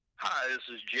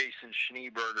this is Jason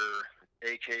Schneeberger,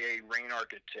 a.k.a. Rain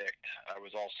Architect. I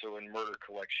was also in Murder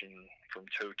Collection from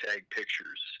Toe Tag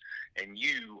Pictures, and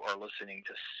you are listening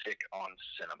to Sick on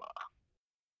Cinema.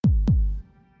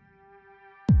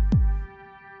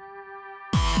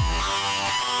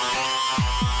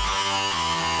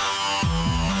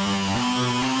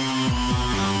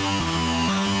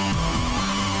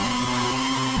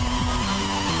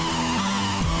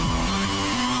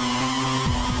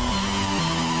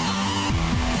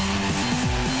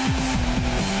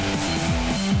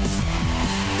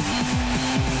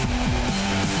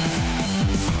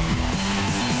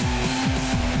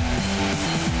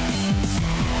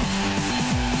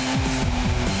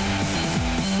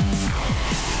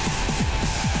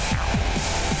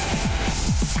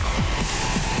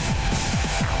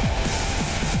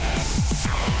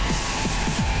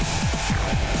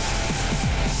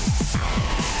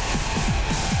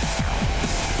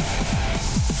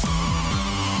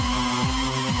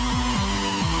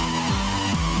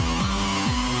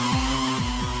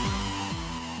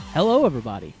 Hello,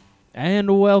 everybody,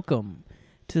 and welcome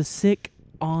to Sick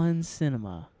on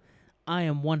Cinema. I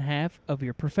am one half of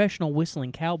your professional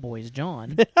whistling cowboys,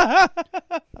 John. I'm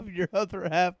your other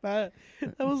half, Matt.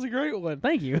 That was a great one.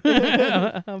 Thank you.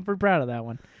 I'm pretty proud of that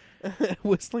one.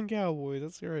 Whistling Cowboys,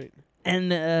 that's great.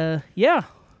 And, yeah,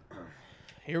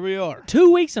 Here we are.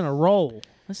 2 weeks in a row.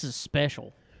 This is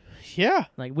special. Yeah,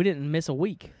 Like, we didn't miss a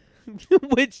week.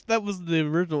 which that was the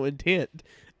original intent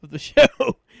of the show.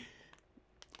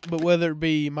 But whether it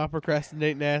be my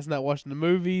procrastinating ass not watching the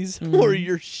movies or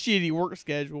your shitty work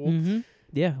schedule. Mm-hmm.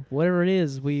 Yeah, whatever it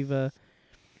is, we've, but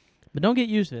don't get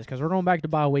used to this, because we're going back to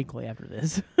bi-weekly after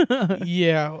this.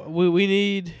 Yeah, we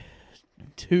need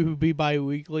to be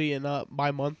bi-weekly and not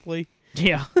bi-monthly.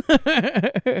 Yeah.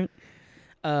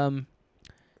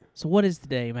 So what is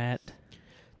today, Matt?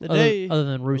 The Other, day, other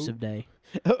than Rusev Day.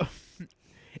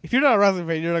 if you're not a wrestling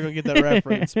fan, you're not going to get that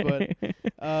reference.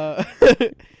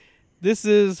 But this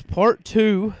is part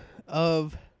 2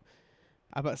 of,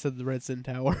 I about said the Red Sin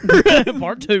Tower.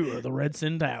 Part 2 of the Red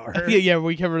Sin Tower. Yeah,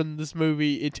 we covered this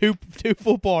movie in two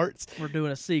full parts. We're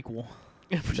doing a sequel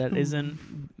that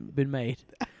isn't been made.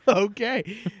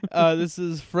 Okay. This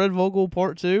is Fred Vogel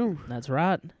part 2. That's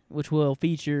right. Which will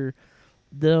feature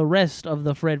the rest of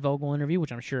the Fred Vogel interview,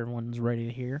 which I'm sure everyone's ready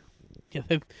to hear. Yeah,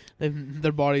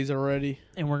 their bodies are ready.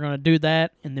 And we're going to do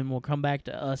that, and then we'll come back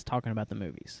to us talking about the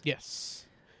movies. Yes.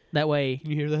 That way,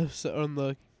 Can you hear this on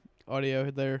the audio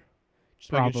there? Just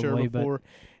Probably, making sure before.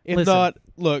 but If listen. not,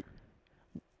 look.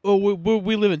 Oh,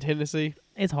 we live in Tennessee.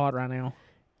 it's hot right now.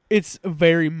 It's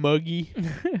very muggy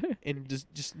and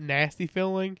just nasty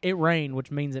feeling. It rained, which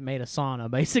means it made a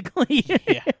sauna, basically.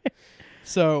 Yeah.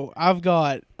 So I've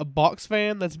got a box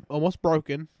fan that's almost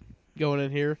broken going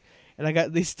in here, and I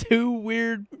got these 2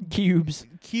 weird Cubes.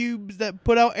 cubes that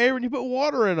put out air when you put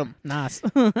water in them. Nice.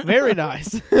 Very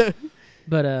nice.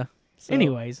 But, So,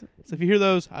 anyways. so if you hear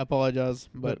those, I apologize,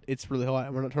 but it's really hot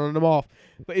and we're not turning them off.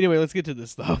 But anyway, let's get to this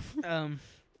stuff.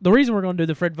 The reason we're going to do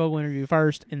the Fred Vogel interview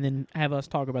first and then have us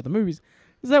talk about the movies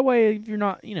is that way if you're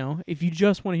not, if you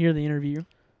just want to hear the interview,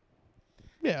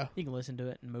 Yeah, you can listen to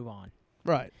it and move on.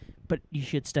 right. But you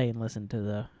should stay and listen to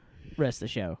the rest of the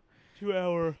show. 2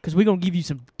 hour. Because we're going to give you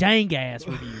some dang-ass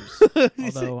reviews.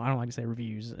 Although, I don't like to say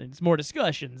reviews. It's more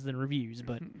discussions than reviews.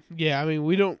 Yeah, I mean,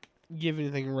 we don't give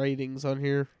anything ratings on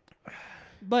here.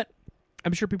 But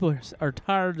I'm sure people are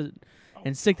tired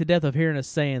and sick to death of hearing us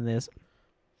saying this.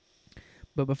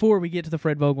 But before we get to the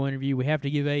Fred Vogel interview, we have to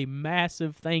give a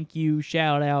massive thank you,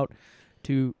 shout out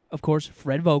to, of course,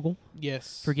 Fred Vogel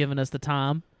Yes. for giving us the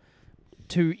time.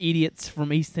 2 idiots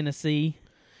from East Tennessee.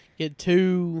 Get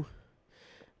 2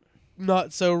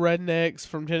 not so rednecks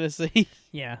from Tennessee.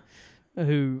 Yeah.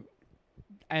 Who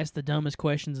ask the dumbest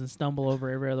questions and stumble over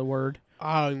every other word.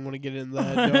 I don't even want to get into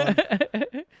that,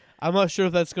 John. I'm not sure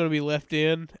if that's going to be left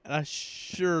in, and I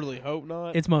surely hope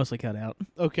not. It's mostly cut out.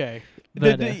 Okay.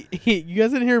 But, You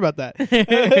guys didn't hear about that.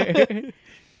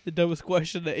 The dumbest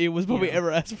question that it was probably Yeah.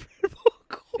 ever asked for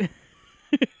Vogel.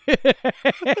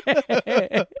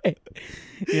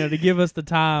 To give us the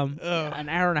time, Ugh. an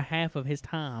hour and a half of his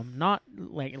time, not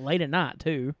like late at night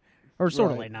too, or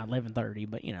sort of Right. late night, 11:30.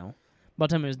 But by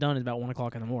the time it was done, it's about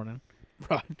 1:00 in the morning.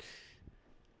 Right.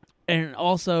 And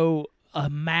also a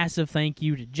massive thank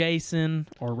you to Jason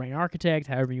or Rain Architect,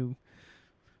 however you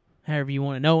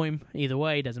want to know him. Either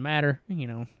way, doesn't matter.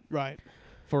 Right.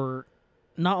 For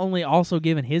not only also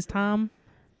giving his time,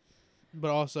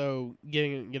 But also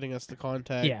getting us the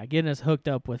contact. yeah, getting us hooked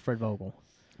up with Fred Vogel.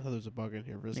 I thought there was a bug in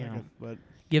here for a Yeah. second, but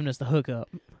Giving us the hookup.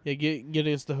 yeah,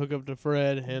 getting us to hook up to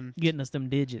Fred and Getting us them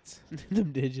digits.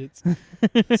 them digits,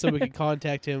 so we could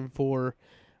contact him for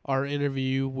our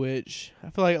interview. Which I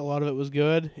feel like a lot of it was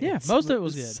good. Yeah, and most of it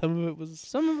was good. Some of it was.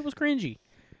 Some of it was cringy.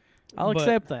 I'll But-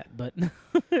 accept that, but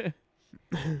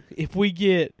If we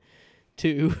get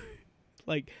to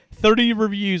like 30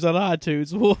 reviews on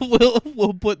iTunes,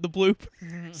 we'll put the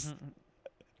bloopers.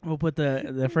 we'll put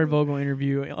the Fred Vogel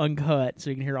interview uncut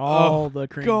so you can hear all the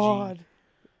cringy. God,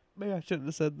 maybe I shouldn't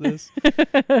have said this.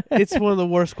 It's one of the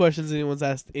worst questions anyone's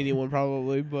asked anyone,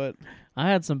 probably. But I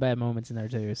had some bad moments in there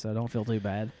too, so don't feel too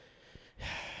bad.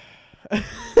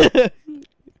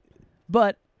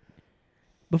 But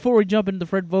before we jump into the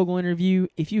Fred Vogel interview,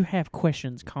 if you have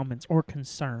questions, comments, or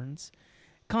concerns,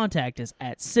 contact us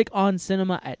at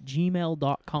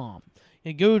sickoncinema@gmail.com.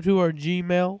 and go to our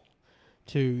Gmail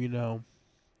to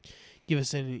give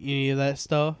us any of that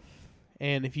stuff.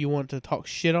 And if you want to talk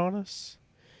shit on us,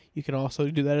 you can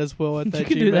also do that as well at that You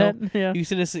can Gmail. do that, yeah. You can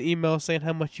send us an email saying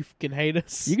how much you fucking hate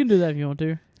us. You can do that if you want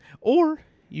to. Or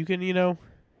you can,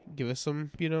 give us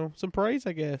some praise,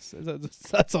 I guess.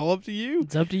 That's all up to you.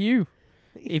 It's up to you.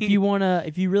 If you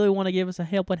really wanna give us a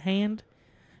helping hand,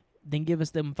 then give us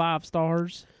them 5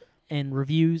 stars and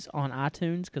reviews on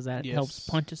iTunes, because that helps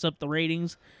punch us up the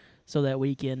ratings, so that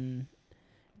we can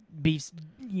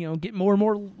get more and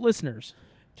more listeners.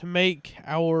 To make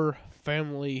our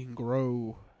family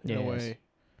grow in a Yes. way.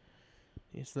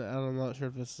 I'm not sure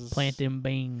if this is Plant them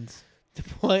beans. to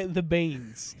plant the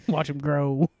beans. Watch them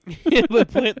grow.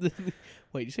 But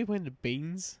wait, you say plant the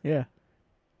beans? Yeah.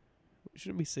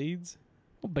 Shouldn't it be seeds?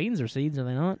 Well, beans are seeds, are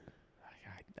they not?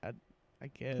 I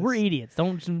guess We're idiots.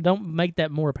 Don't make that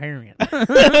more apparent.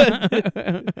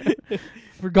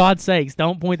 For God's sakes,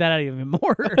 don't point that out even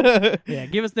more. Yeah,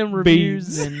 give us them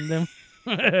reviews and them.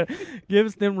 Give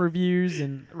us them reviews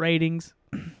and ratings.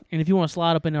 And if you want to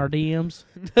slide up in our DMs,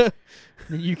 then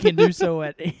you can do so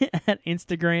at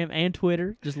Instagram and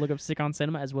Twitter. Just look up Sick on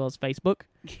Cinema, as well as Facebook.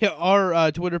 Yeah,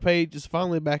 our Twitter page is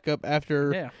finally back up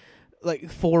after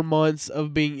like 4 months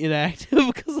of being inactive.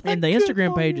 And the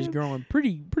Instagram page is growing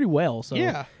pretty well. So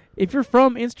yeah. if you're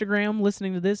from Instagram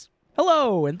listening to this,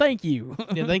 hello and thank you.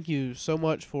 Yeah, thank you so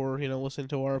much for listening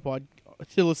to our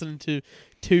listening to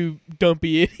two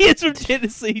dumpy idiots from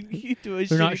Tennessee.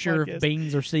 They're not sure if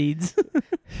beans are seeds.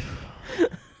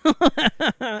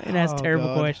 It has terrible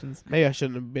God. questions. Maybe I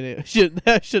shouldn't have been. I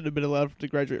shouldn't have been allowed to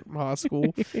graduate from high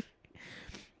school.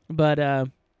 But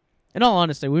in all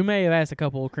honesty, we may have asked a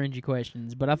couple of cringy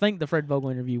questions, but I think the Fred Vogel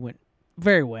interview went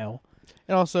very well.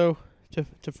 And also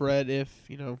to Fred, if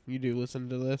you do listen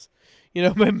to this,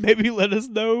 maybe let us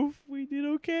know if we did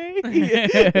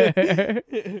okay.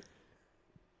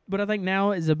 But I think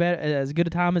now is as good a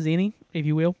time as any, if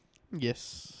you will.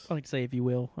 Yes. I like to say if you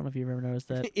will. I don't know if you've ever noticed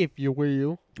that. If you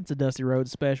will. It's a Dusty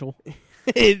Rhodes special.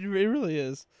 It really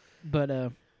is. But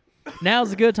now's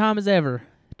as good a time as ever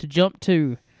to jump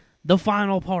to the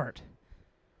final part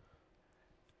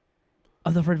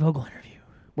of the Fred Vogel interview,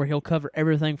 where he'll cover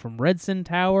everything from Redson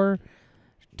Tower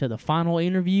to the final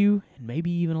interview and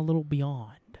maybe even a little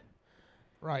beyond.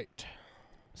 Right.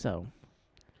 So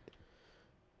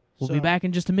we'll be back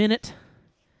in just a minute.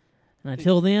 And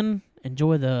until then,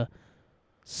 enjoy the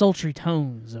sultry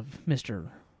tones of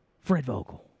Mr. Fred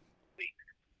Vogel.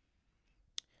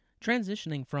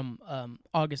 Transitioning from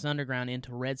August Underground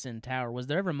into Redson Tower, was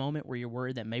there ever a moment where you're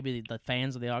worried that maybe the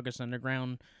fans of the August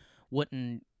Underground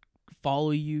wouldn't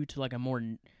follow you to like a more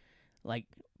like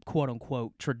quote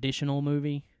unquote traditional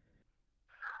movie?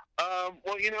 Well,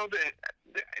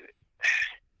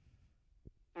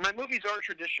 my movies are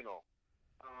traditional.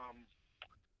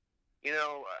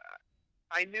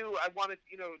 I knew I wanted,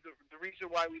 the reason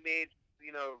why we made,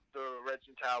 the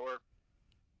Redson Tower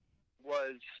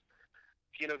was,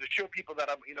 to show people that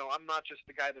I'm not just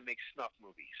the guy that makes snuff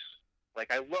movies.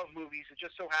 Like, I love movies. It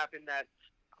just so happened that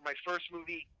my first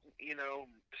movie,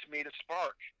 just made a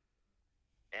spark,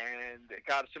 and it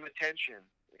got some attention,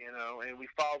 and we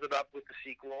followed it up with the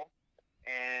sequel,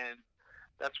 and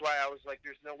that's why I was like,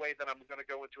 there's no way that I'm going to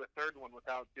go into a third one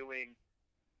without doing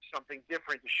something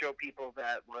different to show people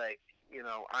that, like,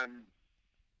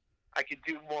 I could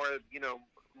do more,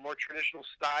 more traditional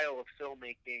style of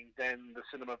filmmaking than the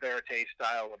cinema verite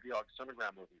style of the August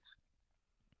Underground movies.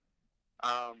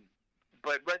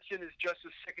 But Redson is just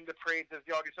as sick and depraved as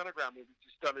the August Underground movies.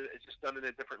 It's just done in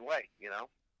a different way, And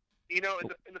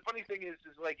the funny thing is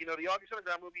like, the August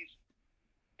Underground movies,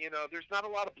 there's not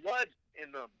a lot of blood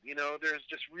in them. There's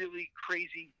just really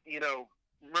crazy,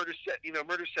 murder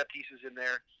set pieces in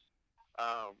there.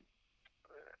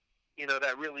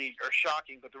 That really are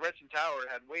shocking. But the Redson Tower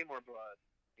had way more blood.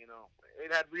 You know,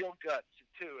 it had real guts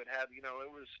too. It had, you know,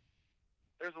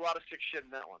 there's a lot of sick shit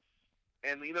in that one.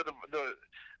 And you know,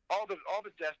 all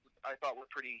the deaths I thought were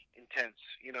pretty intense.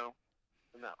 You know,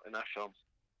 in that film.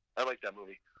 I like that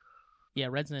movie. Yeah,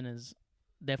 Red Sin is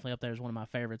definitely up there as one of my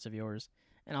favorites of yours.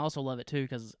 And I also love it too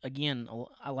because, again,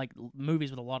 I like movies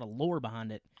with a lot of lore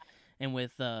behind it. And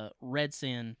with Red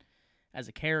Sin as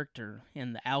a character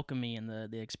and the alchemy and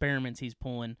the experiments he's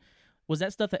pulling, was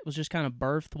that stuff that was just kind of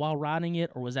birthed while writing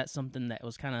it, or was that something that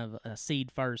was kind of a seed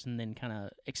first and then kind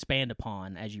of expand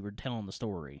upon as you were telling the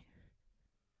story?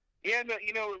 Yeah, no,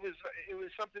 you know, it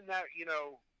was something that, you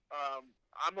know,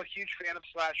 I'm a huge fan of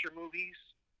slasher movies.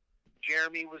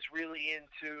 Jeremy was really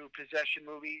into possession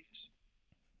movies.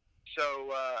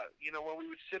 So, you know, when we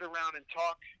would sit around and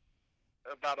talk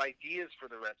about ideas for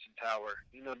the Redson Tower,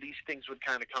 you know, these things would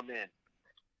kind of come in.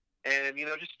 And, you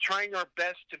know, just trying our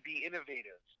best to be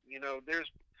innovative. You know,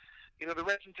 the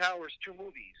Redson Tower is two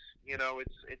movies. You know,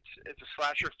 it's a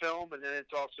slasher film, and then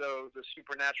it's also the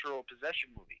supernatural possession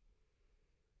movie.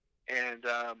 And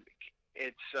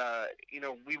you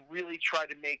know, we really try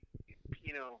to make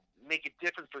it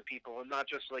different for people, and not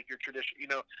just like your tradition. You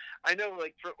know, I know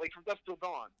like from Dusk Till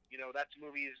Dawn, you know, that's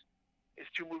movies is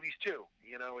two movies too.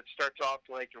 You know, it starts off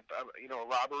like you know, a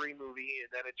robbery movie,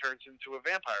 and then it turns into a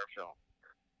vampire film.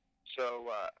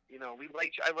 So you know,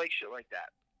 I like shit like that.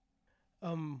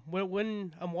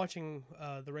 When I'm watching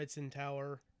the Redson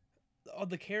Tower, all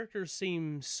the characters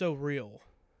seem so real.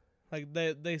 Like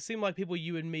they seem like people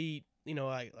you would meet, you know,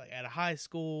 like at a high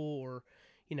school or,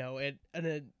 you know, at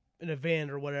an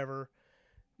event or whatever.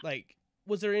 Like,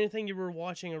 was there anything you were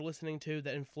watching or listening to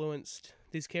that influenced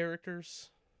these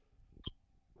characters?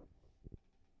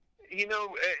 You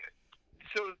know,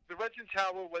 so the Redson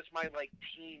Tower was my like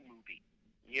teen movie.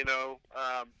 You know,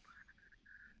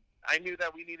 I knew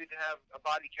that we needed to have a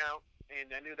body count,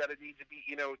 and I knew that it needed to be,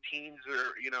 you know, teens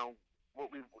or, you know,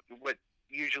 what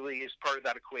usually is part of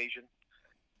that equation.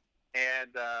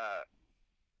 And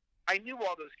I knew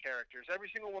all those characters. Every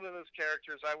single one of those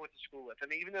characters I went to school with.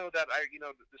 And even though that you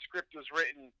know, the script was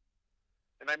written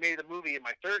and I made the movie in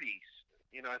my 30s,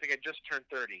 you know, I think I just turned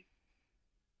 30.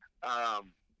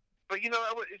 But, you know,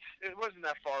 it wasn't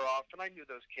that far off, and I knew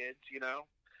those kids, you know.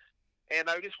 And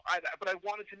but I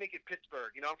wanted to make it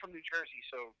Pittsburgh. You know, I'm from New Jersey,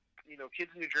 so, you know, kids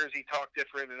in New Jersey talk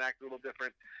different and act a little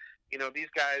different. You know,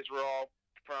 these guys were all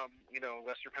from, you know,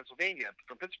 Western Pennsylvania,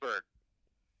 from Pittsburgh.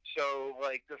 So,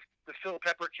 like, the Phil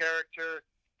Pepper character,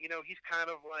 you know, he's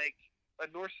kind of like a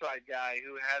North Side guy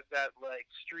who has that, like,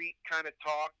 street kind of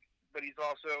talk, but he's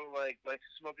also, like to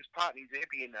smoke his pot, and he's a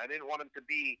hippie, and I didn't want him to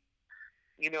be,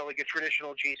 you know, like a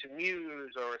traditional Jason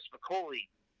Mewes or a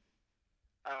Spicoli.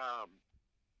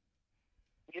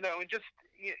 You know, and just,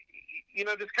 you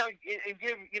know, just kind of and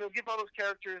give all those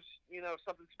characters, you know,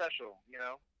 something special, you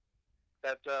know,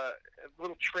 that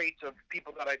little traits of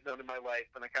people that I've known in my life,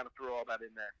 and I kind of threw all that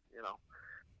in there, you know.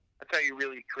 That's how you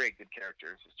really create good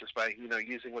characters. It's just by, you know,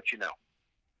 using what you know.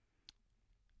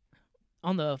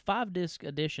 On the 5-disc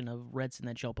edition of Redson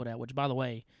that y'all put out, which, by the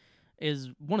way, is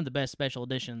one of the best special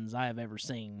editions I have ever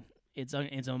seen. It's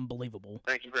unbelievable.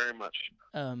 Thank you very much.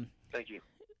 Thank you.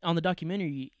 On the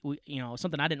documentary, you know,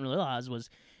 something I didn't realize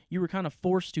was you were kind of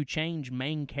forced to change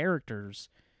main characters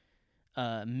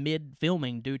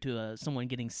mid-filming due to someone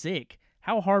getting sick.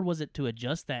 How hard was it to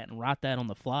adjust that and write that on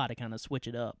the fly to kind of switch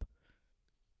it up?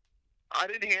 I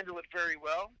didn't handle it very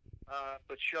well,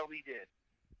 but Shelby did.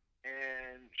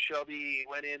 And Shelby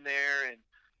went in there, and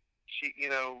she, you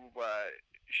know,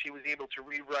 she was able to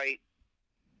rewrite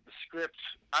the script.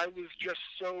 I was just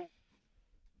so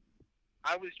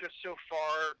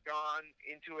far gone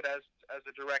into it as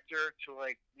a director to,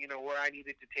 like, you know, where I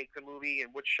needed to take the movie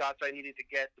and which shots I needed to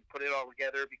get to put it all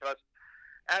together, because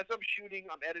as I'm shooting,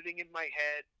 I'm editing in my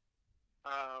head.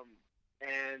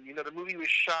 And, you know, the movie was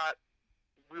shot.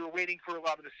 We were waiting for a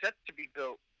lot of the sets to be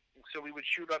built, so we would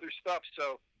shoot other stuff.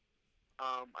 So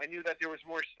I knew that there was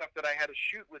more stuff that I had to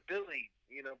shoot with Billy.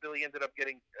 You know, Billy ended up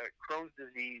getting Crohn's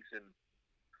disease, and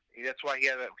that's why he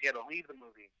had to leave the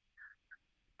movie.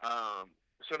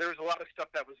 So there was a lot of stuff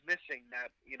that was missing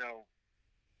that, you know,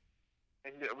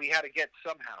 and we had to get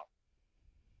somehow.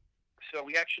 So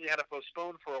we actually had to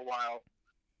postpone for a while.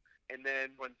 And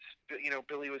then when, you know,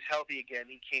 Billy was healthy again,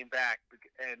 he came back,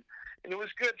 and it was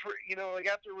good for, you know, like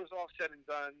after it was all said and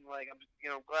done, like, I'm, you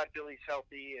know, glad Billy's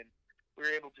healthy and we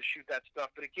were able to shoot that stuff.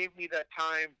 But it gave me that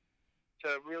time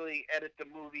to really edit the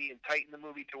movie and tighten the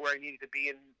movie to where I needed to be.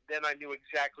 And then I knew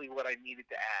exactly what I needed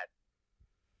to add.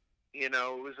 You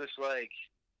know, it was just like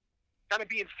kind of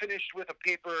being finished with a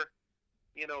paper,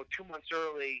 you know, 2 months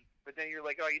early, but then you're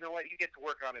like, oh, you know what? You get to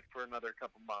work on it for another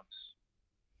couple months.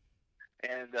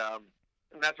 And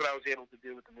that's what I was able to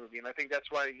do with the movie. And I think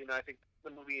that's why, I think the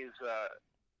movie is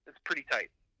it's pretty tight.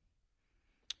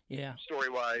 Yeah.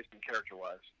 Story-wise and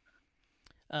character-wise.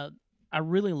 I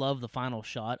really love the final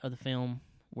shot of the film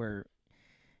where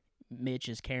Mitch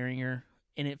is carrying her,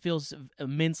 and it feels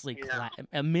immensely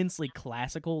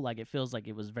classical. Like, it feels like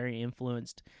it was very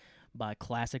influenced by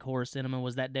classic horror cinema.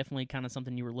 Was that definitely kind of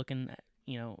something you were looking at,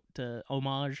 to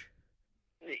homage?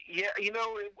 Yeah,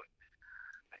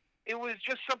 it was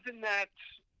just something that,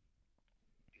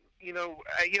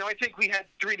 I think we had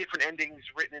 3 different endings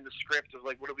written in the script of,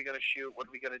 like, what are we going to shoot? What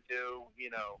are we going to do?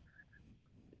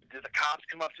 Did the cops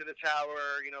come up to the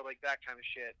tower? Like that kind of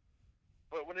shit.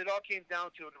 But when it all came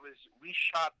down to it, we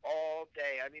shot all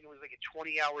day. I mean, it was like a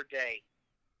 20-hour day.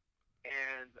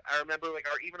 And I remember, like,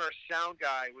 even our sound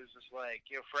guy was just like,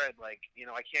 Fred, like,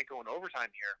 I can't go in overtime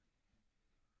here.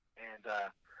 And,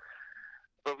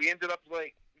 but we ended up,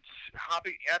 like,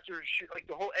 hopping after like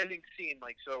the whole ending scene,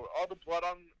 like, so all the blood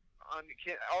on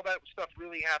all that stuff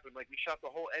really happened. Like, we shot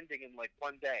the whole ending in like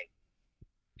one day.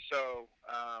 So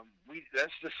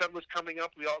as the sun was coming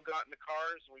up, we all got in the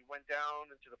cars and we went down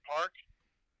into the park,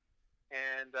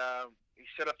 and we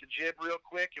set up the jib real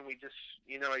quick, and we just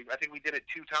I think we did it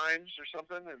 2 times or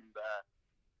something,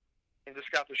 and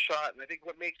just got the shot. And I think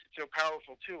what makes it so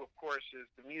powerful too, of course, is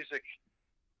the music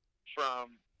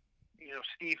from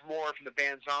Steve Moore from the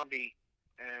band Zombie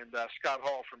and Scott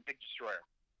Hall from Pig Destroyer.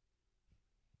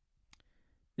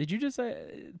 Did you just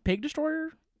say Pig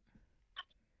Destroyer?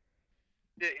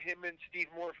 Him and Steve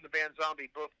Moore from the band Zombie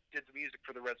both did the music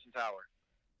for the Redson Tower.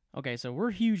 Okay, so we're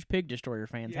huge Pig Destroyer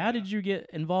fans. Yeah. How did you get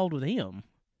involved with him?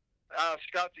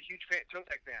 Scott's a huge Toe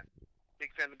Tag fan. Big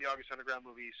fan of the August Underground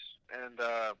movies. And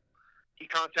he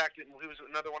was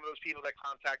another one of those people that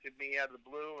contacted me out of the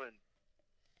blue and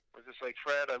was just like,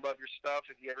 Fred, I love your stuff.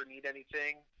 If you ever need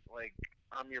anything, like,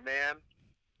 I'm your man.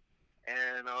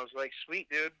 And I was like, sweet,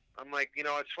 dude. I'm like,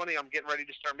 it's funny, I'm getting ready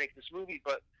to start making this movie,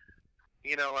 but,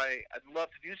 I'd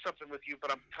love to do something with you, but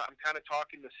I'm kind of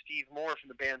talking to Steve Moore from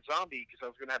the band Zombie, because I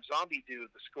was going to have Zombie do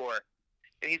the score.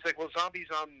 And he's like, well, Zombie's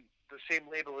on the same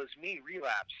label as me,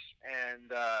 Relapse.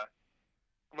 And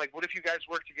I'm like, what if you guys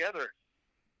work together?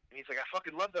 And he's like, I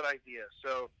fucking love that idea.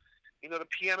 So, the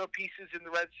piano pieces in the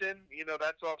Redson,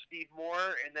 that's all Steve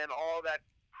Moore, and then all that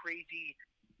crazy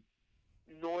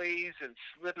noise and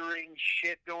slithering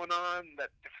shit going on,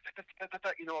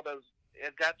 all those,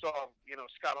 that's all,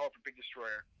 Scott Hall from Pig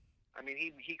Destroyer. I mean,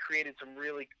 he created some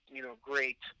really,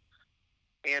 great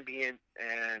ambient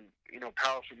and,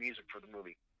 powerful music for the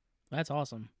movie. That's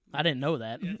awesome. I didn't know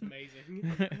that. That's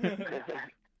amazing.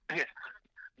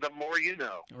 The more you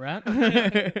know. Right?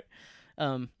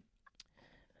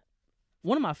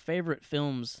 One of my favorite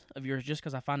films of yours, just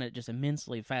because I find it just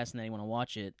immensely fascinating when I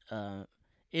watch it,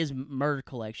 is Murder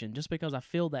Collection, just because I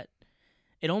feel that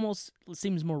it almost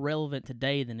seems more relevant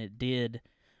today than it did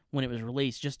when it was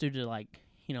released, just due to, like,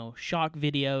 shock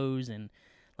videos and,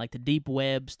 like, the deep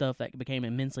web stuff that became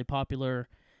immensely popular.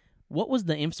 What was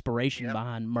the inspiration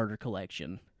behind Murder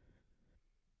Collection?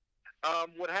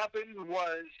 What happened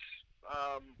was,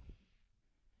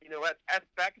 at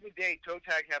back in the day, Toe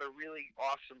Tag had a really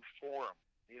awesome forum.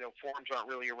 Forums aren't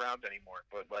really around anymore,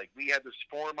 but, like, we had this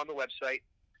forum on the website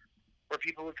where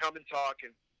people would come and talk,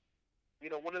 and,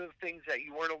 one of the things that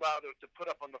you weren't allowed to put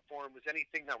up on the forum was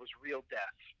anything that was real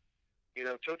death.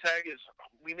 Toe Tag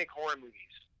we make horror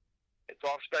movies. It's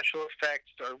all special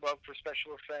effects, our love for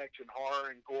special effects and horror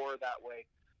and gore that way,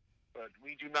 but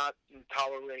we do not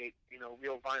tolerate,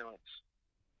 real violence.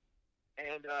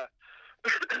 And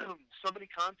somebody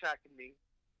contacted me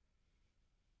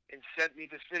and sent me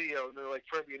this video, and they're like,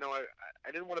 Fred,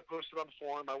 I didn't want to post it on the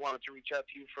forum. I wanted to reach out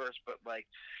to you first, but, like,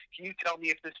 can you tell me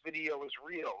if this video is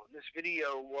real? And this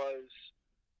video was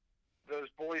those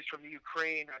boys from the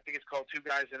Ukraine, I think it's called Two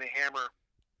Guys and a Hammer,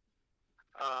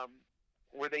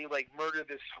 where they, like, murder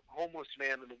this homeless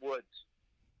man in the woods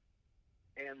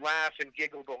and laugh and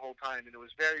giggle the whole time, and it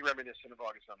was very reminiscent of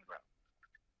August Underground.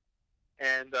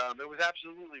 And it was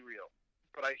absolutely real.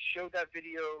 But I showed that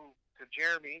video to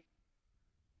Jeremy,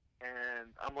 and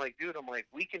I'm like, dude,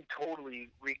 we can totally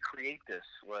recreate this.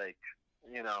 Like,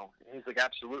 and he's like,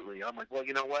 absolutely. I'm like, well,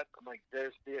 you know what? I'm like,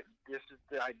 this is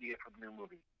the idea for the new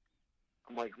movie.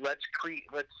 I'm like, let's create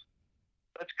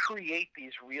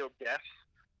these real deaths.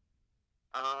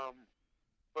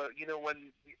 But,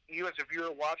 when you as a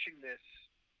viewer watching this,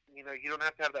 you don't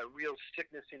have to have that real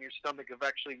sickness in your stomach of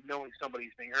actually knowing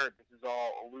somebody's being hurt. This is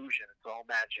all illusion. It's all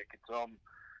magic. It's all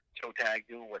Toe Tag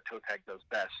doing what Toe Tag does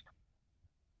best.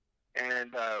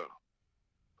 And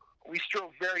we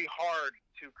strove very hard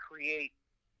to create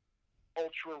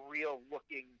ultra-real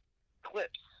looking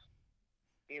clips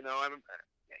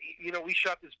We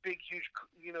shot this big, huge,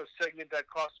 segment that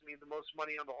cost me the most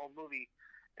money on the whole movie,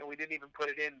 and we didn't even put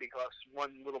it in because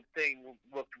one little thing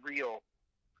looked real,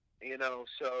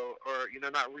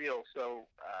 not real, so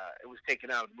it was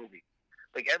taken out of the movie.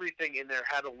 Like, everything in there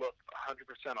had to look 100%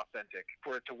 authentic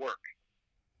for it to work.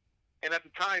 And at the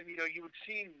time, you would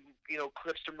see,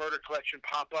 clips of Murder Collection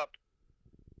pop up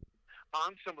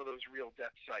on some of those real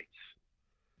death sites,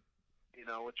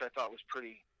 which I thought was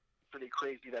pretty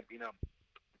crazy that,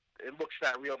 it looks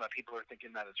that real that people are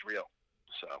thinking that it's real.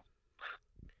 So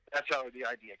that's how the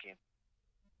idea came.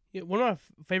 Yeah, one of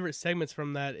my favorite segments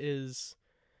from that is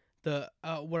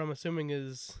what I'm assuming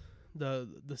is the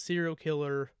serial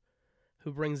killer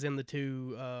who brings in the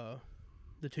two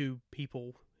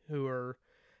people who are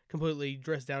completely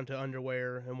dressed down to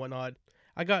underwear and whatnot.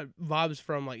 I got vibes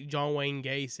from like John Wayne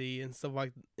Gacy and stuff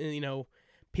like,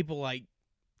 people like,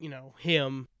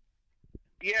 him.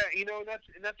 Yeah,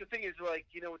 that's the thing is, like,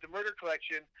 with the Murder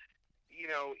Collection,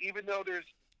 even though there's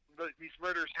these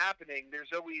murders happening,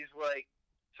 there's always like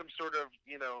some sort of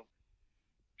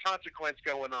consequence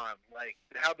going on, like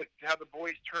how the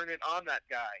boys turn it on that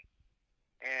guy,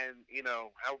 and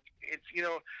how it's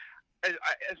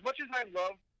as much as I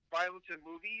love violence in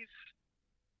movies,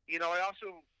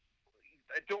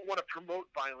 I don't want to promote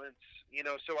violence,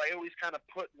 so I always kind of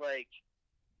put like,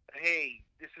 hey,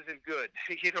 this isn't good.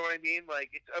 You know what I mean?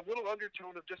 Like, it's a little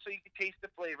undertone of just so you can taste the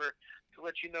flavor to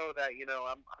let you know that,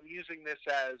 I'm using this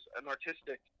as an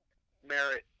artistic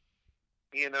merit,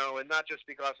 and not just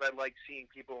because I like seeing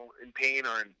people in pain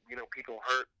or, people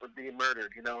hurt or being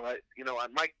murdered.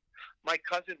 My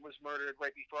cousin was murdered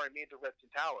right before I made the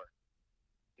Redson Tower.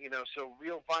 So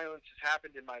real violence has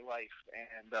happened in my life,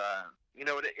 and it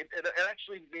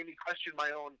actually made me question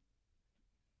my own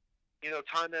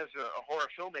time as a horror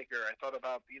filmmaker. I thought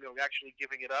about, actually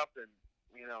giving it up and,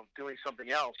 doing something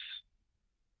else.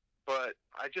 But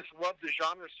I just love the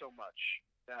genre so much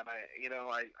that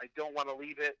I don't want to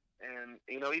leave it. And,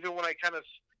 even when I kind of,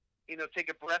 take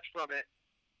a breath from it,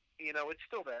 it's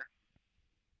still there.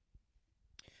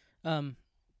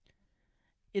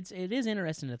 It is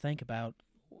interesting to think about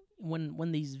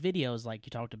when these videos, like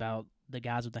you talked about, the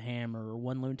guys with the hammer or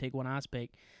one lunatic, one ice pick,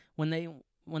 when they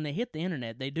hit the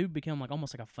internet, they do become like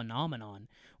almost like a phenomenon.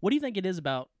 What do you think it is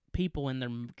about people and their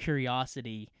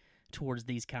curiosity towards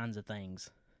these kinds of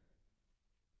things?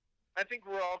 I think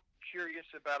we're all curious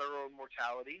about our own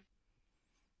mortality.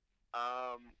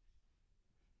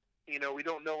 We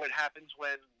don't know what happens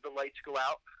when the lights go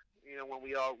out, when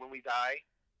we die.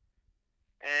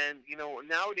 And,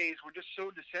 nowadays we're just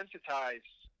so desensitized,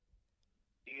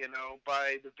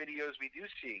 by the videos we do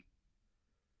see.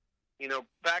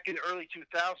 Back in the early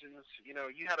 2000s,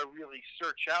 you had to really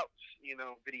search out,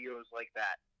 videos like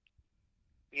that.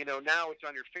 Now it's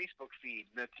on your Facebook feed.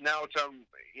 Now it's on,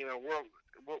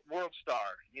 World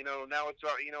Star. Now it's,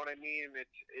 what I mean?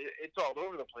 It's all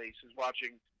over the place is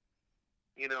watching,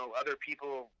 other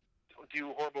people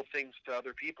do horrible things to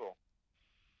other people.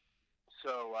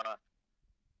 So,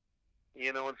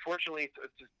 unfortunately, it's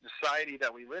a society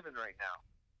that we live in right now.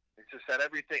 It's just that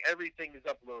everything is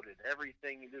uploaded.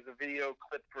 There's a video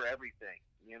clip for everything,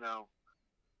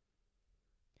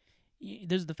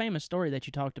 There's the famous story that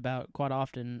you talked about quite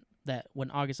often, that when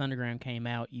August Underground came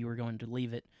out, you were going to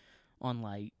leave it on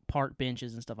like park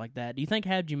benches and stuff like that. Do you think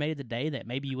had you made it the day that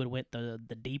maybe you would have went the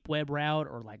deep web route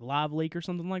or like Live Leak or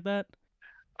something like that?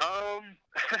 I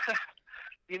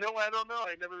don't know.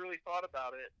 I never really thought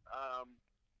about it. I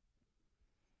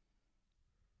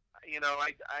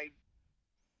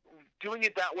doing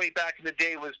it that way back in the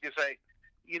day was because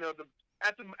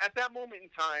at that moment in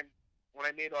time when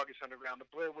I made August Underground, the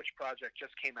Blair Witch Project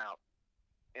just came out,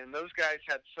 and those guys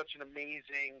had such an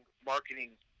amazing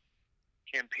marketing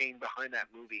campaign behind that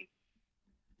movie,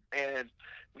 and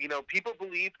people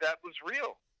believed that was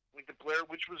real. Like, the Blair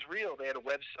Witch was real. They had a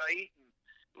website, and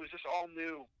it was just all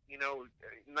new.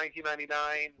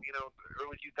 1999,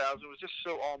 early 2000, it was just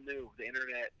so all new. The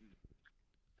internet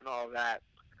and all of that.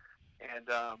 And,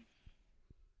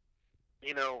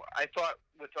 I thought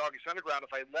with August Underground,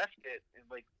 if I left it and,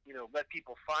 like, let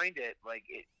people find it, like,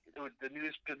 it would, the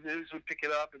news would pick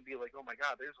it up and be like, oh my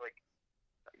God, there's like,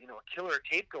 a killer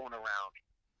tape going around.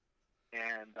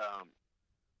 And,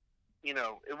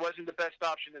 it wasn't the best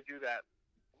option to do that,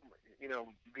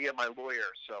 via my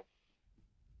lawyer. So,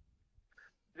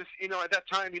 just, at that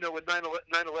time, when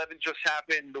 9/11 just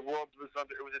happened, the world was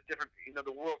it was a different,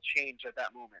 the world changed at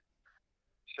that moment.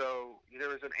 So there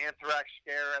was an anthrax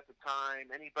scare at the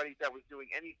time. Anybody that was doing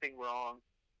anything wrong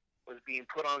was being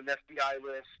put on an FBI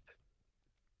list.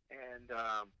 And,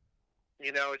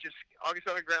 You know, it just August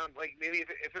Underground. Like maybe if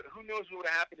it, who knows what would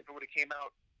have happened if it would have came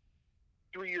out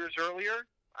 3 years earlier?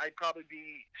 I'd probably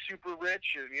be super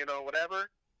rich and whatever,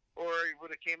 or it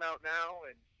would have came out now,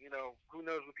 and who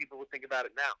knows what people would think about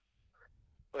it now.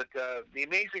 But the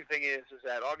amazing thing is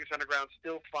that August Underground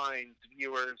still finds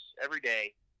viewers every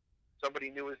day. Somebody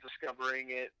new is discovering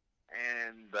it,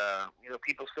 and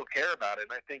people still care about it.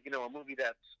 And I think a movie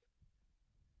that's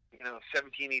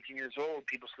 17, 18 years old,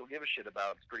 people still give a shit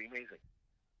about. It's pretty amazing.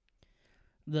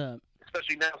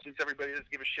 Especially now, since everybody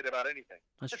doesn't give a shit about anything.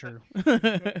 That's true.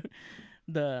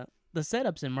 The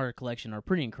setups in Murder Collection are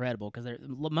pretty incredible because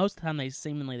most of the time they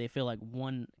feel like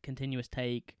one continuous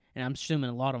take, and I'm assuming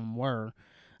a lot of them were.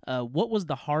 What was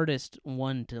the hardest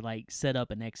one to set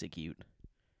up and execute?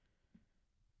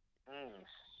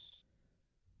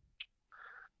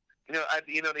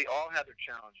 They all had their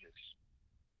challenges.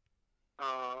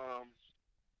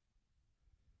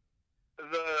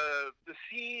 The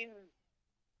scene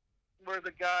where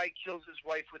the guy kills his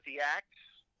wife with the axe.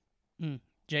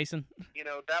 Jason.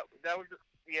 That was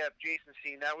Jason's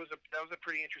scene. That was a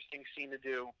pretty interesting scene to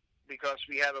do because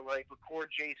we had to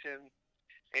record Jason,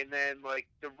 and then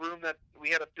the room that we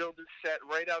had to build the set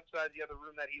right outside the other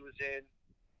room that he was in.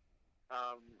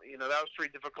 That was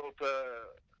pretty difficult. The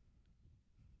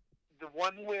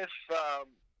one with the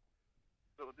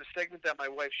segment that my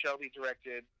wife Shelby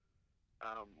directed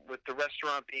with the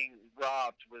restaurant being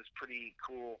robbed was pretty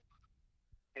cool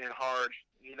and hard.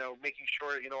 Making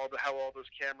sure how all those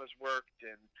cameras worked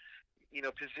and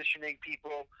positioning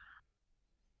people,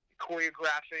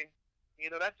 choreographing.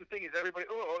 That's the thing is everybody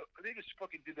they just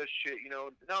fucking do this shit.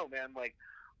 No man,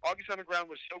 August Underground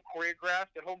was so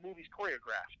choreographed. The whole movie's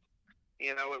choreographed.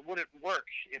 It wouldn't work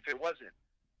if it wasn't.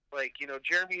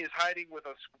 Jeremy is hiding with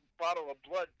a bottle of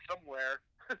blood somewhere.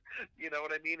 You know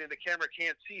what I mean? And the camera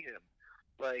can't see him.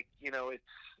 We're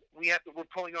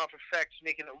pulling off effects,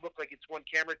 making it look like it's one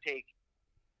camera take.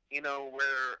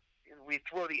 Where we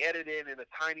throw the edit in a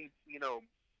tiny,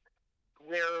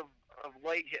 glare of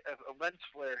light, a lens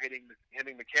flare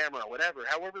hitting the camera, whatever.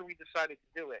 However we decided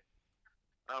to do it,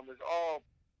 was all,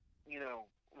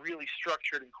 really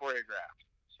structured and choreographed.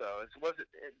 So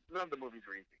none of the movies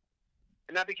were easy.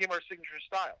 And that became our signature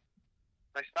style.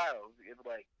 My style is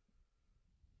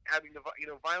having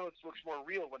violence looks more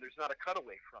real when there's not a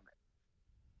cutaway from it.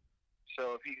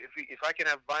 So if I can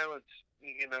have violence,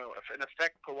 if an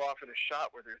effect pull off in a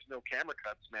shot where there's no camera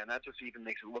cuts, man, that just even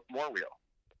makes it look more real.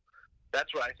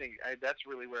 That's what I think. That's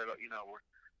really where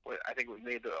what I think what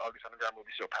made the August Underground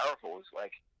movie so powerful is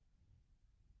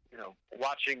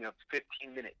watching a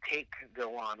 15-minute take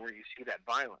go on where you see that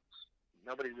violence.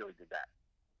 Nobody really did that.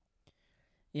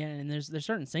 Yeah, and there's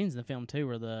certain scenes in the film too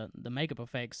where the makeup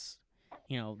effects,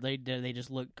 they just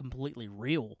look completely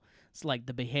real. It's like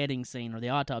the beheading scene or the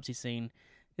autopsy scene.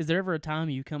 Is there ever a time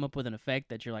you come up with an effect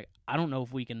that you're like, I don't know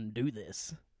if we can do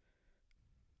this?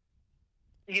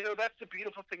 That's the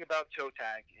beautiful thing about toe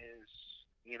tag is,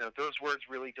 those words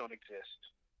really don't exist.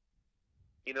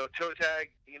 Toe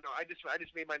tag, I just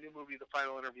made my new movie, The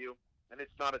Final Interview, and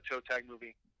it's not a toe tag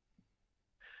movie.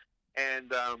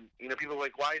 And, people are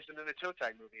like, why isn't it a toe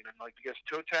tag movie? And I'm like, because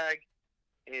toe tag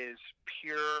is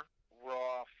pure,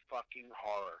 raw fucking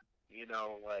horror.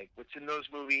 What's in those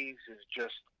movies is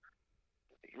just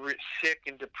sick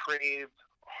and depraved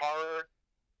horror,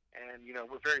 and,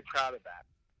 we're very proud of that.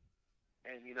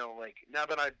 And, now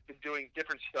that I've been doing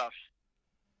different stuff,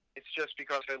 it's just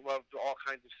because I love all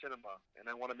kinds of cinema, and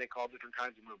I want to make all different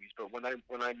kinds of movies. But when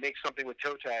I make something with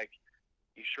toe tag,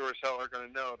 you sure as hell are going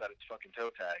to know that it's fucking toe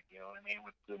tag, you know what I mean,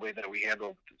 with the way that we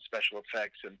handle the special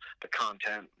effects and the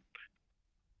content.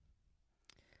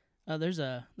 There's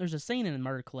a scene in the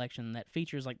Murder Collection that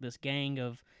features this gang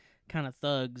of kind of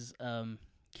thugs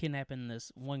kidnapping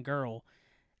this one girl,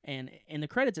 and in the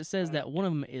credits it says that one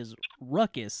of them is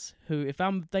Ruckus, who, if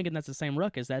I'm thinking that's the same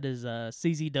Ruckus, that is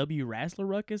CZW wrestler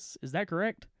Ruckus. Is that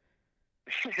correct?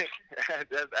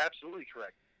 That's absolutely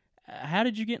correct. How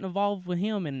did you get involved with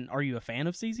him, and are you a fan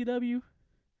of CZW?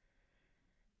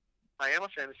 I am a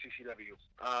fan of CZW.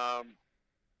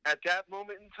 At that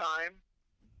moment in time,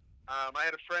 I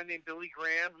had a friend named Billy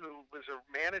Graham who was a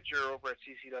manager over at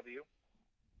CZW,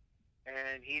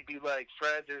 and he'd be like,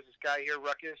 Fred, there's this guy here,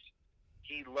 Ruckus.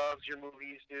 He loves your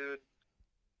movies, dude.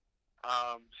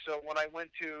 So when I went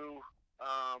to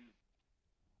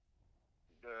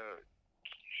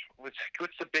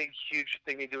what's the big, huge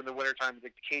thing they do in the wintertime?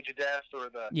 The Cage of Death or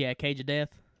the... Yeah, Cage of Death.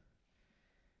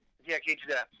 Yeah, Cage of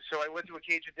Death. So I went to a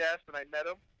Cage of Death, and I met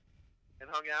him and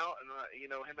hung out, and,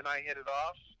 him and I hit it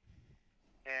off.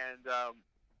 And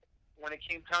when it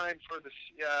came time for this,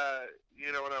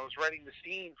 when I was writing the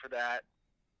scene for that,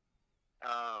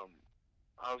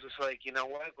 I was just like, you know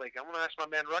what? Like, I'm gonna ask my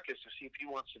man Ruckus to see if he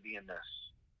wants to be in this.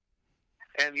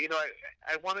 And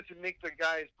I wanted to make the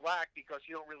guys black because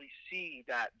you don't really see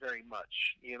that very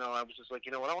much. I was just like,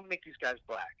 you know what? I want to make these guys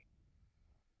black,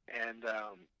 and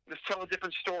just tell a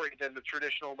different story than the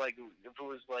traditional, like if it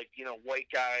was like white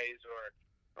guys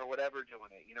or whatever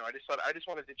doing it. I just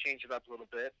wanted to change it up a little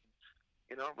bit.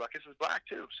 Ruckus is black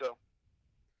too, so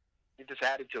it just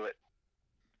added to it.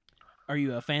 Are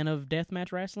you a fan of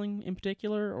deathmatch wrestling in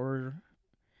particular, or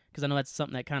because I know that's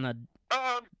something that kind of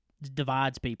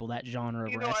divides people, that genre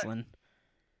of wrestling?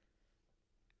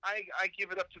 I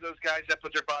give it up to those guys that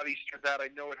put their bodies through that. I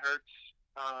know it hurts,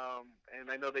 and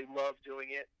I know they love doing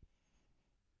it.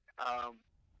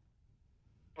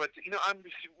 But I'm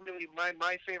just really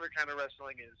my favorite kind of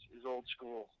wrestling is old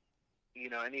school.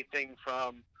 Anything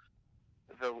from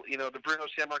the Bruno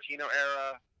Sammartino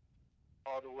era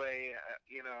all the way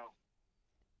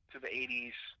to the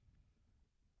 80s.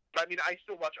 But I mean, I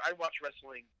watch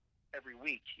wrestling every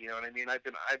week. You know what I mean? My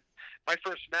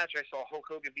first match I saw Hulk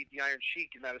Hogan beat the Iron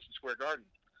Sheik in Madison Square Garden.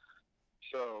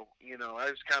 So I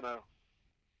was kind of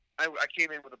I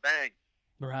came in with a bang.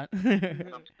 Right.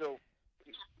 And I'm still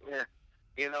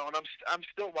and I'm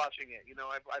still watching it.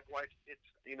 I've watched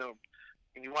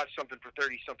when you watch something for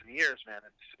 30-something years, man,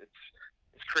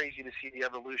 it's crazy to see the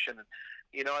evolution. And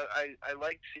I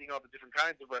like seeing all the different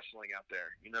kinds of wrestling out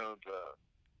there. In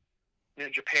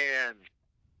Japan,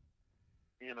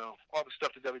 all the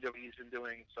stuff that WWE's been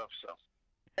doing and stuff. So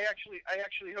I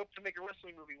actually hope to make a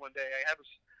wrestling movie one day.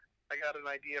 I got an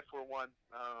idea for one.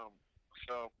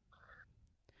 So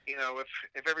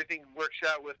if everything works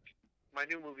out with my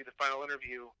new movie, The Final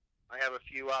Interview, I have a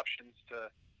few options to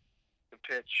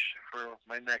pitch for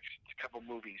my next couple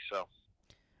movies. So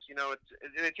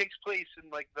it takes place in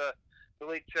like the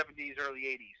late 70s, early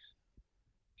 80s.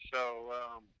 So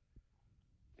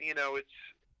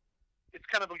it's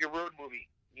kind of like a road movie,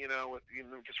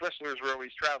 because wrestlers were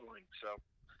always traveling. So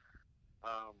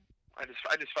I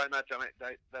just find that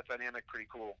dynamic pretty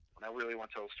cool, and I really want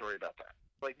to tell a story about that.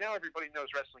 Like now, everybody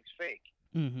knows wrestling's fake.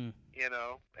 Mm-hmm.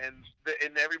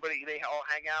 And everybody, they all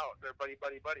hang out, they're buddy.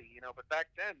 But back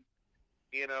then,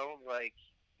 like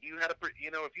you had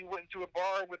if you went to a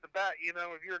bar with the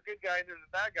if you're a good guy and there's a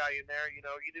bad guy in there, you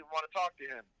didn't want to talk to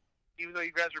him, even though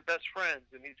you guys are best friends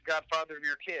and he's the godfather of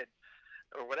your kid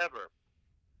or whatever.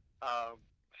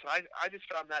 So I just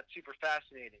found that super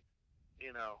fascinating.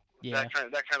 Yeah.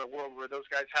 That kind of world where those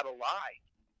guys had to lie,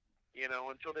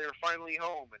 until they were finally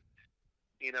home. And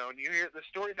and you hear the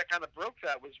story that kind of broke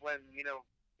that was when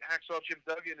Hacksaw Jim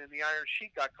Duggan and the Iron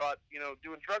Sheik got caught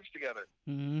doing drugs together.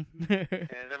 Mm-hmm.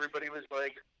 And everybody was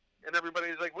like,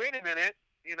 wait a minute,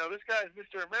 this guy's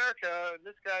Mr. America and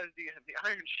this guy's the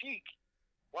Iron Sheik.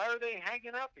 Why are they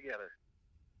hanging out together?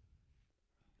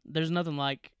 There's nothing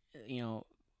like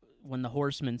when the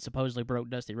Horsemen supposedly broke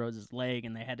Dusty Rhodes' leg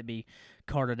and they had to be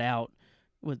carted out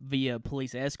via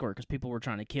police escort because people were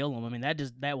trying to kill him. I mean,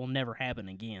 that will never happen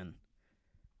again.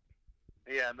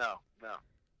 Yeah, no.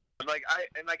 I was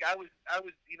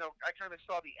I kind of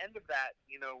saw the end of that,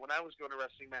 when I was going to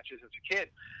wrestling matches as a kid.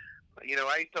 I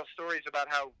used to tell stories about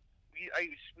how we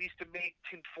used to make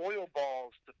tinfoil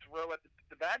balls to throw at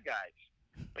the bad guys.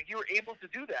 Like, you were able to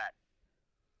do that.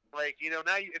 Like,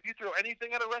 now if you throw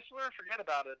anything at a wrestler, forget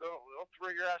about it. They'll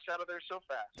throw your ass out of there so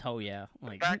fast. Oh, yeah.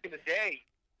 Like, back in the day,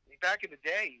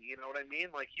 you know what I mean?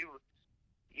 Like, you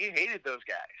hated those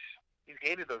guys. You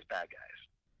hated those bad guys.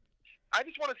 I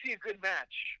just want to see a good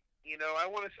match. I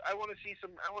want to see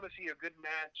a good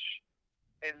match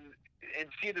and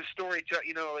see the story.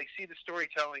 See the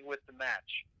storytelling with the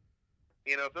match.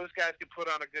 If those guys can put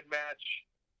on a good match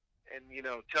and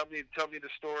tell me the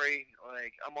story,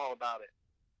 like, I'm all about it.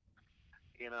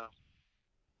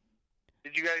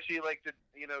 Did you guys see like that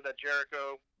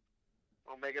Jericho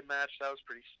Omega match? That was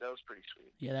pretty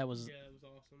sweet. Yeah, that was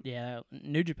awesome. Yeah,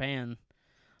 New Japan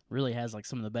really has like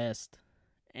some of the best.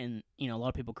 And, a lot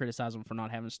of people criticize them for not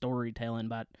having storytelling,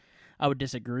 but I would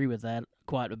disagree with that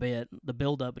quite a bit. The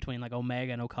build-up between, like,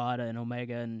 Omega and Okada and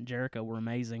Omega and Jericho were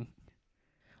amazing.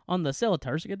 On the Sella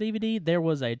Turcica DVD, there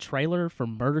was a trailer for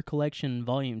Murder Collection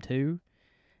Volume 2,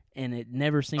 and it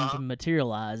never seemed to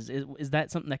materialize. Is that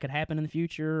something that could happen in the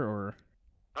future, or?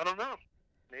 I don't know.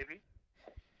 Maybe.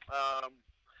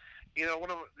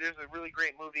 There's a really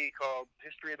great movie called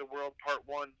History of the World Part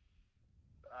 1.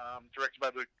 Directed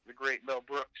by the great Mel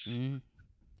Brooks. Mm-hmm.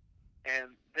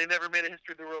 And they never made a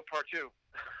History of the World Part 2.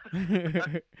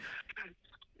 When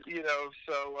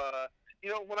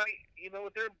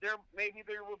maybe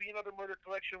there will be another Murder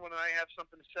Collection when I have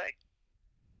something to say.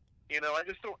 I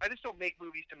just don't make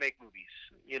movies to make movies.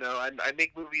 I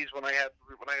make movies when I have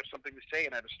something to say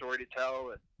and I have a story to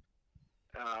tell,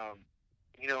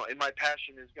 and my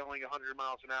passion is going 100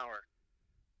 miles an hour,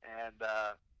 and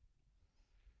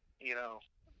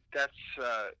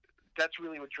that's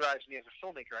really what drives me as a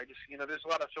filmmaker. I just there's a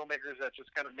lot of filmmakers that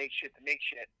just kind of make shit to make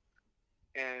shit,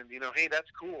 and hey,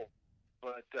 that's cool,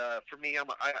 but for me, I'm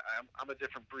a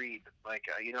different breed. Like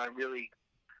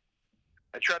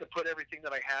I try to put everything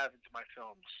that I have into my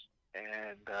films,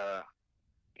 and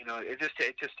it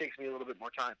just takes me a little bit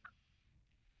more time.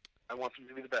 I want them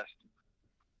to be the best.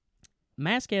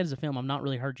 Masthead is a film I've not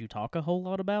really heard you talk a whole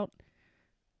lot about.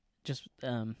 Just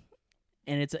and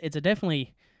it's a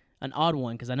definitely an odd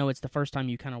one because I know it's the first time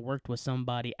you kind of worked with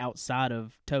somebody outside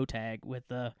of Toe Tag with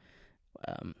the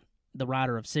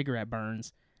writer of Cigarette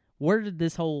Burns. Where did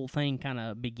this whole thing kind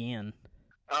of begin?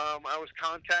 I was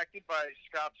contacted by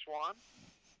Scott Swan,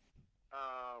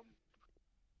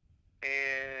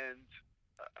 and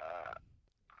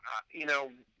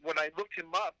when I looked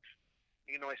him up,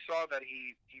 I saw that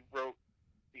he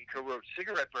co-wrote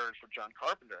Cigarette Burns for John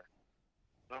Carpenter,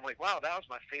 and I'm like, wow, that was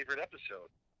my favorite episode.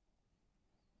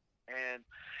 And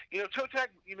Toe Tag,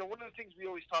 one of the things we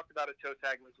always talked about at Toe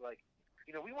Tag was like,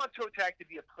 we want Toe Tag to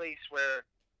be a place where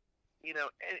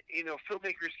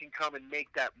filmmakers can come and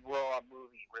make that raw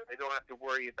movie where they don't have to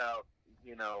worry about,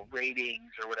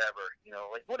 ratings or whatever.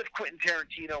 Like what if Quentin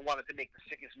Tarantino wanted to make the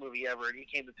sickest movie ever and he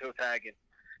came to Toe Tag and,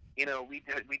 we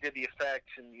did the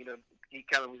effects and, he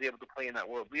kind of was able to play in that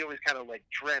world. We always kind of like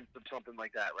dreamt of something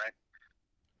like that, right?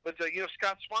 But,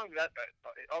 Scott Swan,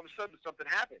 all of a sudden something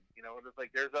happened. It's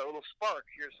like there's that little spark.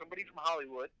 Here's somebody from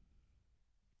Hollywood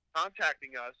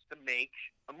contacting us to make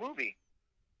a movie.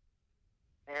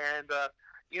 And,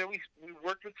 we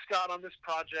worked with Scott on this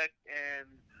project, and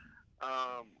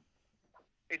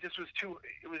it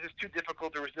was just too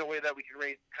difficult. There was no way that we could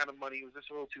raise kind of money. It was just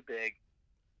a little too big.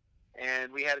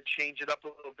 And we had to change it up a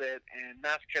little bit, and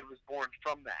Masthead was born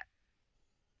from that.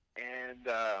 And,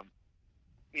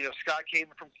 Scott came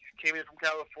in from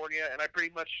California, and I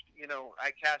pretty much,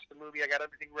 I cast the movie. I got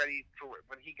everything ready for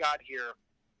when he got here,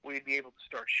 we'd be able to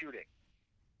start shooting.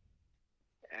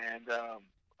 And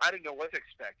I didn't know what to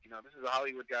expect. This is a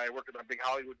Hollywood guy working on big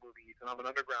Hollywood movies, and I'm an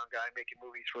underground guy making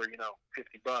movies for,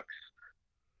 $50,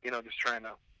 just trying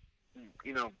to,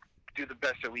 do the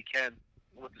best that we can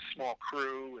with a small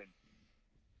crew and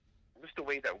just the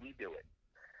way that we do it.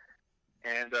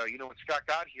 And, when Scott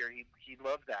got here, he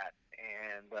loved that.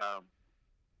 And,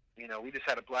 we just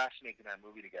had a blast making that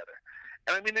movie together.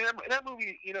 And I mean, in that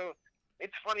movie,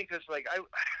 it's funny because like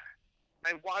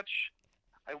I watched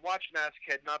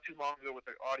Masthead not too long ago with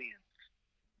the audience,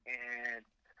 and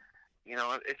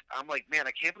I'm like, man,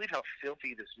 I can't believe how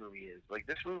filthy this movie is. Like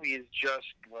this movie is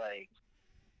just like,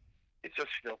 it's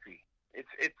just filthy.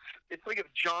 It's like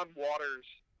if John Waters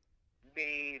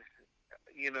made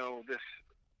this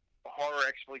horror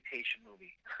exploitation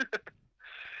movie.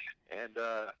 And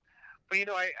but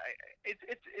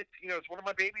it's one of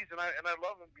my babies, and I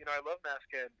love him. I love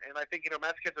Masthead, and I think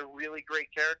Masthead's a really great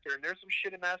character. And there's some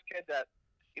shit in Masthead that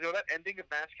that ending of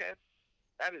Masthead,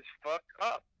 that is fucked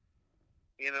up.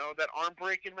 That arm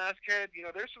break in Masthead.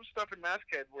 There's some stuff in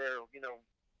Masthead where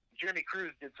Jeremy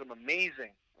Cruz did some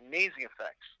amazing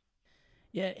effects.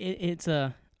 Yeah, it's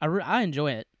I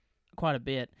enjoy it quite a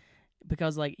bit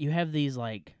because like you have these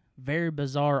like very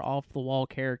bizarre off the wall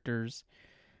characters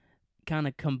kind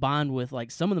of combined with like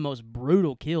some of the most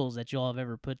brutal kills that y'all have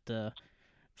ever put to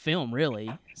film,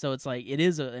 really. So it's like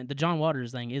the John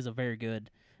Waters thing is a very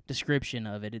good description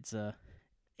of it. It's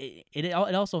it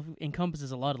also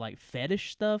encompasses a lot of like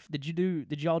fetish stuff.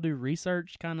 Did y'all do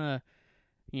research kind of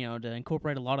to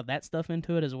incorporate a lot of that stuff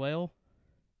into it as well?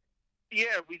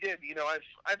 Yeah, we did.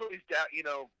 I've always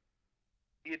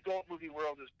the adult movie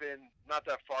world has been not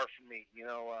that far from me. When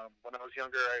I was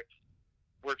younger, I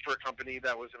worked for a company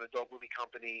that was an adult movie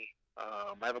company.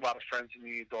 I have a lot of friends in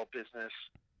the adult business.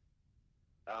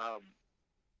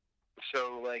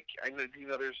 So like I know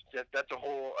that's a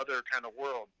whole other kind of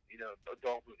world,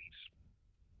 adult movies.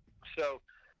 So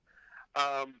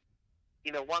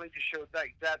wanting to show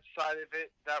that side of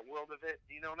it, that world of it,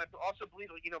 and I also believe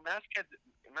Masthead's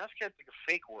like a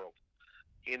fake world,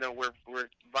 where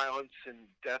violence and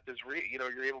death is real.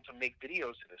 You're able to make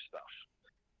videos of this stuff.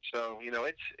 So,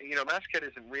 it's, Masthead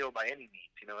isn't real by any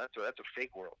means. That's a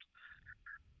fake world.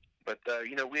 But,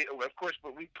 we, of course,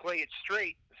 but we play it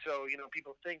straight. So,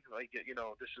 people think like, this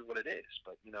is what it is.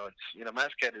 But, it's,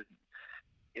 Masthead is,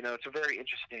 it's a very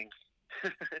interesting,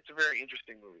 it's a very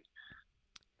interesting movie.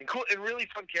 And cool, and really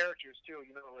fun characters too,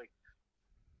 like,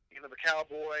 the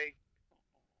cowboy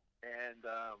and,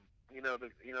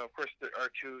 of course, there are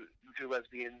two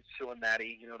lesbians, Sue and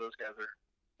Maddie. Those guys are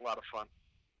a lot of fun.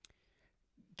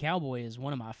 Cowboy is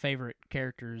one of my favorite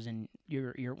characters in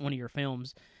your one of your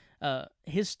films.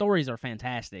 His stories are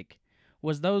fantastic.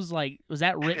 Was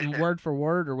that written word for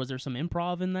word, or was there some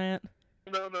improv in that?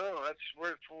 No, that's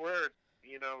word for word.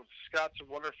 Scott's a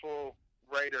wonderful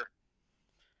writer.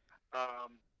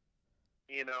 And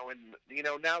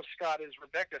now Scott is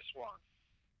Rebecca Swan.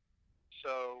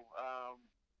 So,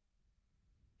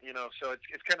 so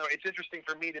it's interesting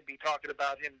for me to be talking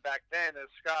about him back then as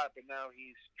Scott, but now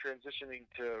he's transitioning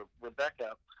to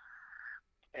Rebecca.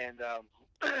 And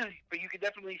but you can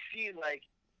definitely see like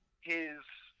his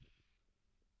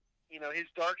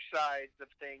dark sides of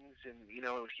things, and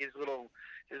his little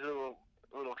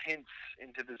hints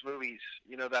into these movies,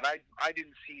 that I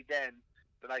didn't see then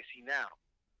that I see now.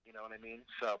 You know what I mean?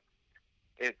 So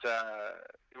it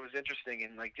was interesting,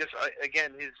 and like just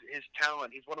again his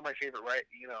talent. He's one of my favorite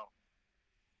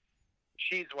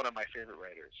she's one of my favorite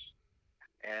writers,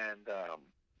 and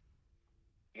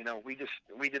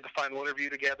we did the final interview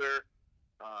together.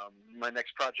 My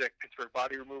next project, Pittsburgh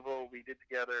Body Removal, we did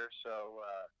together. So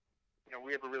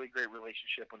we have a really great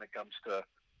relationship when it comes to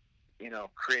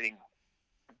creating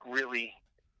really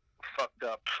fucked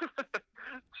up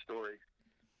stories.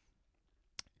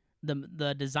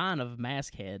 The design of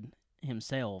Maskhead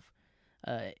himself,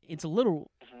 it's a little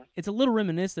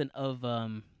reminiscent of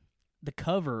the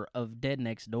cover of Dead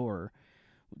Next Door.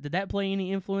 Did that play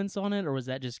any influence on it, or was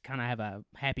that just kind of have a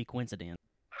happy coincidence?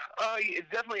 It's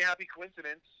definitely a happy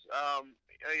coincidence.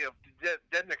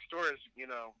 Dead Next Door is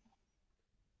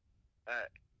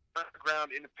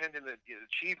underground independent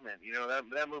achievement.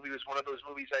 That movie was one of those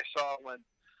movies I saw when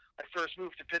I first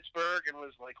moved to Pittsburgh, and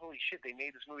was like, holy shit, they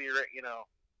made this movie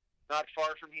not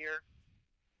far from here,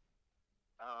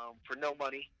 for no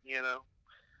money,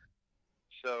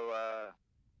 So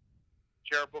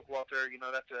Jared Bookwalter,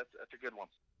 that's a good one.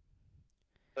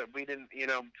 But we didn't,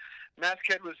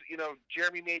 Maskhead was,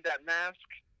 Jeremy made that mask,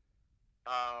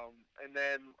 and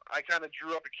then I kind of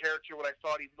drew up a character what I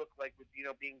thought he'd look like with,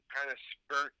 being kind of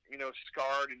burnt,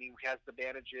 scarred, and he has the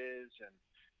bandages and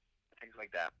things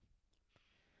like that.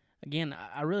 Again,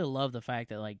 I really love the fact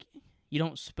that like you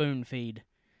don't spoon feed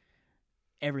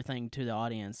everything to the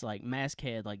audience. Like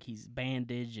Maskhead, like he's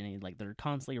bandaged and they're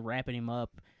constantly wrapping him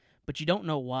up, but you don't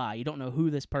know why. You don't know who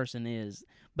this person is.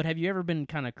 But have you ever been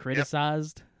kind of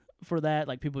criticized for that?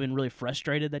 Like people have been really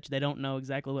frustrated that they don't know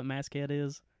exactly what Maskhead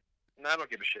is? No, I don't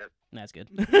give a shit. That's good.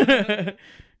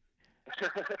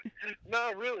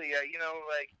 No, really.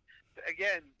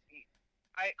 Again,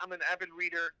 I'm an avid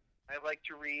reader. I like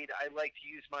to read. I like to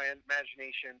use my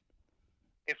imagination.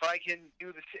 If I can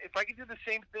do the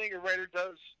same thing a writer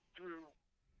does through,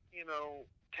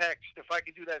 text, if I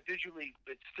can do that visually,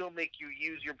 but still make you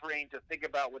use your brain to think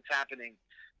about what's happening,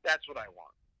 that's what I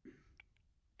want.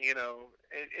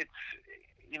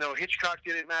 Hitchcock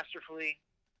did it masterfully.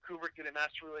 Kubrick did it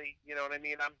masterfully. You know what I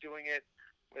mean? I'm doing it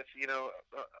with,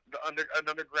 an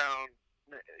underground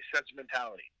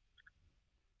sentimentality.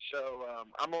 So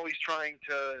I'm always trying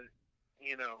to,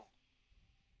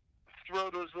 throw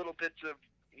those little bits of,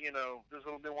 those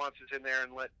little nuances in there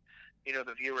and let,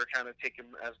 the viewer kind of take them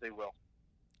as they will.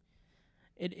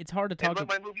 It's hard to talk about. And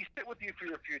let my movie sit with you for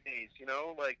a few days,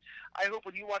 Like, I hope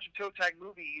when you watch a toe tag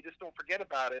movie, you just don't forget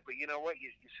about it. But you know what? You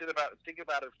think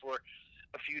about it for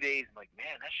a few days and like,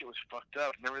 man, that shit was fucked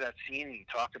up. Remember that scene? And you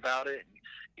talk about it and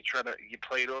you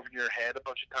play it over in your head a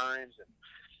bunch of times, and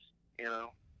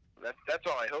that's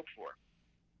all I hope for.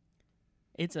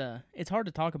 It's hard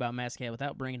to talk about Maskhead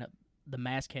without bringing up the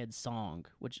Maskhead song,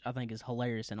 which I think is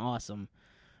hilarious and awesome.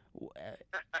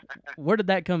 Where did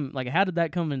that come? Like, how did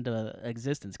that come into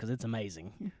existence? Because it's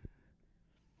amazing.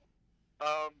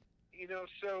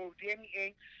 So Danny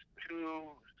Inks,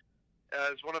 who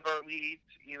is one of our leads,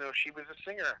 she was a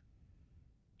singer.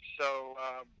 So,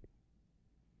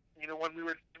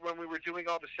 when we were doing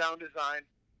all the sound design,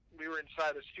 we were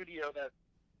inside a studio that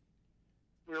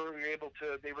we were able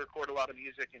to. They record a lot of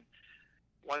music, and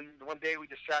one day we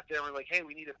just sat there and we're like, hey,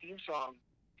 we need a theme song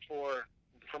for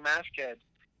Maskhead.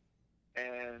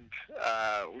 And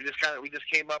we just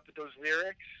came up with those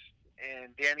lyrics,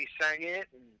 and Danny sang it,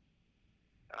 and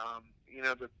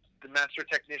the master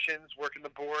technicians working the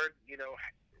board,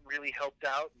 really helped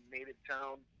out and made it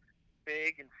sound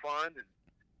big and fun,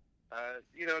 and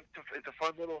it's a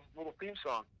fun little theme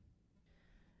song.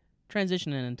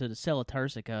 Transitioning into the Cella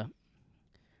Turcica,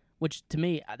 which to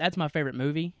me that's my favorite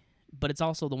movie, but it's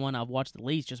also the one I've watched the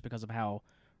least just because of how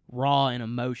raw and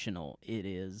emotional it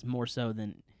is, more so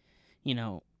than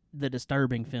the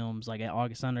disturbing films like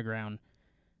August Underground.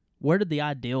 where did the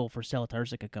ideal for Stella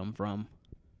Turcica come from?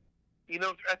 You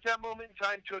know, at that moment in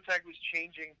time, Toe Tag was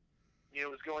changing. You know,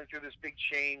 it was going through this big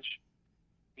change.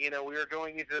 You know, we were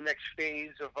going into the next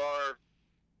phase of our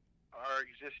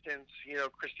existence. You know,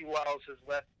 Christy Wiles has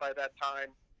left by that time.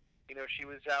 You know, she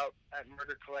was out at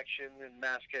Murder Collection and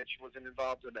Masthead. She wasn't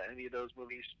involved in any of those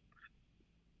movies.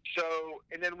 So,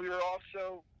 and then we were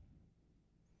also,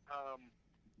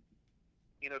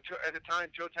 you know, at the time,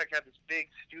 Toe Tag had this big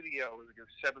studio. It was like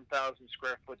a 7,000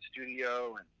 square foot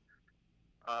studio, and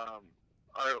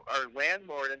our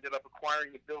landlord ended up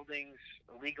acquiring the buildings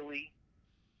illegally,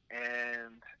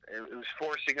 and it was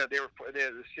forcing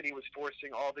the city was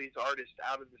forcing all these artists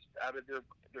out of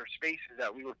their spaces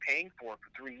that we were paying for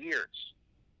 3 years.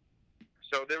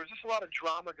 So there was just a lot of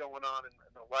drama going on in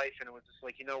the life, and it was just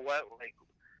like, you know what, like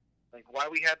why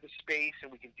we have the space and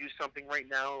we can do something right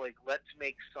now, like let's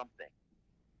make something.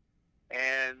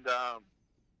 And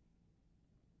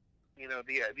you know,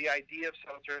 the idea of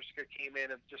Stella Turcica came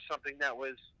in of just something that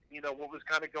was, you know, what was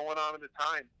kind of going on at the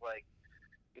time, like,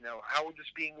 you know, how we're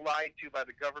just being lied to by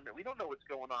the government. We don't know what's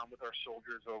going on with our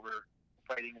soldiers over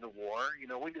fighting the war. You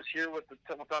know, we just hear what's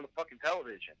on the fucking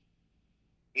television.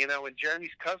 You know, and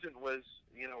Jeremy's cousin was,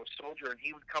 you know, a soldier, and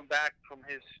he would come back from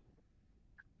his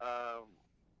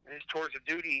tours of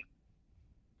duty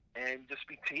and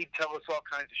he'd tell us all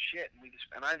kinds of shit,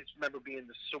 and I just remember being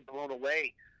just so blown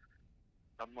away.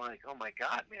 I'm like, oh my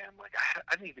God, man! Like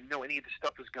I didn't even know any of this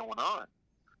stuff was going on.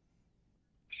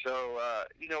 So,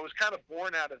 you know, it was kind of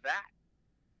born out of that.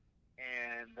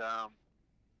 And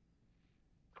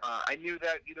I knew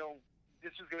that, you know,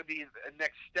 this was going to be a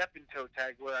next step in Toe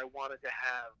Tag, where I wanted to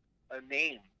have a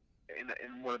name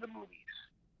in one of the movies.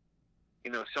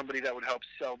 You know, somebody that would help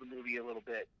sell the movie a little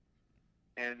bit.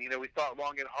 And, you know, we thought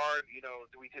long and hard, you know,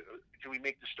 do we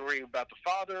make the story about the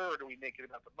father, or do we make it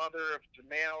about the mother? If it's a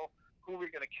male, who are we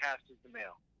going to cast as the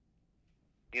male?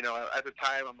 You know, at the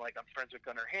time, I'm friends with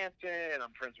Gunnar Hansen,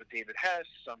 I'm friends with David Hess,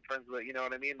 I'm friends with, you know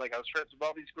what I mean? Like, I was friends with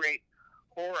all these great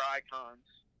horror icons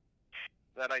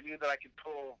that I knew that I could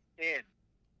pull in.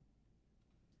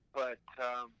 But,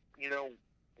 you know,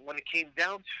 when it came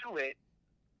down to it,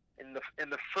 in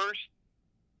the first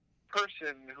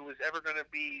person who was ever going to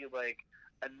be, like,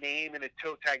 a name in a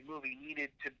Toe Tag movie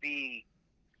needed to be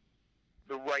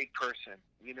the right person.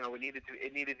 You know, it needed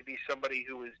to be somebody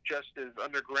who was just as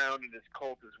underground and as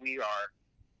cult as we are,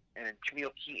 and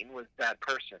Camille Keaton was that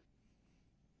person.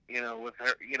 You know, with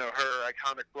her, you know, her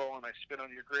iconic role in I Spit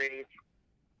on Your Grave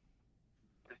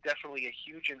was definitely a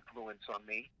huge influence on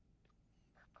me.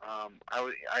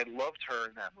 I loved her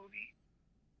in that movie.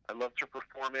 I loved her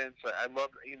performance. I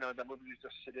loved, you know, that movie was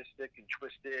just sadistic and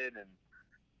twisted, and,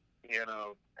 you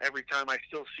know, every time I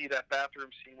still see that bathroom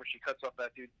scene where she cuts off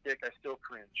that dude's dick, I still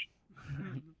cringe.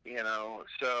 You know,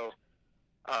 so,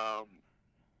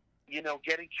 you know,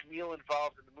 getting Camille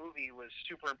involved in the movie was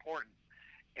super important.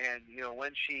 And, you know,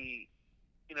 when she,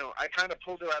 you know, I kind of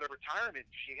pulled her out of retirement.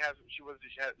 She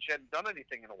hadn't done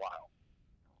anything in a while.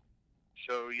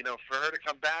 So, you know, for her to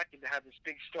come back and to have this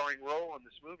big starring role in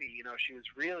this movie, you know, she was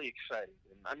really excited.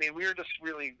 And, I mean, we were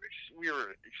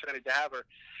excited to have her.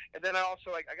 And then I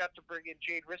got to bring in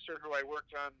Jade Risser, who I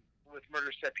worked on with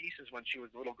Murder Set Pieces when she was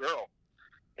a little girl,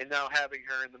 and now having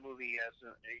her in the movie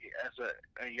as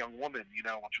a young woman, you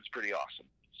know, which was pretty awesome.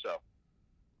 So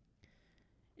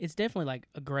it's definitely like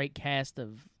a great cast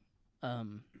of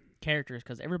characters,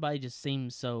 because everybody just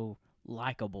seems so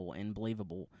likable and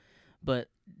believable. But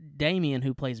Damien,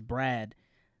 who plays Brad,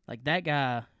 like that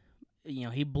guy, you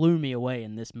know, he blew me away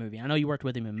in this movie. I know you worked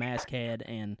with him in Masthead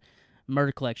and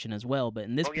Murder Collection as well, but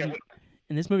in this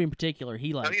in this movie in particular,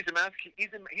 he's in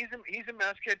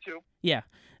Masthead too. Yeah,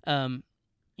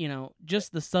 you know,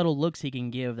 just the subtle looks he can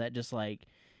give that just like,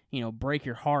 you know, break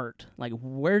your heart. Like,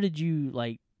 where did you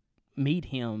like meet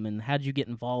him, and how did you get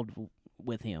involved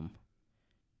with him?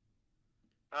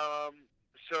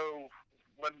 So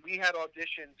when we had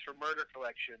auditions for Murder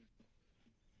Collection,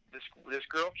 this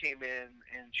girl came in,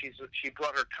 and she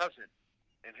brought her cousin,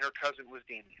 and her cousin was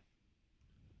Damien.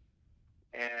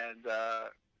 And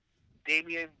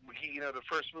Damien, you know, the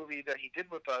first movie that he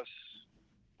did with us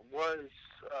was,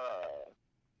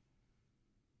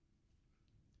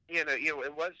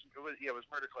 it was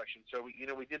Murder Collection. So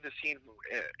we did the scene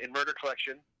in Murder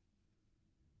Collection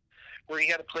where he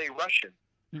had to play Russian.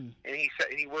 And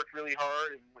he worked really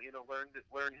hard, and, you know, learned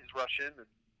his Russian, and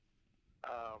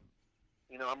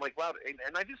you know, I'm like, wow,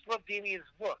 and I just love Damien's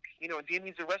look, you know, and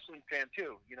Damien's a wrestling fan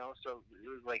too, you know, so it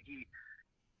was like he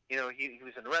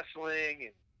was in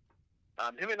wrestling,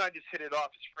 and him and I just hit it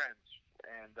off as friends,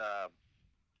 and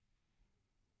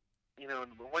you know,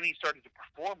 and when he started to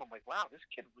perform, I'm like, wow, this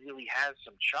kid really has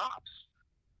some chops.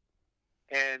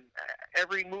 And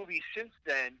every movie since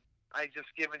then, I just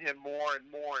given him more and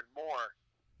more and more,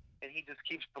 and he just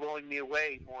keeps blowing me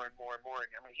away more and more and more.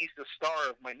 I mean, he's the star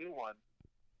of my new one,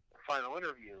 Final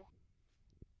Interview,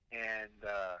 and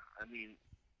I mean,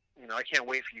 you know, I can't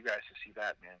wait for you guys to see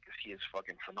that, man, because he is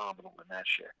fucking phenomenal in that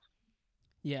shit.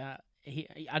 Yeah,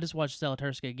 I just watched Stella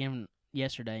Turska again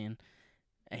yesterday, and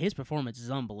his performance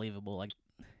is unbelievable. Like,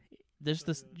 there's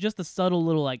this just the subtle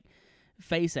little like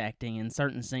face acting in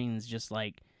certain scenes, just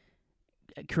like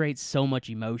creates so much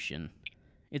emotion.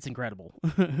 It's incredible.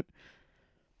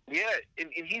 Yeah, and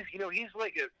he's, you know, he's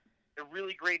like a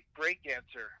really great break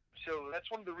dancer. So that's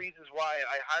one of the reasons why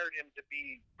I hired him to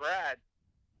be Brad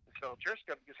in Stella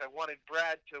Turska, because I wanted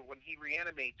Brad to, when he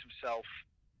reanimates himself,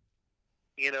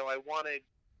 you know, I wanted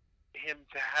him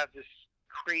to have this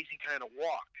crazy kind of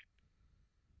walk.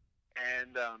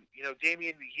 And you know,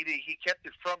 Damien, he kept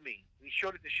it from me. He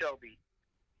showed it to Shelby,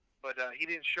 but he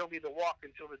didn't show me the walk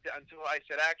until I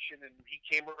said action, and he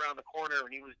came around the corner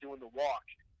and he was doing the walk.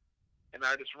 And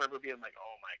I just remember being like,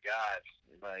 oh my God,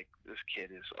 like, this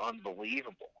kid is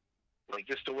unbelievable. Like,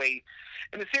 just the way,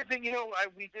 and the same thing, you know,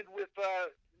 we did with,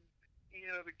 you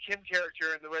know, the Kim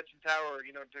character in the Redson Tower.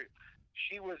 You know,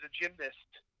 she was a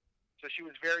gymnast, so she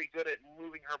was very good at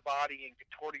moving her body and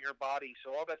contorting her body.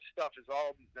 So all that stuff is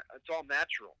all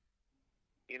natural.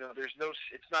 You know,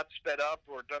 it's not sped up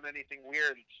or done anything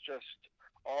weird. It's just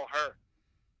all her.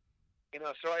 You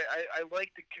know, so I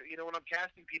like to, you know, when I'm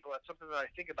casting people, that's something that I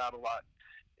think about a lot.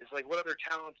 Is like, what other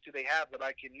talents do they have that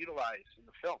I can utilize in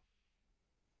the film?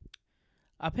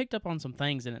 I picked up on some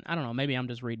things, and I don't know, maybe I'm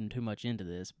just reading too much into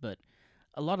this, but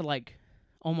a lot of like,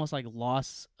 almost like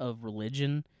loss of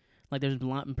religion. Like, there's a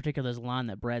line, in particular, there's a line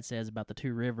that Brad says about the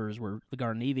two rivers where the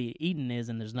Garden of Eden is,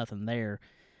 and there's nothing there.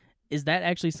 Is that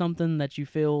actually something that you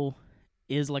feel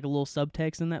is like a little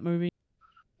subtext in that movie?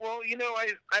 Well, you know,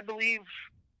 I believe,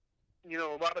 you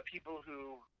know, a lot of people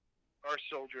who are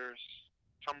soldiers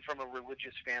come from a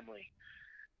religious family.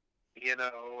 You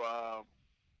know,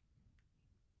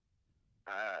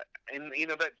 and you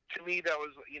know, that to me, that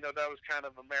was, you know, that was kind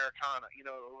of Americana. You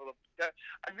know, a little. That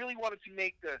I really wanted to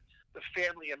make the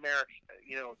family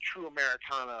you know, true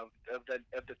Americana of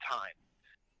the time.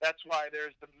 That's why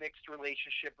there's the mixed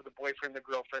relationship with the boyfriend and the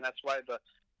girlfriend. That's why the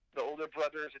older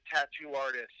brother is a tattoo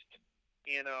artist.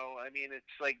 You know, I mean,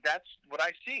 it's like, that's what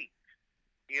I see.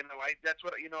 You know, that's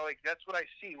what, you know, like, that's what I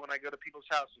see when I go to people's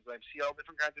houses. I see all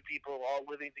different kinds of people all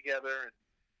living together and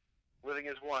living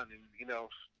as one. And, you know,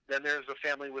 then there's a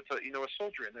family with a, you know, a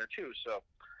soldier in there too. So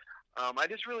I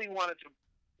just really wanted to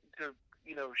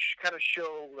you know, kind of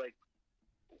show like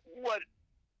what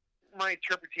my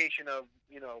interpretation of,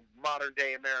 you know, modern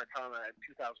day Americana in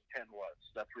 2010 was.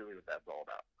 That's really what that's all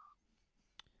about.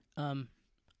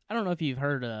 I don't know if you've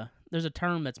heard, there's a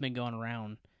term that's been going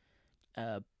around,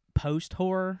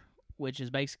 post-horror, which is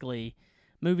basically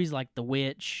movies like The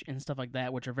Witch and stuff like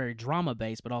that, which are very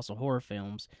drama-based, but also horror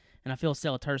films. And I feel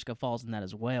Stella Turska falls in that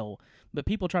as well. But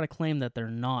people try to claim that they're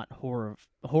not horror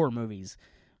movies.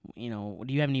 You know,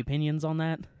 do you have any opinions on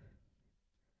that?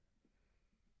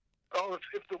 Oh,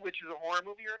 if The Witch is a horror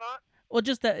movie or not? Well,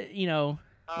 just that, you know,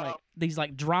 like these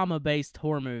like drama-based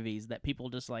horror movies that people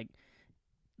just like,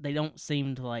 they don't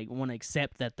seem to like want to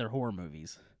accept that they're horror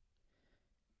movies.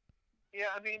 Yeah,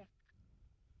 I mean,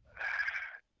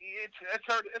 it's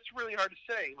hard. It's really hard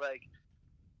to say. Like,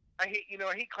 I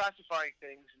hate classifying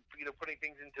things and, you know, putting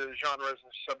things into genres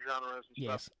and subgenres and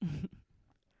stuff.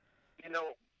 You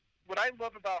know, what I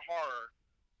love about horror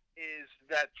is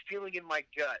that feeling in my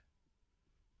gut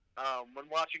when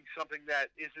watching something that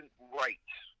isn't right.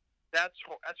 That's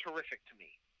horrific to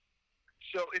me.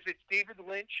 So if it's David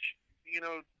Lynch, you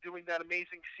know, doing that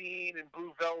amazing scene in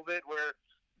Blue Velvet where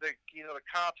the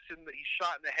cops he's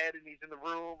shot in the head and he's in the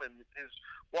room and his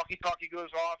walkie-talkie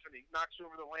goes off and he knocks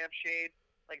over the lampshade,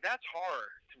 like, that's horror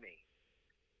to me.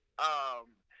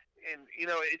 And you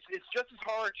know, it's just as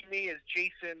horror to me as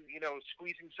Jason, you know,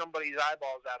 squeezing somebody's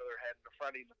eyeballs out of their head in the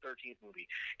Friday the 13th movie.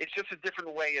 It's just a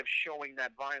different way of showing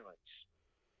that violence.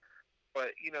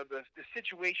 But, you know, the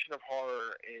situation of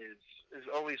horror is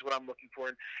always what I'm looking for.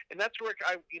 And that's where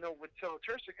you know, with Stella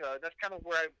Turska, that's kind of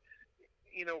where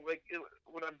you know, like,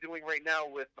 what I'm doing right now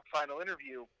with the Final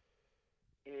Interview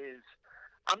is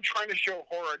I'm trying to show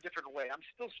horror a different way. I'm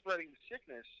still spreading the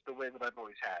sickness the way that I've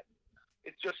always had.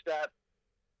 It's just that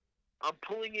I'm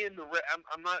pulling in the red.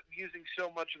 I'm not using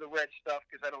so much of the red stuff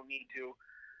because I don't need to.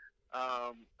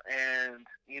 And,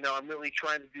 you know, I'm really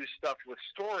trying to do stuff with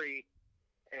story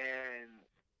and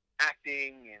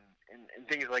acting and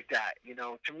things like that. You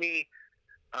know, to me,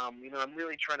 I'm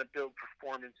really trying to build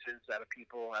performances out of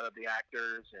people, out of the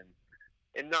actors,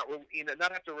 and not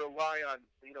not have to rely on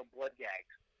blood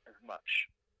gags as much,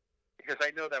 because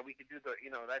I know that we could do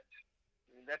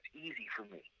that's easy for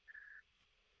me.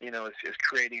 Is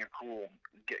creating a cool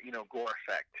gore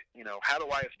effect. How do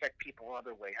I affect people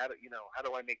another way? How do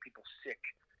I make people sick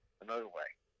another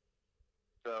way?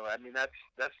 So I mean that's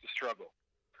the struggle.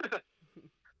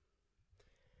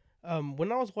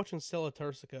 When I was watching Stella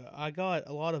Turcica, I got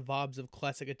a lot of vibes of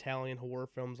classic Italian horror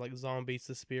films like Zombie,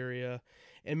 Suspiria,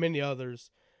 and many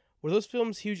others. Were those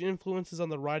films huge influences on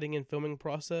the writing and filming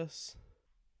process?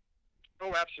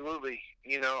 Oh, absolutely.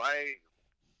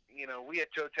 We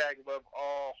at Toe Tag love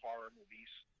all horror movies,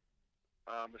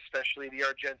 especially the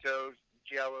Argento,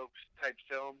 Giallo type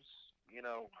films.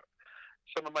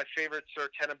 Some of my favorites are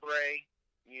Tenebrae,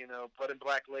 Blood and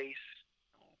Black Lace.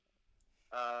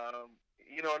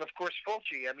 And of course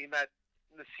Fulci. I mean,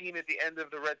 the scene at the end of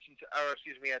at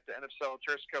the end of Stella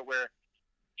Turcica where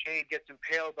Jade gets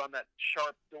impaled on that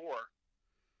sharp door.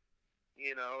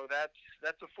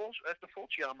 That's a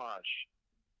Fulci homage.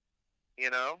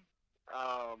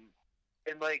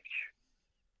 And like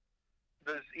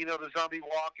the zombie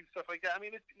walk and stuff like that. I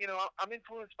mean, I'm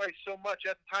influenced by so much.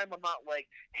 At the time, I'm not like,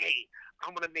 hey,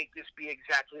 I'm gonna make this be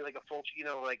exactly like a Fulci.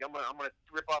 Like I'm gonna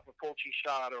rip off a Fulci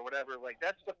shot or whatever. Like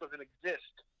that stuff doesn't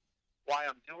exist. Why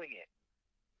I'm doing it?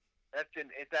 That's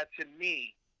in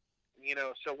me.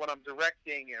 So when I'm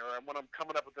directing or when I'm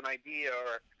coming up with an idea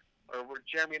or where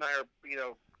Jeremy and I are,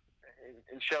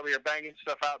 and Shelby are banging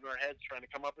stuff out in our heads trying to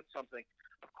come up with something.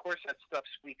 Of course, that stuff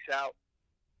squeaks out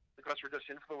because we're just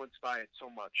influenced by it so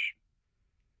much.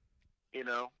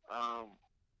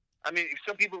 I mean, if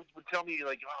some people would tell me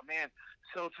like, "Oh man,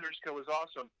 Stella Turcica was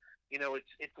awesome,"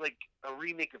 it's like a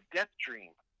remake of Death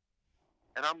Dream,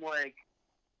 and I'm like,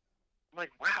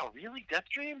 wow, really, Death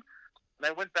Dream? And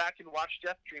I went back and watched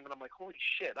Death Dream, and I'm like, holy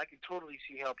shit, I can totally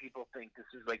see how people think this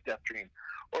is like Death Dream.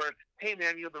 Or, hey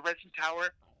man, the Resident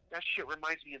Tower, that shit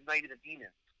reminds me of Night of the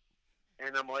Demons.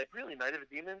 And I'm like, really, Night of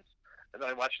the Demons? And then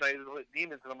I watched Night of the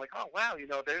Demons, and I'm like, oh wow,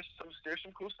 there's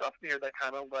some cool stuff in here that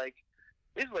kind of like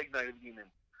is like Night of the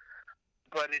Demons.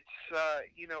 But it's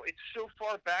it's so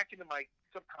far back into my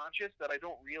subconscious that I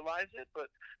don't realize it. But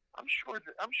I'm sure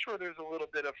there's a little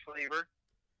bit of flavor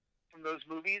from those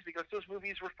movies, because those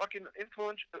movies were fucking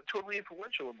totally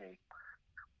influential in me.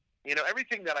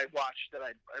 Everything that I watched that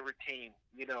I retain,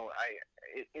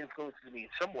 it influences me in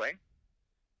some way.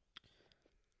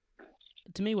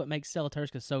 To me, what makes Stella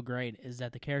Turcica so great is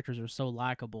that the characters are so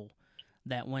likable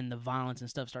that when the violence and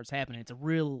stuff starts happening, it's a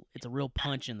real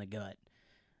punch in the gut.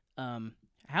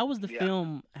 How was the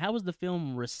film? How was the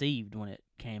film received when it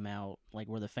came out? Like,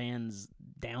 were the fans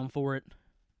down for it?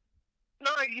 No,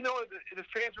 the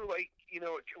fans were like,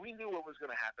 we knew what was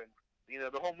going to happen.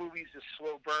 The whole movie's a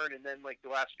slow burn, and then like the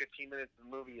last 15 minutes of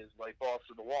the movie is like balls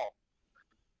to the wall,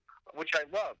 which I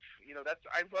love.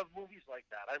 I love movies like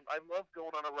that. I love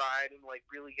going on a ride and like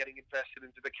really getting invested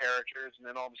into the characters, and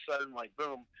then all of a sudden, like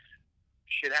boom,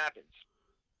 shit happens.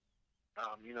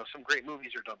 Some great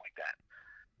movies are done like that,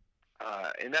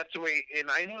 and that's the way. And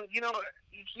I know,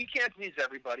 you can't please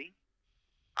everybody.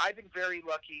 I've been very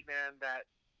lucky, man, that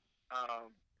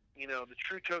the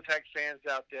true Toe Tag fans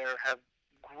out there have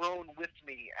grown with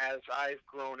me as I've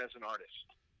grown as an artist.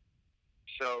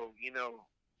 So,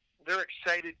 they're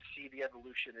excited to see the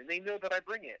evolution, and they know that I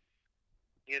bring it.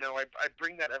 I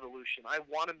bring that evolution. I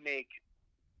want to make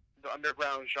the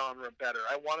underground genre better.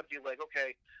 I want to be like,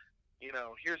 okay,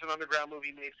 here's an underground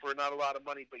movie made for not a lot of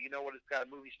money, but you know what? It's got a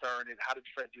movie star in it. How did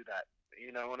Fred do that?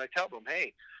 And I tell them,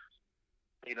 hey,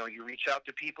 you reach out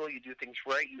to people, you do things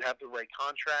right, you have the right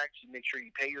contracts, you make sure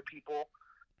you pay your people,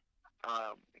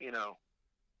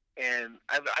 and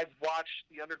I've watched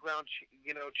the underground,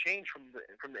 change from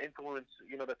the influence,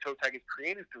 that Toe Tag has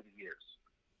created through the years.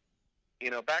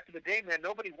 Back in the day, man,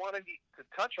 nobody wanted to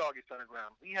touch August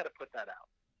Underground. We had to put that out.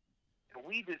 And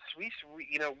we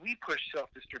pushed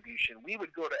self-distribution. We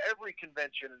would go to every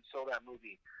convention and sell that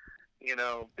movie.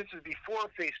 This is before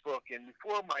Facebook and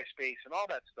before MySpace and all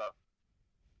that stuff.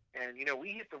 And,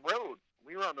 we hit the road.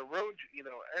 We were on the road,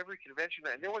 every convention.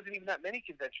 And there wasn't even that many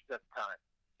conventions at the time.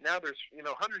 Now there's,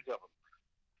 hundreds of them.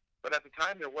 But at the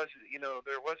time there wasn't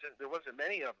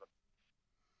many of them.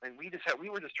 And we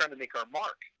were just trying to make our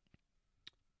mark.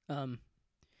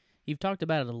 You've talked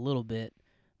about it a little bit,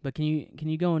 but can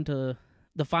you go into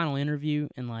the final interview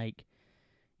and like,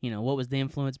 what was the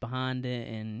influence behind it,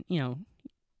 and of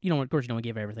course you don't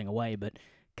give everything away, but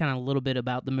kind of a little bit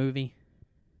about the movie.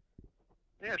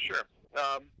 Yeah, sure.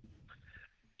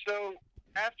 So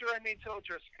after I made Stella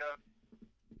Turcica,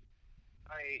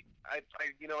 I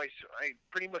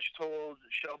pretty much told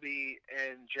Shelby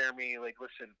and Jeremy, like,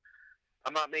 listen,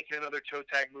 I'm not making another toe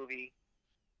tag movie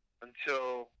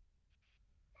until,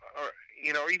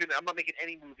 or even I'm not making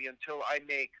any movie until I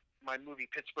make my movie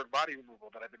Pittsburgh Body Removal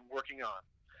that I've been working on.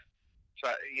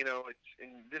 So,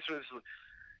 this was,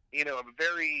 a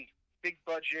very big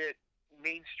budget,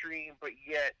 mainstream, but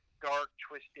yet dark,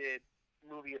 twisted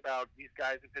movie about these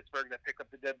guys in Pittsburgh that pick up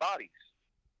the dead bodies.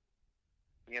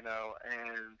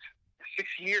 And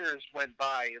 6 years went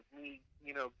by of me,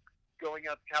 going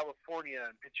out to California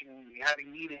and pitching,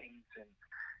 having meetings, and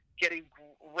getting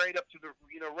right up to the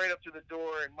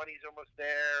door, and money's almost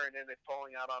there, and then it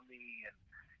falling out on me.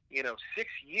 And 6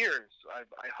 years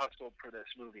I hustled for this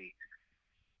movie,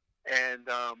 and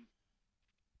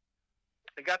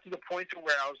it got to the point to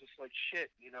where I was just like,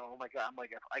 shit, oh my God, I'm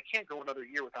like, I can't go another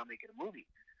year without making a movie.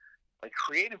 Like,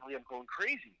 creatively, I'm going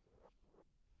crazy.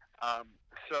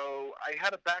 So I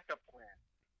had a backup plan.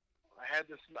 I had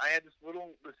this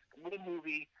little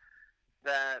movie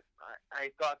that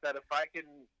I thought that if I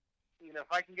can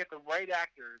get the right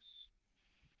actors,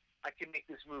 I can make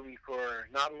this movie for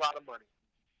not a lot of money.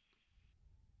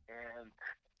 And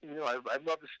I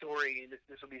love the story, and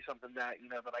this will be something that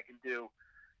that I can do.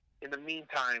 In the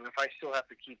meantime, if I still have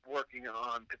to keep working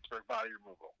on Pittsburgh Body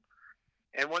Removal.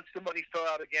 And once the money fell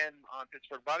out again on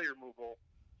Pittsburgh Body Removal,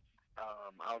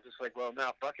 I was just like, well,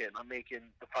 now fuck it. I'm making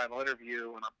the final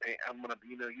interview, and I'm gonna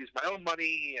use my own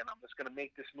money, and I'm just gonna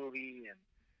make this movie. And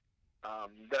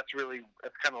that's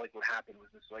kind of like what happened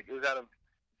with this. Like, it was out of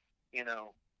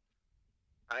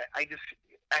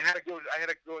I had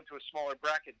to go into a smaller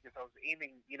bracket because I was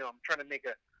aiming. I'm trying to make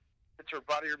a Pittsburgh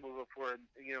Body Removal for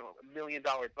 $1 million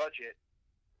budget,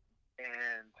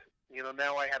 and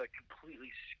now I had to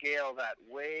completely scale that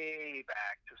way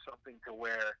back to something to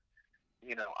where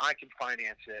I can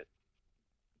finance it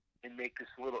and make this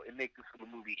little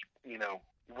movie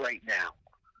right now.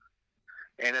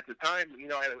 And at the time,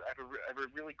 I have a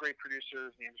really great producer.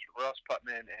 His name's Ross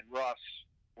Putman, and Ross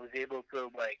was able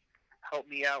to help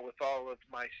me out with all of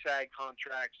my SAG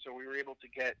contracts, so we were able to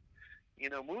get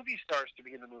movie stars to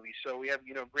be in the movie. So we have,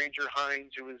 Granger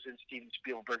Hines, who was in Steven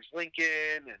Spielberg's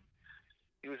Lincoln, and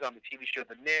he was on the TV show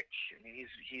The Knick. I mean,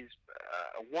 he's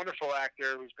a wonderful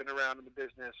actor who's been around in the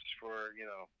business for,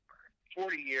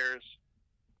 40 years.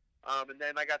 And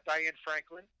then I got Diane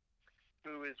Franklin,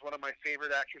 who is one of my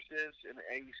favorite actresses. And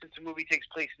since the movie takes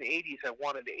place in the 80s, I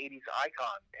wanted the 80s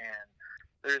icon. And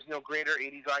there's no greater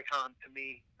 80s icon to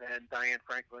me than Diane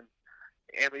Franklin.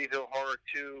 Amityville Horror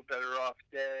 2, Better Off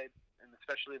Dead, and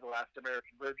especially The Last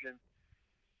American Virgin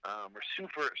are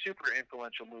super, super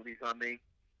influential movies on me.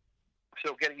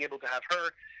 So getting able to have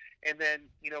her, and then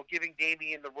giving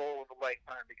Damien the role of a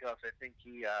lifetime, because I think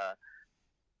he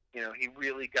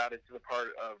really got into the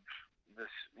part of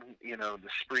this, the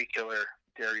spree killer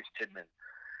Darius Tidman,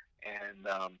 and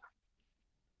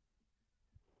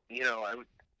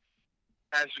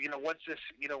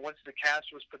once the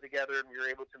cast was put together and we were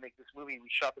able to make this movie, we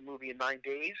shot the movie in 9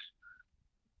 days.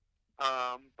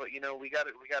 But we got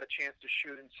a chance to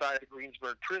shoot inside the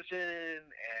Greensburg prison,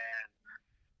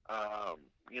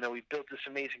 and we built this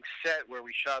amazing set where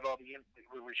we shot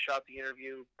the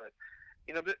interview. But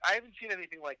I haven't seen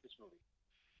anything like this movie.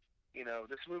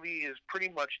 This movie is pretty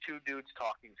much two dudes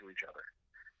talking to each other,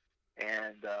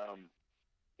 and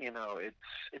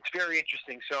it's very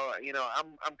interesting. So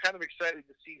I'm kind of excited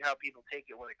to see how people take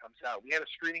it when it comes out. We had a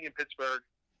screening in Pittsburgh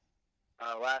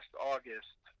last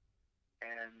August,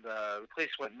 and the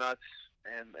place went nuts,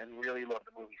 and really loved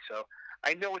the movie. So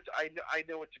I know it's a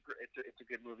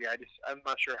good movie. I'm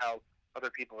not sure how other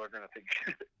people are going to think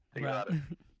about it.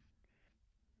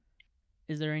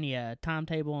 Is there any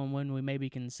timetable on when we maybe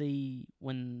can see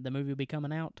when the movie will be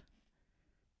coming out?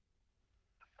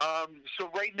 So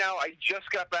right now, I just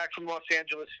got back from Los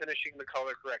Angeles finishing the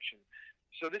color correction.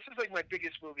 So this is like my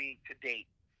biggest movie to date.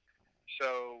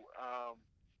 So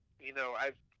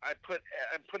I'm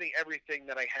putting everything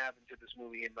that I have into this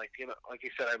movie, and like I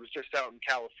said, I was just out in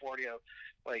California,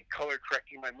 like color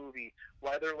correcting my movie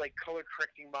while they're like color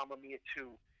correcting Mamma Mia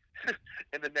 2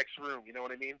 in the next room. You know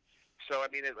what I mean? So I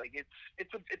mean,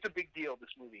 it's a big deal,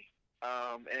 this movie,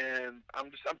 and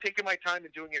I'm taking my time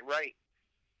and doing it right.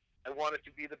 I want it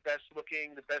to be the best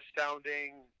looking, the best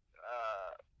sounding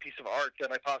piece of art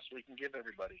that I possibly can give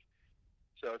everybody.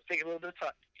 So it's taking a little bit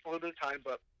of time,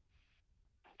 but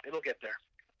it'll get there.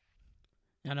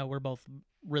 I know we're both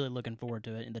really looking forward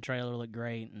to it, and the trailer looked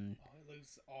great, and it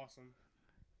looks awesome.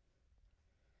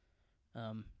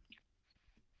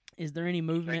 Is there any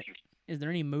movement? Is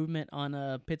there any movement on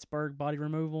Pittsburgh Body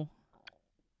Removal?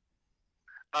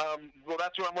 Well,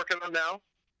 that's what I'm working on now.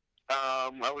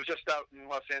 I was just out in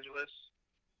Los Angeles,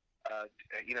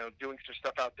 doing some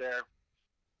stuff out there.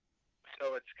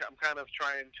 So I'm kind of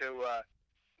trying to,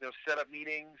 set up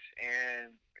meetings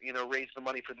and raise the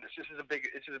money for this. This is a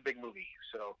big movie.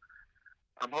 So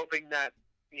I'm hoping that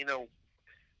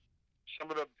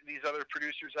some of these other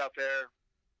producers out there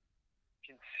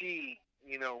can see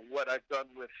what I've done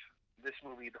with this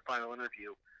movie, The Final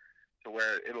Interview, to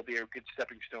where it'll be a good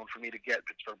stepping stone for me to get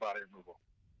Pittsburgh body removal.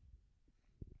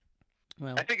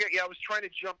 Well, I think I was trying to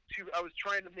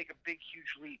make a big,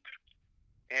 huge leap,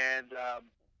 and that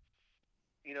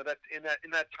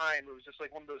in that time it was just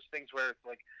like one of those things where it's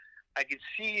like I could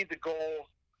see the goal,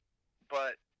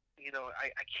 but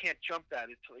I can't jump that.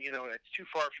 It's too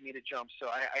far for me to jump, so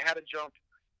I had to jump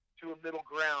to a middle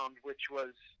ground, which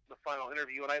was The Final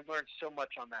Interview, and I learned so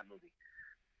much on that movie.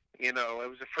 It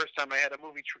was the first time I had a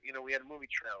movie. We had a movie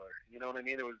trailer. You know what I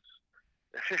mean? It was.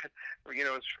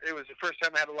 It was the first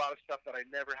time I had a lot of stuff that I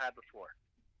never had before.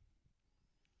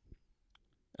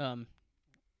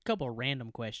 Couple of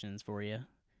random questions for you.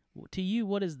 To you,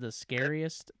 what is the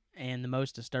scariest and the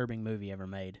most disturbing movie ever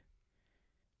made?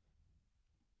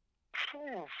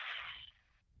 Well,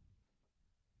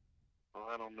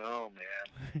 I don't know,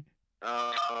 man.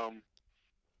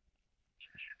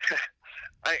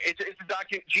 It's a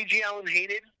G.G. Allen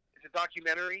Hated. It's a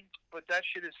documentary, but that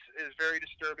shit is very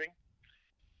disturbing.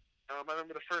 I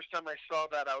remember the first time I saw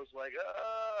that, I was like,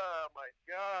 oh, my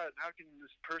God, how can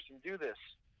this person do this?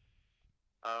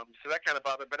 So that kind of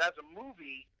bothered. But as a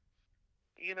movie,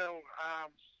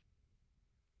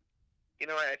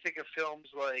 I think of films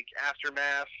like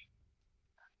Aftermath,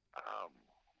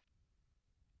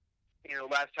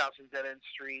 Last House on Dead End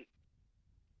Street.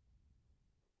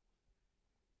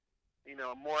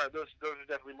 More those are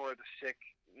definitely more of the sick,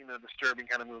 disturbing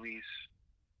kind of movies.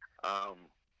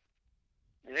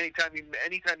 And anytime you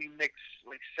mix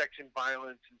like sex and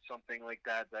violence and something like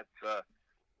that, that's that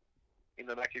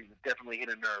can definitely hit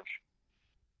a nerve.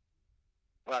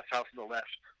 Last House on the Left.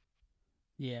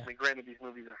 Yeah. I mean, granted, these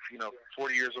movies are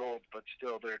 40 years old, but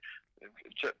still they're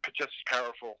just as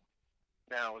powerful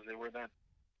now as they were then.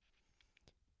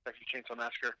 Texas Chainsaw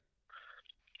Massacre.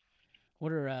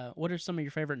 What are some of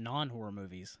your favorite non-horror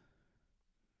movies?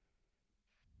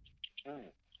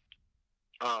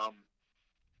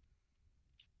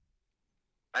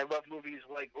 I love movies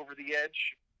like Over the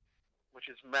Edge, which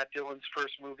is Matt Dillon's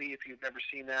first movie. If you've never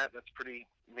seen that, that's pretty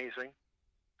amazing.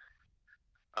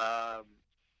 I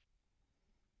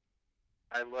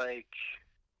like,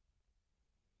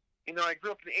 I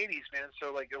grew up in the 80s, man,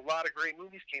 so like a lot of great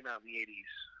movies came out in the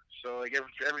 80s. So like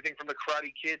everything from The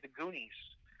Karate Kid to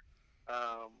Goonies.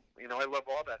 I love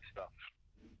all that stuff.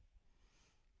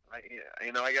 I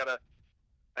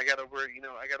got over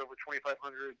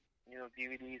 2,500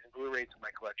 DVDs and Blu-rays in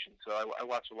my collection, so I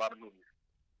watch a lot of movies.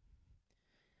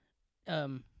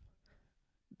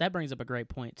 That brings up a great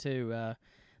point too.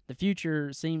 The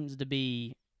future seems to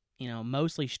be,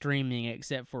 mostly streaming,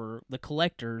 except for the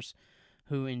collectors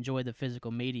who enjoy the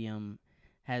physical medium.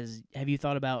 Have you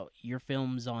thought about your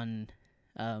films on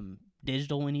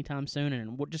digital anytime soon,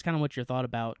 and what's your thought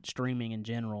about streaming in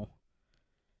general?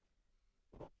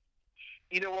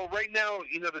 Well, right now,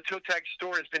 the Toe Tag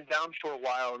store has been down for a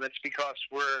while, and that's because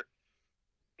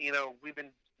we've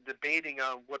been debating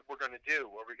on what we're going to do.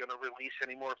 Are we going to release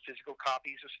any more physical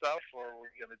copies of stuff, or are we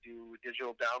going to do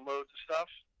digital downloads of stuff?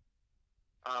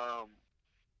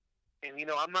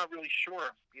 And I'm not really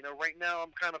sure. Right now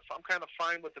I'm kind of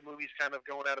fine with the movies kind of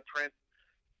going out of print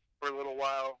for a little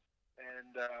while,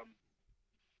 and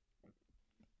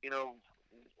you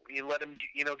let them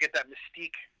get that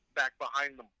mystique back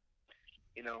behind them.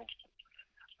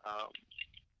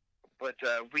 But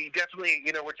we definitely,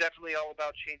 we're definitely all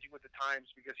about changing with the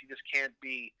times, because you can't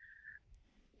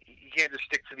just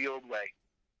stick to the old way.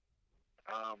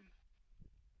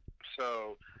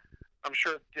 So I'm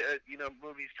sure,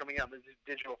 movies coming out in the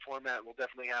digital format will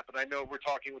definitely happen. I know we're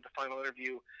talking with The Final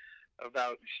Interview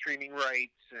about streaming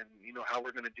rights and, how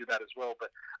we're going to do that as well.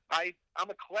 But I'm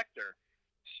a collector,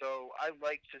 so I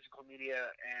like physical media,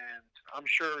 and I'm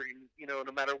sure,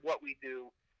 no matter what we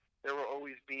do, there will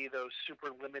always be those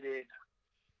super limited,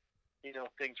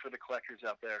 things for the collectors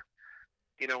out there.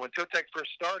 When Toe Tag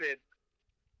first started,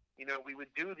 we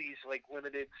would do these like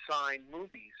limited signed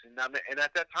movies, and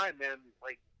at that time, man,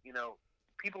 like,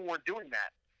 people weren't doing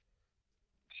that.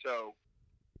 So,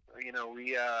 we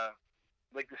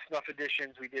like the snuff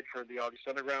editions we did for the August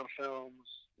Underground films,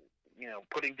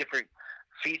 putting different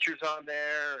features on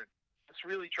there, just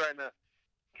really trying to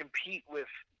compete with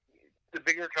the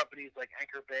bigger companies like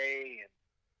Anchor Bay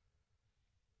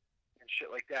and shit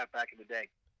like that back in the day.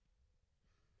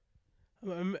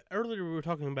 Earlier we were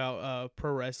talking about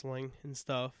pro wrestling and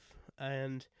stuff,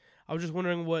 and I was just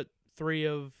wondering what 3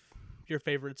 of your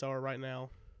favorites are right now.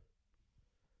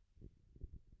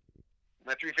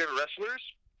 My 3 favorite wrestlers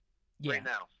Yeah. right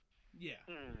now. Yeah.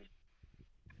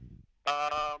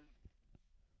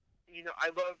 You know, I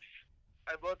love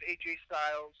AJ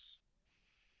Styles.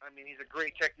 I mean, he's a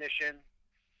great technician.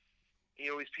 He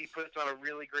puts on a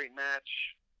really great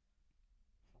match.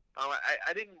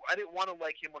 I didn't want to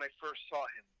like him when I first saw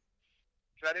him,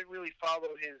 because I didn't really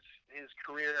follow his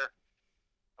career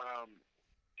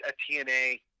at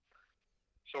TNA.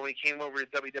 So when he came over to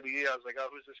WWE, I was like, oh,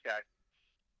 who's this guy?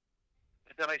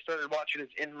 And then I started watching his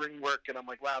in-ring work, and I'm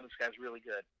like, wow, this guy's really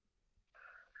good.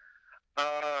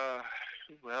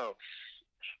 Who else?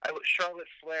 Charlotte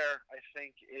Flair, I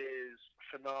think, is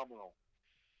phenomenal.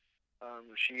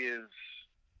 She is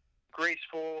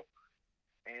graceful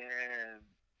and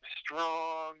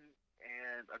strong,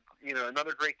 and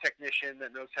another great technician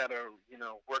that knows how to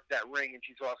work that ring, and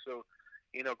she's also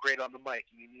great on the mic.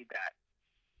 You need that.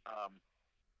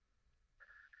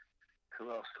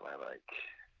 Who else do I like?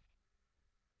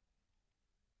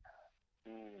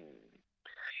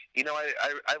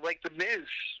 I like The Miz.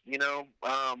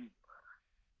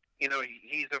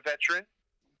 He's a veteran,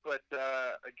 but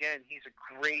again, he's a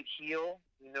great heel.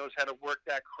 He knows how to work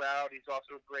that crowd. He's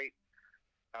also a great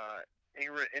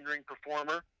in-ring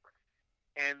performer.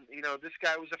 And this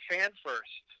guy was a fan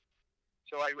first,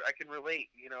 so I can relate.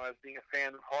 As being a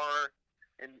fan of horror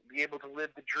and be able to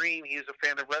live the dream. He is a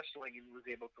fan of wrestling and was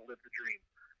able to live the dream.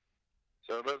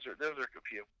 So those are a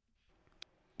few.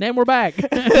 And we're back.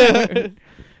 That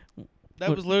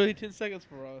was literally 10 seconds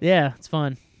for us. Yeah, it's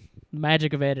fun.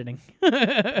 Magic of editing.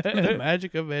 The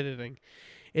magic of editing.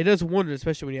 It does wonders,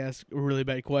 especially when you ask really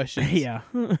bad questions. Yeah.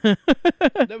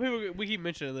 We keep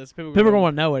mentioning this. People are going to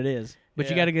want to know what it is. But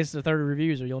you Yeah. got to get to the 30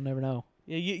 reviews or you'll never know.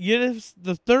 Yeah, you get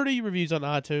the 30 reviews on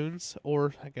iTunes,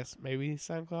 or I guess maybe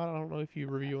SoundCloud. I don't know if you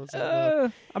review on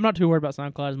SoundCloud. I'm not too worried about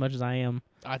SoundCloud as much as I am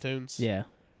iTunes. Yeah.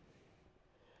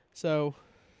 So,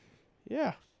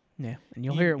 yeah. Yeah. And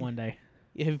you'll hear it one day.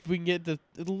 If we can get to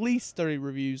at least 30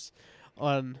 reviews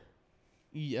on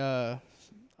iTunes,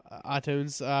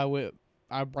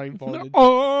 I brain farted.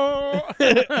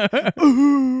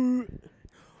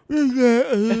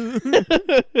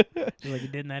 Like you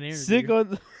did in that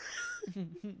interview.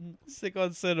 Sick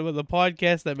on Cinema, the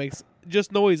podcast that makes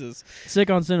just noises.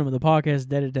 Sick on Cinema, the podcast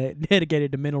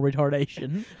dedicated to mental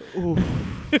retardation.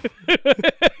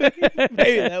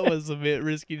 Maybe that was a bit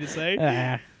risky to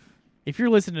say. If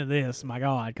you're listening to this, my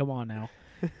God, come on now.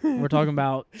 We're talking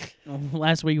about,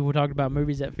 last week we talked about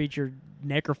movies that featured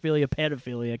necrophilia,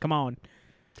 pedophilia. Come on.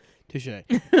 Touche.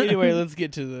 Anyway, let's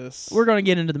get to this. We're going to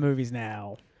get into the movies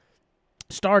now.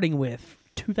 Starting with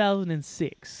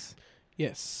 2006.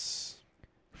 Yes.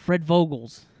 Fred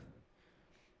Vogel's.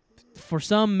 For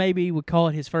some, maybe would call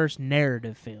it his first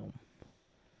narrative film.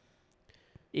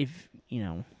 If,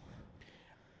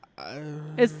 I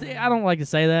don't like to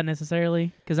say that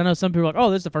necessarily, because I know some people are like,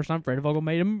 oh, this is the first time Fred Vogel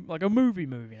made a movie.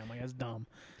 And I'm like, that's dumb.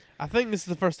 I think this is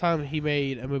the first time he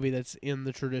made a movie that's in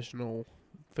the traditional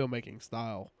filmmaking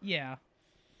style. Yeah.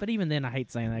 But even then, I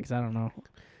hate saying that, because I don't know.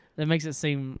 That makes it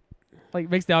seem,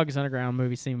 makes the August Underground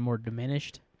movie seem more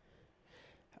diminished.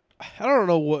 I don't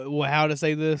know how to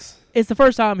say this. It's the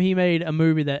first time he made a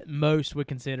movie that most would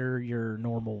consider your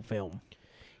normal film.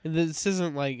 This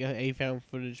isn't like a found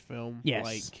footage film.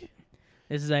 Yes.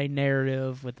 This is a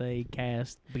narrative with a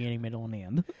cast beginning, middle, and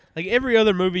end. Like every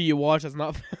other movie you watch that's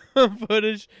not found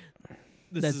footage,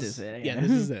 this is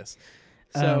this.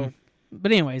 So,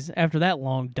 but anyways, after that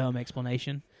long, dumb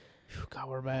explanation. God,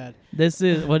 we're bad. This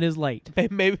is what is late.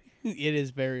 Maybe it is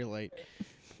very late.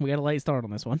 We got a late start on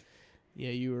this one.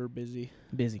 Yeah, you were busy.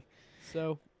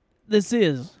 So, this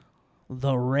is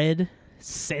The Red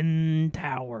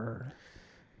Centaur.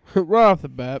 Right off the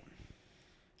bat,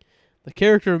 the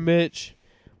character of Mitch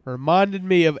reminded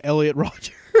me of Elliot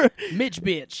Rodger. Mitch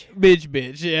bitch. Mitch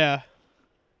bitch, yeah.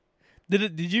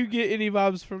 Did you get any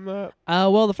vibes from that?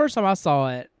 Well, the first time I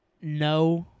saw it,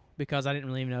 no, because I didn't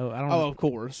really know. I don't. Oh, of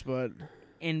course, but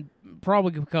and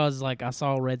probably because I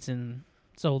saw Red Sin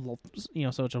such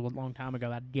a long time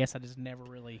ago. I guess I just never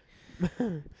really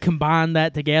combined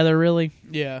that together, really.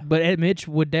 Yeah. But Mitch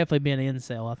would definitely be an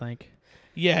incel, I think.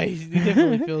 Yeah, he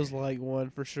definitely feels like one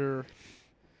for sure.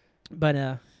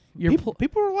 But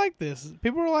people are like this.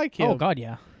 People are like him. Oh God,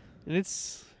 yeah. And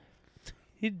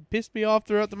he pissed me off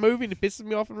throughout the movie, and it pisses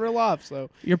me off in real life. So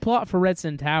your plot for Red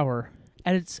Centaur,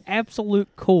 at its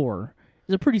absolute core,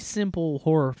 is a pretty simple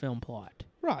horror film plot.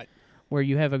 Right. Where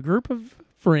you have a group of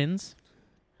friends,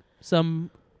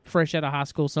 some fresh out of high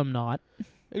school, some not.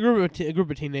 A group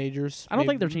of teenagers. I don't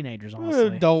think they're maybe. teenagers, honestly.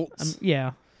 Adults.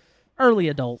 Yeah, early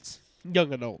adults,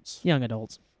 Young adults. young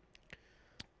adults,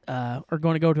 are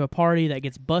going to go to a party that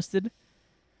gets busted.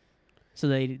 So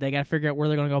they got to figure out where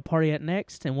they're going to go party at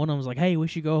next. And one of them's like, hey, we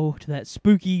should go to that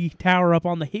spooky tower up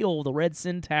on the hill, the Red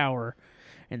Sin Tower.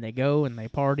 And they go and they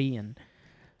party, and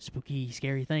spooky,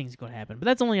 scary things going to happen. But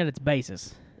that's only at its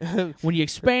basis. When you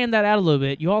expand that out a little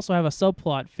bit, you also have a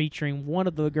subplot featuring one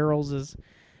of the girls'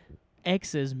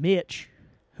 exes, Mitch,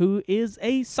 who is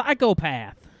a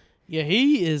psychopath. Yeah,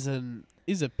 he's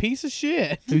a piece of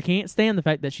shit. Who can't stand the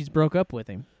fact that she's broke up with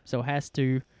him. So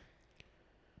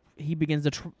he begins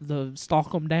to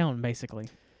stalk him down, basically.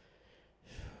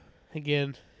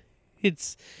 Again,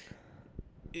 it's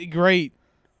great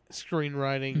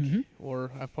screenwriting, Mhm.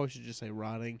 or I probably should just say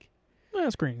writing. Well,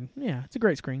 screen. Yeah, it's a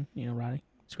great writing.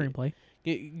 Screenplay.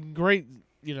 Great,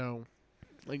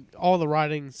 like all the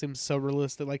writing seems so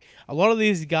realistic. Like a lot of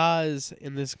these guys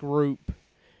in this group,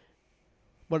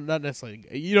 well, not necessarily.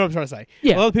 You know what I'm trying to say?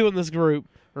 Yeah. A lot of people in this group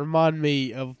remind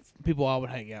me of people I would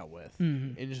hang out with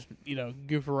Mhm. and just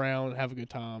goof around and have a good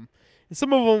time. And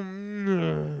some of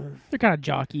them, They're kind of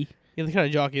jockey. they're kind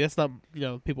of jockey. That's not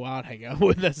people I'd hang out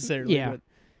with necessarily. Yeah.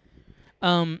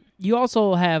 But You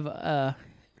also have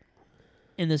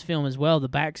in this film as well the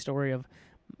backstory of,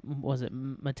 was it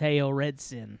Mateo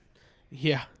Redsin,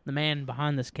 yeah, the man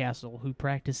behind this castle who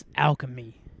practiced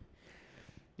alchemy.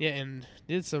 yeah, and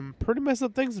did some pretty messed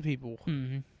up things to people.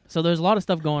 Mm-hmm. So there's a lot of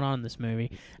stuff going on in this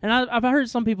movie, and I've heard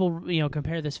some people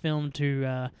compare this film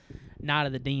to Night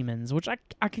of the Demons, which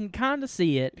I can kind of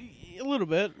see it. A little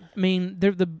bit. I mean,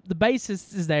 the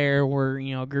basis is there where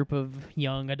a group of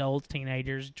young adults,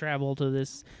 teenagers travel to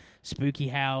this spooky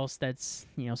house that's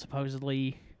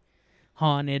supposedly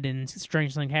haunted and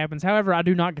strange thing happens. However, I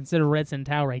do not consider Red Sin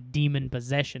Tower a demon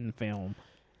possession film.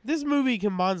 This movie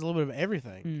combines a little bit of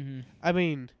everything. Mm-hmm. I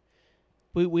mean,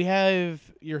 we have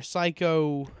your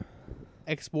psycho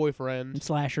ex-boyfriend,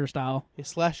 Slasher style. your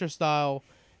slasher style,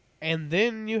 and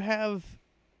then you have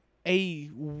a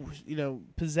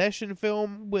possession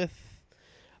film with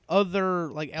other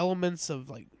like elements of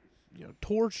like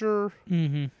torture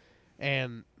Mm-hmm.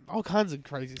 and all kinds of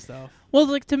crazy stuff. Well,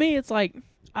 like to me, it's like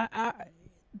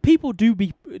people do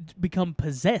become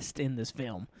possessed in this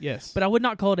film. Yes, But I would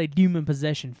not call it a demon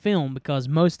possession film because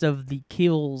most of the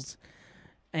kills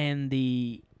and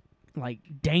the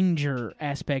danger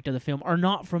aspect of the film are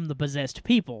not from the possessed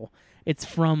people. It's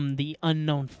from the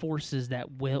unknown forces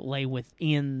that lay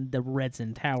within the Red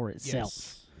Sin Tower itself.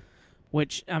 Yes.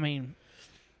 Which, I mean,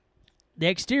 the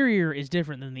exterior is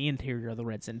different than the interior of the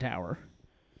Red Sin Tower.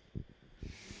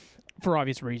 For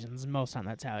obvious reasons. Most of the time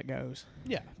that's how it goes.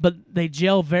 Yeah. But they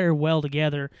gel very well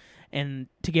together, and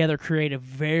together create a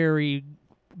very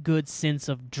good sense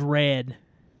of dread.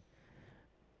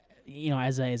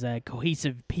 As a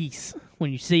cohesive piece.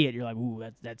 When you see it, you're like, "Ooh,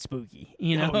 that's spooky." Oh,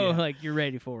 yeah. Like you're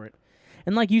ready for it.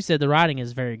 And like you said, the writing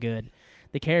is very good.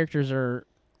 The characters are,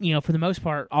 for the most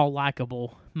part, all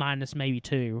likable, minus maybe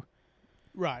two.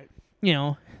 Right.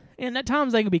 And at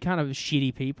times they can be kind of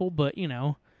shitty people, but they're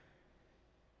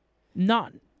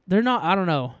not. I don't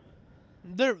know.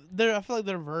 They're. I feel like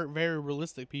they're very, very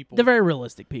realistic people. They're very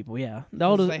realistic people. Yeah,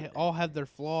 They all have their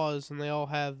flaws, and they all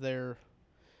have their,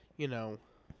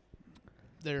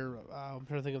 their. I'm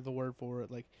trying to think of the word for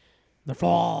it. Like the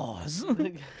flaws.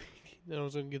 I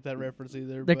was gonna get that reference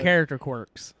either. Their but character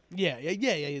quirks. Yeah.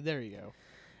 There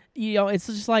you go. It's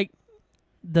just like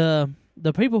the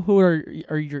people who are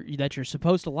that you're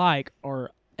supposed to like are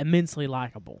immensely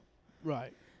likable.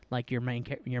 Right. Like your main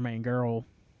girl,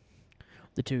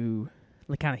 the kind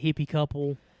of hippie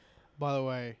couple. By the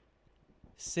way,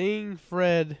 seeing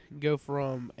Fred go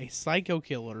from a psycho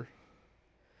killer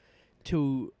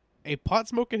to a pot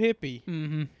smoking hippie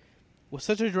Mm-hmm. was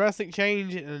such a drastic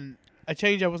change, and a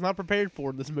change I was not prepared for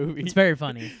in this movie. It's very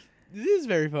funny. It is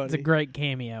very funny. It's a great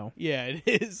cameo. Yeah, it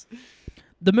is.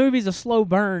 The movie's a slow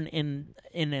burn in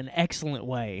an excellent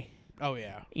way. Oh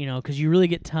yeah. Because you really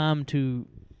get time to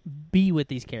be with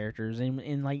these characters,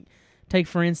 and like take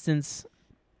for instance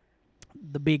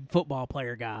the big football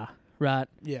player guy, right?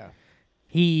 Yeah.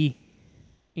 He,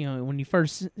 when you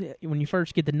first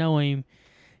get to know him,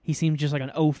 he seems just like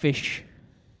an oafish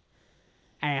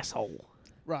asshole.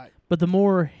 Right. But the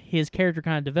more his character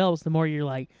kind of develops, the more you're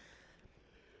like,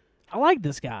 I like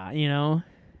this guy.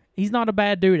 He's not a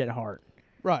bad dude at heart.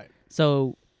 Right.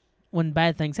 So when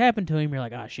bad things happen to him, you're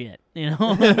like, oh shit,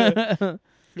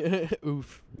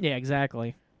 Oof. Yeah,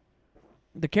 exactly.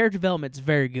 The character development's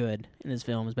very good in this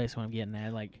film. Is basically what I'm getting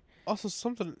at. Like, Also,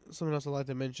 something else I'd like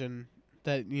to mention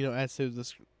that adds to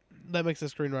this, that makes the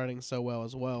screenwriting so well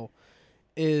as well,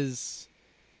 is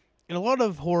in a lot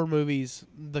of horror movies,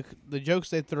 the jokes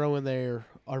they throw in there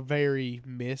are very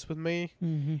miss with me.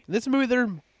 Mm-hmm. In this movie, there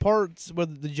are parts where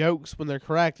the jokes, when they're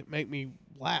correct, make me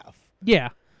laugh. Yeah.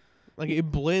 Like, it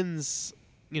blends,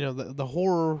 the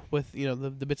horror with,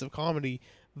 the bits of comedy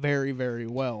very, very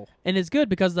well. And it's good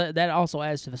because that also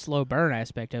adds to the slow burn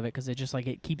aspect of it, because it just, like,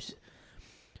 it keeps...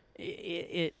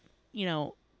 It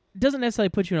doesn't necessarily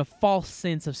put you in a false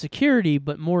sense of security,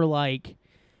 but more like,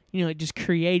 it just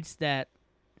creates that,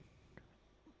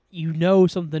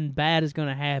 something bad is going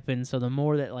to happen, so the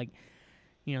more that, like,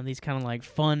 these kind of, like,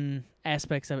 fun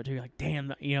aspects of it too, you're like,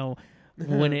 damn,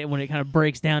 when it kind of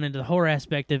breaks down into the horror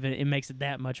aspect of it, it makes it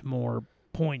that much more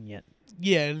poignant.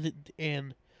 Yeah,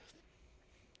 and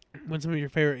when some of your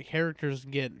favorite characters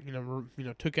get,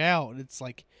 took out, it's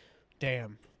like,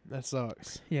 damn, that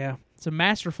sucks. Yeah. Some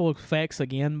masterful effects,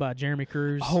 again, by Jeremy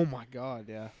Cruz. Oh, my God,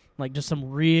 yeah. Like, just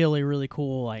some really, really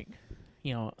cool, like,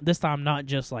 this time not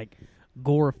just, like,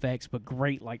 gore effects, but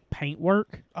great, like, paint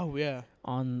work. Oh, yeah.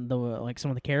 On the, like, some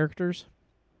of the characters.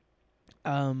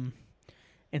 And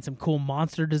some cool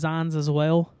monster designs as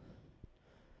well.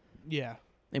 Yeah.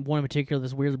 And one in particular,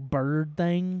 this weird bird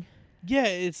thing. Yeah,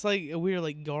 it's like a weird,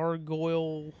 like,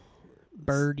 gargoyle.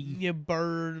 Birdie. Yeah,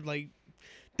 bird, like,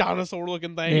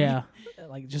 dinosaur-looking thing. Yeah.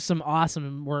 Like, just some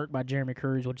awesome work by Jeremy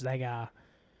Cruz, which that guy,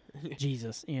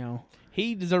 Jesus,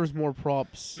 He deserves more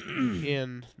props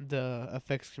in the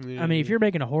effects community. I mean, if you're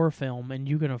making a horror film and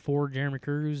you can afford Jeremy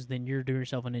Cruz, then you're doing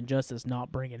yourself an injustice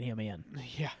not bringing him in.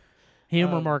 Yeah.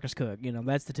 Him or Marcus Cook,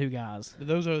 that's the two guys.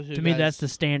 Those are the two To me, guys. that's the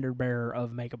standard bearer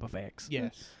of makeup effects.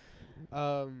 Yes.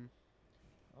 I was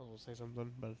going to say something,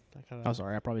 but I kind of... Oh,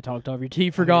 sorry. I probably talked over your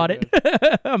teeth. Forgot it.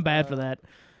 I'm bad for that.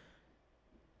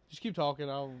 Just keep talking.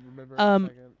 I'll remember in a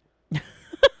second.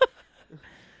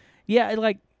 Yeah,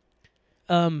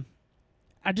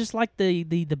 I just like the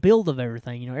build of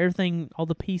everything. Everything, all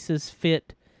the pieces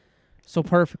fit so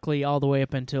perfectly all the way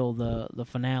up until the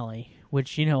finale,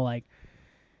 which,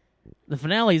 the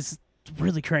finale's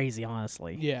really crazy,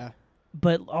 honestly. Yeah.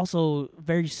 But also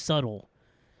very subtle.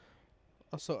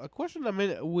 Also, a question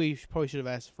we probably should have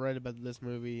asked Fred about this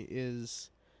movie is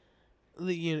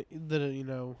the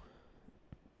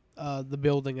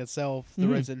building itself, the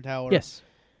Mhm. Redstone Tower. Yes.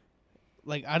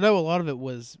 Like, I know a lot of it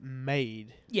was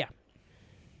made. Yeah.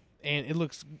 And it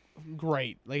looks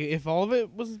great. Like, if all of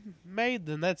it was made,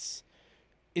 then that's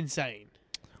insane.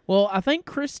 Well, I think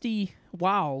Christy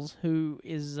Wiles, who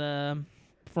is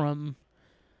from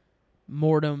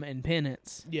Mortem and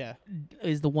Penance, Yeah.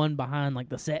 is the one behind, like,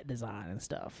 the set design and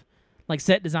stuff. Like,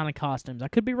 set design and costumes. I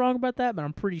could be wrong about that, but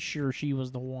I'm pretty sure she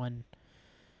was the one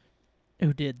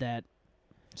who did that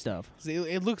stuff. See,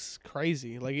 it looks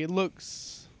crazy. Like, it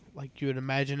looks like you would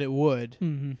imagine it would.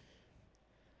 Mm-hmm.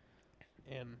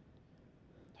 And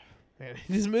man,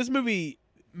 this movie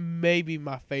may be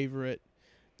my favorite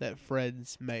that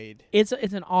Fred's made. It's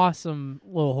an awesome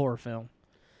little horror film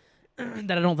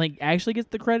that I don't think actually gets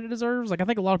the credit it deserves. Like, I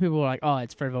think a lot of people are like, "Oh,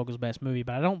 it's Fred Vogel's best movie,"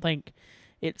 but I don't think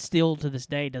it still to this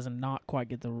day does not quite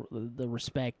get the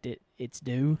respect it's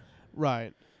due.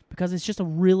 Right. Because it's just a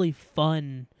really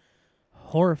fun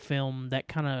horror film that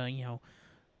kind of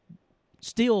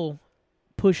still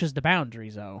pushes the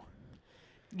boundaries, though.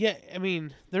 Yeah, I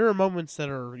mean, there are moments that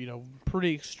are,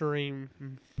 pretty extreme,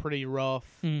 pretty rough.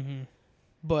 Mm-hmm.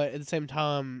 But at the same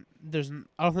time, I don't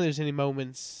think there's any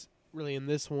moments really in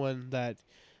this one that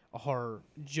are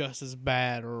just as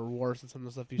bad or worse than some of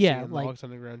the stuff you see in the Hawks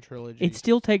Underground trilogy. It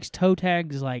still takes toe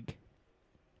tags, like,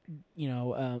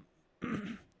 toe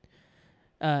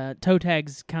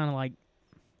tags kind of like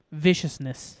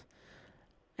viciousness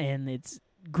and its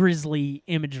grisly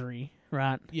imagery,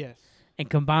 right? Yes. And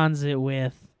combines it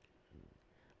with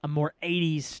a more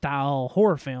 80s style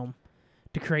horror film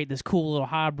to create this cool little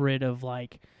hybrid of,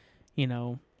 like,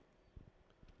 being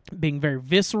very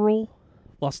visceral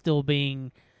while still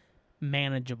being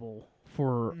manageable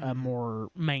for a more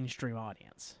mainstream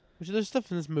audience. Which there's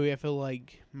stuff in this movie I feel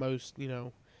like most,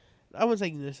 I wouldn't say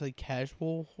necessarily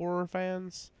casual horror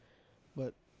fans,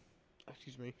 but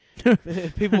excuse me,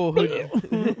 people who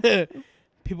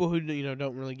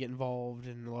don't really get involved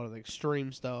in a lot of the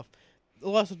extreme stuff. A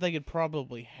lot of stuff they could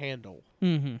probably handle.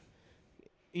 Mm-hmm.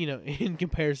 In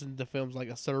comparison to films like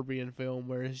a Serbian film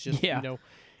where it's just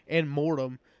and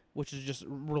Mortem, which is just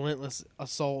relentless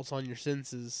assaults on your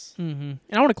senses. Mm-hmm. And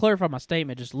I want to clarify my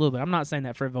statement just a little bit. I'm not saying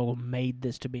that Fred Vogel made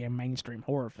this to be a mainstream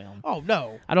horror film. Oh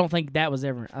no, I don't think that was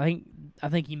ever. I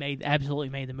think he absolutely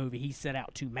made the movie he set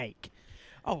out to make.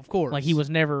 Oh, of course. Like, he was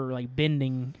never, like,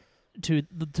 bending to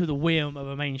the whim of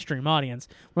a mainstream audience.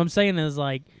 What I'm saying is,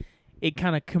 like, it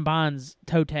kind of combines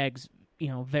toe tag's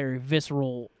very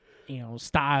visceral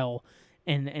style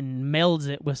and melds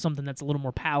it with something that's a little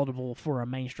more palatable for a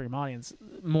mainstream audience,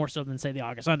 more so than, say, the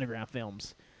August Underground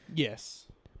films. Yes.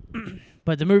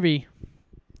 But the movie,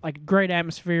 like, great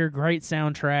atmosphere, great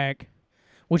soundtrack,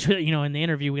 which, you know, in the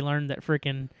interview we learned that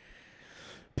freaking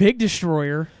Pig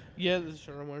Destroyer, Yeah, this is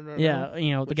sure I'm wondering. yeah,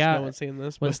 you know, the Which guy, no one's seen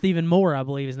this, well, but Stephen Moore, I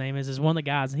believe his name is one of the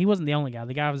guys, and he wasn't the only guy.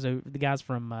 The guy's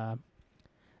from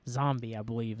Zombie, I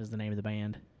believe, is the name of the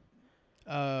band.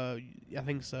 I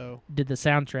think so. Did the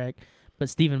soundtrack, but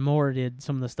Stephen Moore did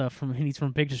some of the stuff he's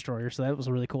from Pig Destroyer, so that was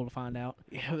really cool to find out.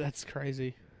 Yeah, that's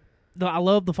crazy. I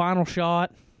love the final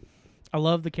shot. I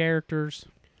love the characters.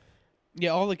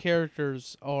 Yeah, all the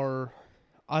characters are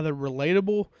either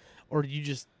relatable or you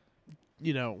just,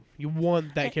 you know, you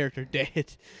want that character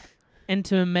dead. And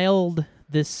to meld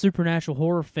this supernatural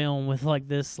horror film with, like,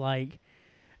 this, like,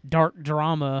 dark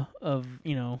drama of,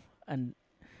 you know,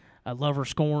 a lover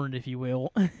scorned, if you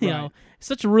will. You know, it's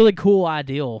such a really cool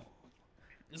ideal.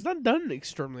 It's not done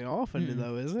extremely often, Mm-mm.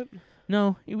 though, is it?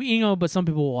 No, you know, but some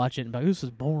people will watch it and be like, this is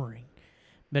boring.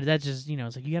 But that's just, you know,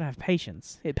 it's like, you gotta have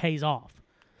patience. It pays off.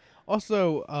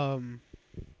 Also,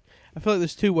 I feel like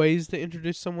there's two ways to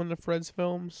introduce someone to Fred's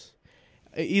films.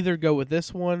 Either go with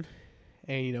this one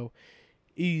and, you know,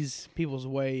 ease people's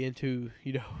way into,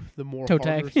 you know, the more Toe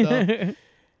harder tag. stuff.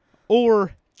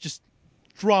 Or just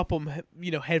drop them,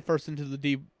 you know, headfirst into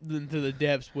the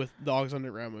depths with the August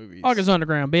Underground movies. August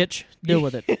Underground, bitch. Deal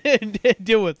with it.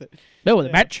 Deal with it. Deal with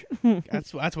it, bitch.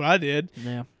 That's what I did.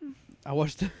 Yeah. I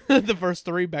watched the first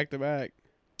three back to back.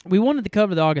 We wanted to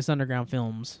cover the August Underground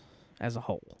films as a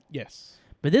whole. Yes.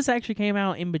 But this actually came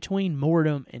out in between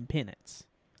Mortem and Penance.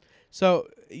 So,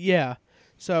 yeah.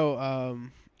 So,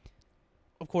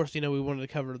 of course, you know, we wanted to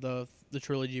cover the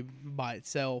trilogy by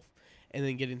itself and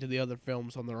then get into the other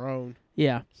films on their own.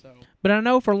 Yeah. So, But I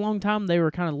know for a long time they were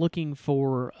kind of looking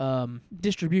for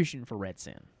distribution for Red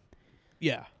Sin.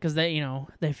 yeah. Because they, you know,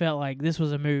 they felt like this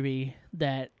was a movie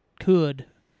that could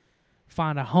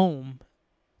find a home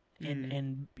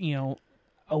and you know,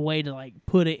 a way to, like,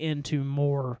 put it into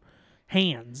more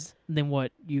hands than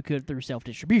what you could through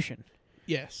self-distribution.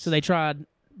 Yes. So they tried,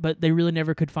 but they really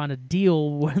never could find a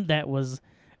deal that was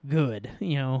good,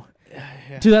 you know.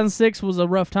 Yeah. 2006 was a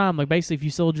rough time. Like, basically, if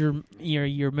you sold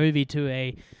your movie to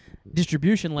a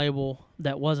distribution label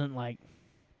that wasn't, like,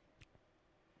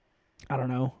 I don't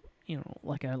know, you know,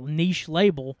 like a niche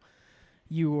label,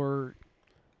 you were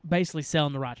basically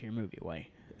selling the right to your movie away.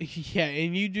 Yeah,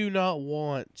 and you do not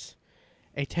want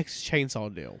a Texas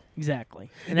Chainsaw deal.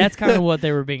 Exactly. And that's kind of what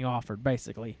they were being offered,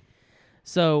 basically.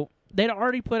 So they'd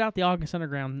already put out the August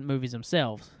Underground movies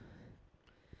themselves.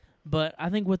 But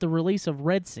I think with the release of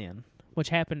Red Sin, which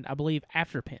happened, I believe,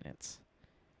 after Penance,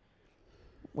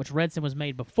 which Red Sin was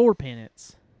made before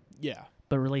Penance, Yeah.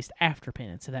 but released after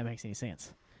Penance, if that makes any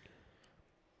sense.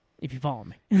 If you follow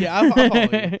me. Yeah, I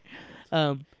follow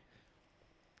you.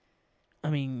 I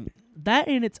mean, that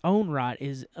in its own right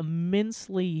is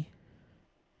immensely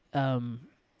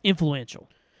influential.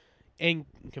 And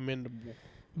commendable.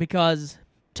 Because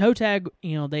Toe Tag,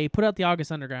 you know, they put out the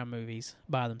August Underground movies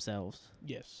by themselves.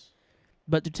 Yes.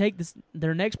 But to take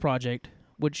their next project,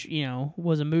 which, you know,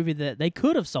 was a movie that they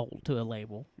could have sold to a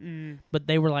label, but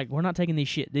they were like, we're not taking these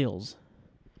shit deals.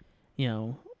 You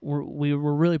know, we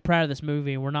were really proud of this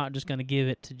movie, and we're not just going to give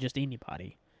it to just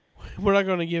anybody. We're not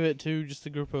going to give it to just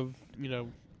a group of, you know,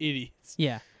 idiots.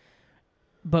 Yeah.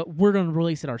 But we're going to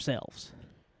release it ourselves.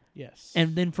 Yes.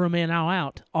 And then from now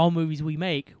out, all movies we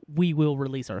make, we will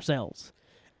release ourselves.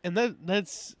 And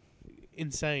that's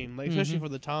insane, like, especially for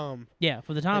the time. Yeah,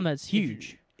 for the time, Like, that's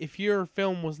huge. If your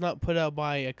film was not put out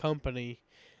by a company,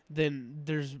 then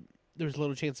there's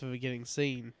little chance of it getting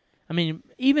seen. I mean,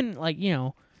 even, like, you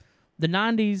know, the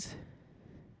 90s,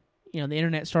 you know, the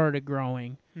internet started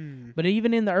growing. But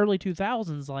even in the early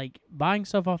 2000s, like, buying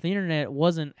stuff off the internet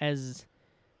wasn't as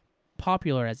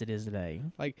popular as it is today.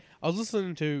 Like, I was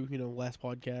listening to, you know, last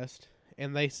podcast,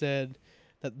 and they said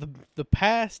that the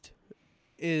past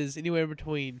is anywhere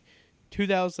between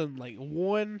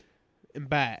 2001 and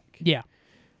back. Yeah.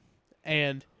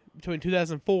 And between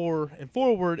 2004 and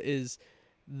forward is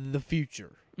the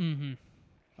future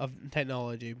of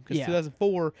technology. Because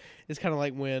 2004 is kind of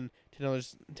like when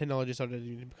technology started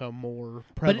to become more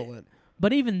prevalent.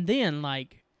 But even then,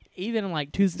 like, even like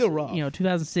Still rough. You know,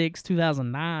 2006,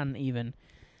 2009, even,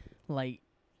 like,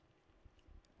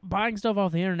 buying stuff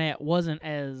off the internet wasn't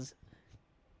as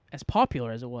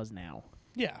popular as it was now.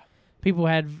 Yeah. People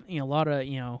had, you know, a lot of,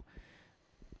 you know,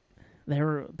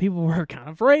 people were kind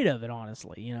of afraid of it,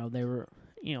 honestly. You know, they were,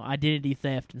 you know, identity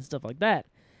theft and stuff like that.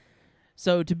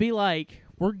 So to be like,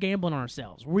 we're gambling on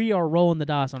ourselves. We are rolling the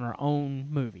dice on our own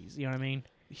movies. You know what I mean?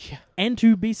 Yeah. And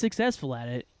to be successful at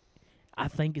it, I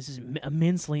think is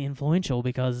immensely influential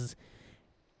because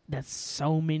that's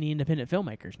so many independent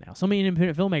filmmakers now. So many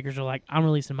independent filmmakers are like, I'm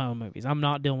releasing my own movies. I'm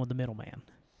not dealing with the middleman.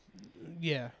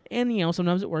 Yeah. And,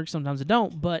 sometimes it works, sometimes it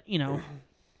don't. But,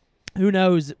 who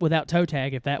knows without toe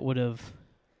tag if that would have...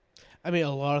 I mean,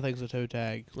 a lot of things with toe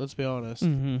tag, let's be honest.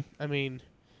 Mm-hmm. I mean,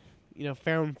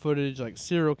 found footage, like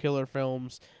serial killer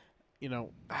films,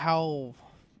 how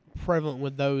prevalent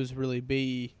would those really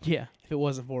be Yeah. if it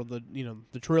wasn't for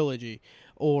the trilogy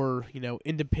or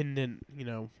independent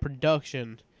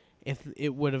production, if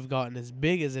it would have gotten as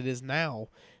big as it is now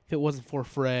if it wasn't for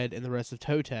Fred and the rest of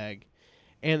toe tag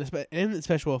and the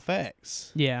special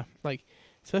effects. Yeah. Like,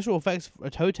 special effects for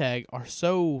toe tag are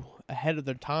so ahead of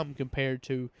their time compared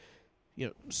to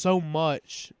so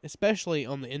much, especially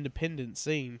on the independent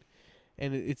scene.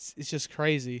 And it's just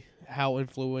crazy how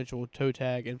influential toe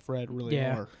tag and Fred really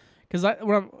are. Because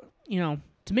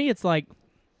to me, it's like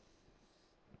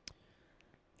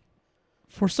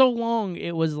for so long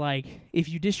it was like if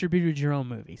you distributed your own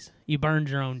movies, you burned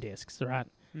your own discs, right?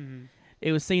 Mm-hmm.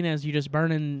 It was seen as you just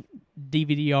burning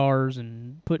DVDRs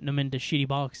and putting them into shitty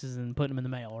boxes and putting them in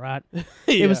the mail, right? Yeah.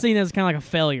 It was seen as kind of like a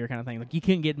failure kind of thing. Like you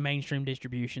couldn't get mainstream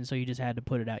distribution, so you just had to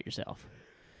put it out yourself.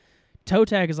 Toe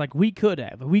tag is like we could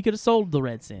have sold the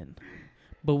Red Sin,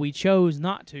 but we chose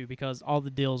not to because all the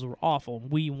deals were awful.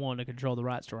 We wanted to control the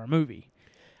rights to our movie.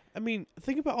 I mean,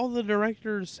 think about all the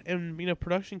directors and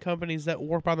production companies that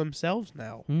work by themselves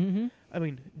now. Mm-hmm. I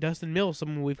mean, Dustin Mills,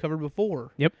 someone we've covered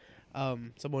before. Yep.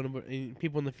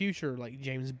 People in the future like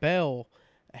James Bell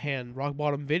and Rock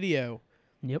Bottom Video.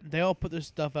 Yep. They all put their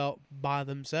stuff out by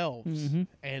themselves,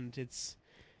 and it's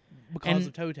because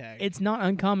of toe tag. It's not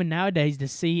uncommon nowadays to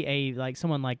see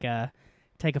someone like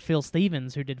take a Phil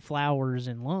Stevens who did Flowers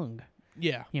and Lung.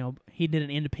 Yeah. He did an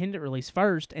independent release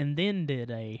first, and then did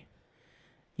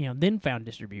then found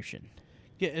distribution.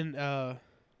 Yeah, and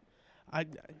I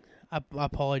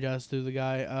apologize to the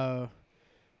guy.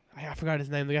 I forgot his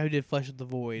name. The guy who did Flesh of the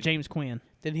Void. James Quinn.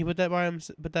 Didn't he put that by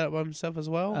himself as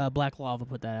well? Black Lava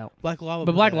put that out. Black Lava.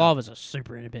 But Black Lava is a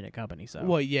super independent company, so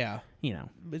well, yeah,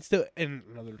 but still in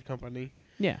another company.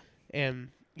 Yeah,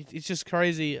 and it's just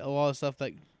crazy. A lot of stuff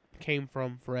that came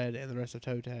from Fred and the rest of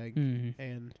Toe Tag,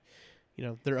 and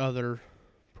their other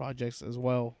projects as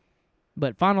well.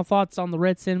 But final thoughts on the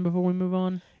Red Sin before we move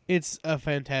on? It's a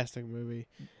fantastic movie.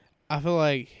 I feel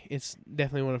like it's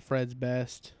definitely one of Fred's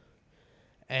best,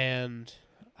 and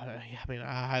I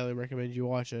highly recommend you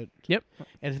watch it. Yep.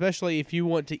 And especially if you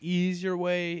want to ease your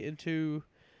way into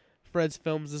Fred's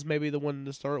films, this may be the one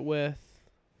to start with.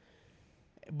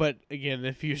 But again,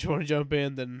 if you just want to jump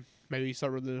in, then maybe you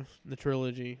start with the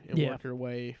trilogy and work your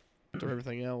way through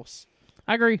everything else.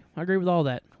 I agree. I agree with all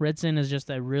that. Red Sin is just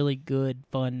a really good,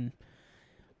 fun,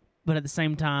 but at the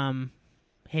same time,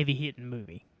 heavy-hitting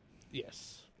movie.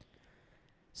 Yes.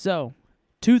 So,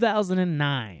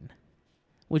 2009,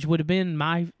 which would have been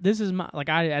at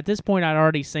this point I'd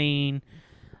already seen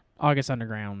August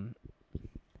Underground.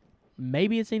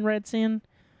 Maybe it's seen Red Sin,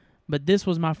 but this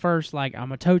was my first,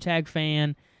 I'm a Toe Tag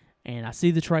fan, and I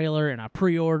see the trailer, and I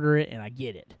pre-order it, and I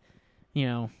get it.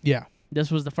 Yeah.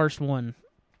 This was the first one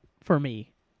for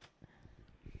me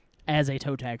as a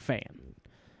Toe Tag fan.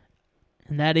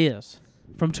 And that is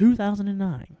from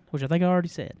 2009, which I think I already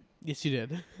said. Yes, you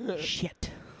did.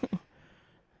 Shit.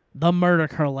 The Murder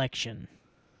Collection,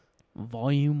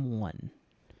 Volume 1.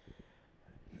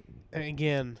 And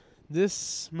again,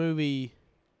 this movie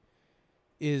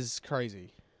is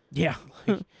crazy. Yeah.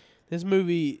 This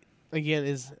movie, again,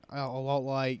 is a lot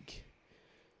like,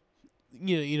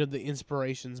 the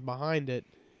inspirations behind it,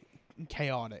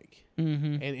 chaotic.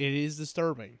 Mm-hmm. And it is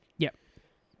disturbing. Yep.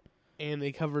 And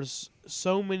it covers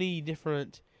so many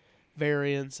different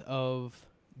variants of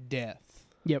death.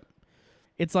 Yep.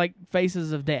 It's like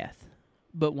Faces of Death,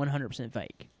 but 100%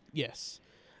 fake. Yes.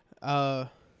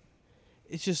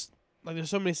 It's just, there's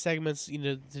so many segments,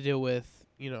 to deal with,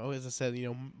 as I said,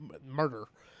 murder.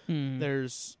 Mm.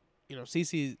 There's,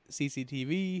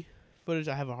 CCTV footage.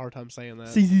 I have a hard time saying that.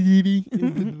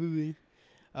 CCTV.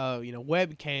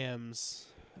 Webcams,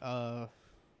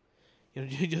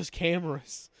 just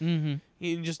cameras. Mm-hmm.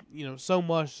 And just, so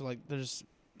much, there's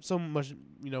so much,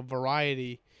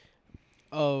 variety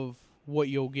of what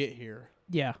you'll get here.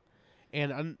 Yeah.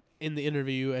 And in the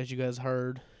interview, as you guys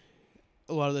heard,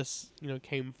 a lot of this,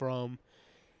 came from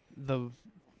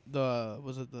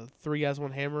was it the Three Guys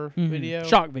One Hammer video?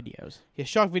 Shock videos. Yeah,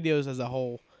 shock videos as a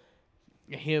whole.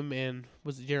 Him and,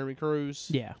 was it Jeremy Cruz?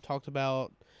 Yeah. Talked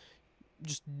about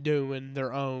just doing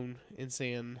their own and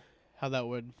seeing how that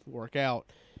would work out.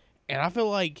 And I feel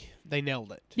like they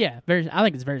nailed it. Yeah, I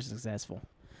think it's very successful.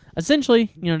 essentially,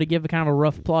 to give a kind of a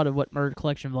rough plot of what Murder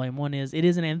Collection Volume 1 is, it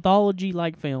is an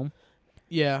anthology-like film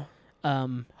Yeah.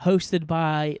 hosted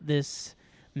by this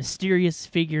mysterious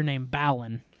figure named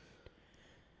Balin,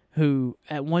 who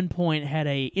at one point had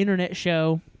a internet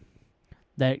show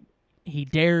that he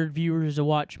dared viewers to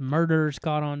watch murders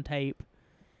caught on tape.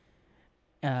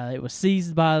 It was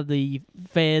seized by the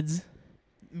feds,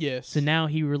 Yes. so now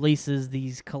he releases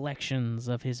these collections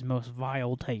of his most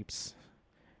vile tapes.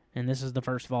 And this is the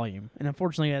first volume. And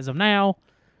unfortunately, as of now,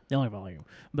 the only volume.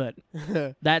 But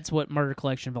that's what Murder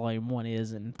Collection Volume 1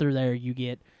 is, and through there you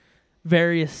get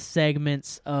various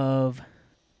segments of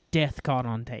death caught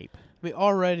on tape. I mean,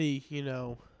 already,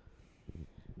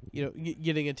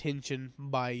 getting attention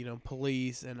by,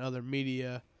 police and other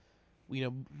media,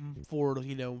 for,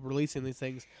 releasing these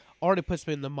things already puts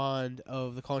me in the mind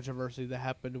of the controversy that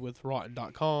happened with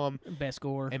Rotten.com Best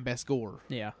gore. and Best Gore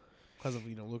Yeah. because of,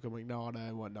 Luca Magnotta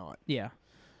and whatnot. Yeah.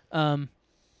 I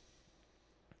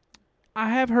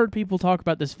have heard people talk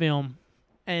about this film,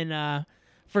 and,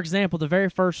 for example, the very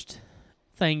first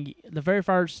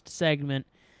segment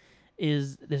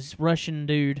is this Russian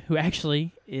dude who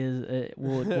actually is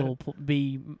will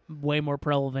be way more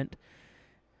prevalent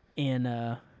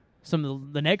in some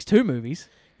of the next two movies.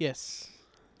 Yes.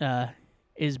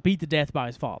 Is beat to death by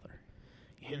his father,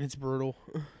 And it's brutal.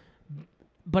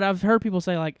 but I've heard people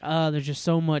say like, there's just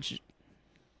so much,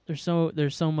 there's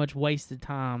so much wasted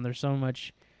time. There's so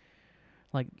much,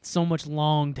 so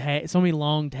many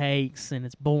long takes, and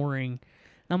it's boring.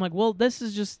 And I'm like, well, this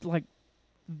is just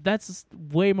that's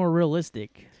way more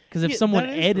realistic. Because if someone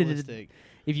edited,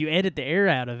 if you edit the air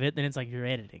out of it, then it's like you're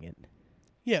editing it.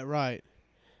 Yeah, right.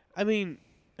 I mean,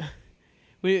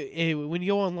 when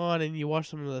you go online and you watch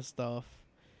some of this stuff,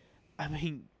 I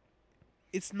mean,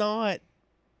 it's not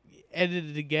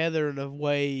edited together in a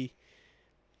way,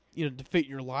 to fit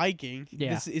your liking.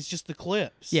 Yeah. It's just the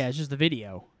clips. Yeah, it's just the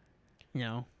video.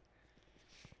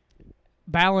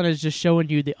 Balin is just showing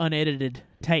you the unedited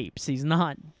tapes. He's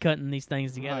not cutting these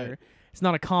things together. Right. It's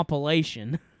not a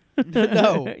compilation.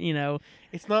 No. It's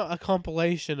It's not a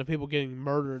compilation of people getting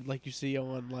murdered like you see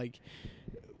on,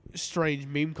 strange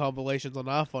meme compilations on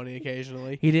iFunny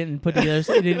occasionally. He didn't put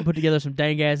together some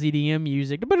dang ass EDM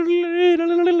music.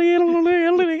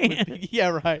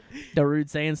 Yeah, right. Darude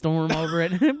Sandstorm over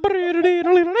it. I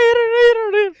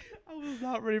was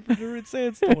not ready for Darude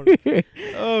Sandstorm.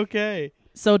 Okay.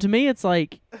 So to me, it's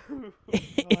like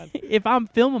God. if I'm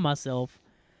filming myself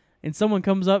and someone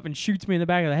comes up and shoots me in the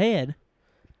back of the head,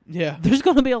 Yeah. there's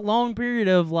going to be a long period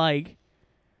of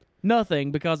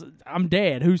nothing because I'm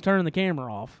dead. Who's turning the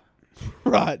camera off?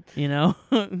 Right.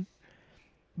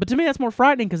 But to me, that's more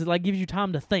frightening because it gives you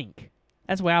time to think.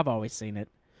 That's the way I've always seen it.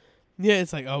 Yeah,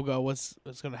 it's like, oh god, what's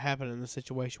going to happen in this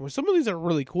situation? Where some of these are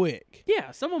really quick.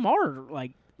 Yeah, some of them are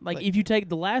like if you take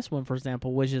the last one for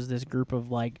example, which is this group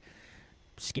of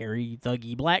scary,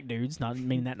 thuggy black dudes. Not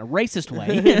meaning that in a racist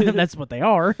way. That's what they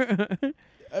are.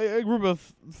 A group of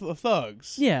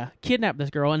thugs. Yeah, kidnap this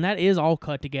girl, and that is all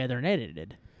cut together and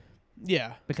edited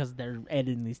Yeah. because they're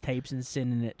editing these tapes and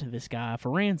sending it to this guy for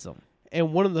ransom.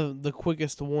 And one of the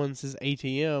quickest ones is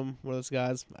ATM, where this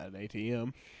guy's at an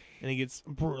ATM, and he gets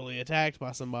brutally attacked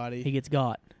by somebody. He gets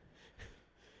got.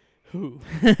 Who?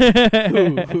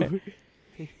 Who?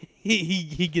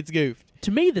 He gets goofed.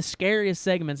 To me, the scariest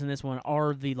segments in this one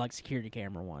are the security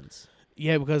camera ones,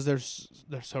 Yeah, because they're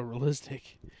so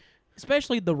realistic.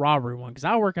 especially the robbery one. Because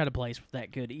I work at a place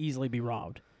that could easily be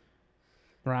robbed.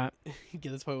 Right?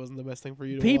 Yeah, that's why it wasn't the best thing for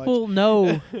you to People watch.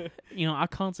 know. I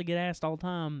constantly get asked all the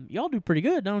time. Y'all do pretty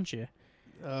good, don't you?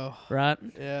 Oh, Right?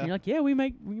 yeah. And you're like, yeah, we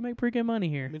make pretty good money I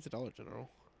here. mean, it's a Dollar General.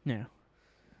 Yeah.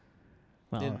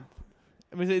 Well, And-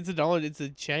 I mean, it's a dollar. It's a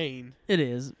chain. it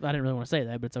is. I didn't really want to say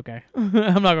that, but it's okay. I'm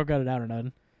not gonna cut it out or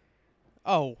nothing.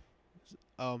 Oh,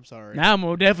 I'm sorry. Now I'm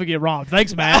gonna definitely get robbed.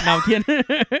 Thanks, Matt. No, I'm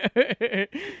kidding.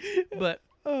 But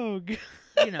Oh,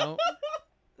 God.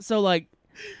 so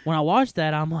when I watch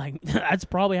that, I'm like, that's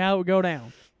probably how it would go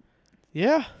down.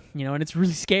 Yeah. And it's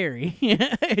really scary.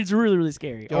 It's really, really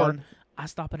scary. Or Darn. I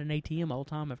stop at an ATM all the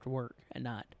time after work at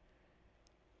night.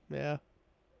 Yeah.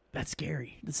 That's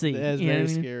scary to see. That's You know very what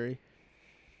I mean? scary.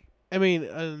 I mean,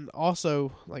 and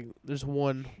also there's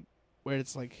one where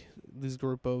it's this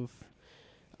group of,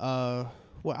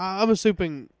 well, I'm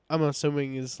assuming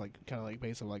is kind of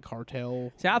based on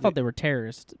cartel. See, I thought they were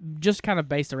terrorists, just kind of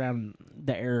based around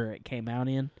the era it came out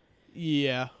in.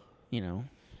 Yeah.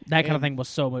 That kind of And- thing was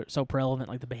so prevalent,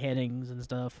 like the beheadings and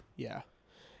stuff. Yeah.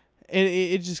 And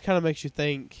it just kind of makes you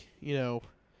think,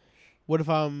 what if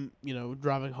I'm,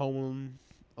 driving home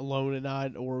alone at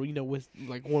night or, with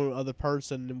one other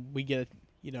person and we get,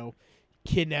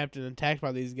 kidnapped and attacked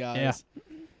by these guys.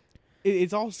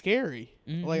 It's all scary.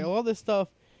 Mhm. Like, a lot of this stuff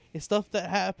is stuff that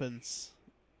happens.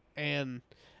 And,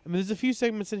 I mean, there's a few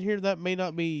segments in here that may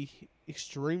not be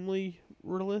extremely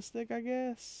realistic, I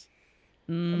guess.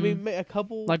 I mean, a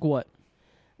couple. Like what?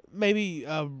 Maybe,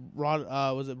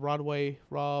 was it Broadway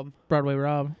Rob? Broadway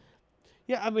Rob.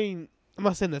 Yeah, I mean, I'm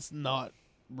not saying that's not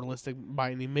realistic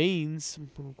by any means.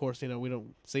 Of course, we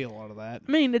don't see a lot of that.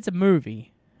 I mean, it's a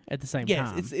movie at the same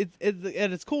Yes, time. it's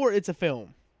at its core, it's a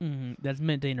film. That's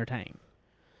meant to entertain.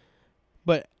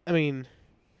 But, I mean,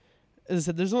 as I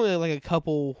said, there's only like a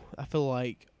couple I feel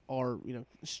like are,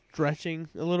 stretching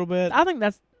a little bit. I think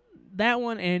that's that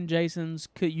one and Jason's.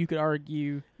 You could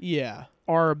argue Yeah.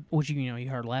 are which you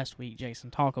heard last week. Jason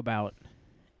talk about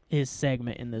his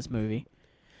segment in this movie.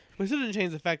 But it still didn't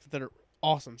change the fact that they're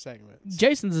awesome segments.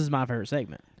 Jason's is my favorite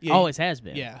segment. Yeah. Always has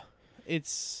been. Yeah.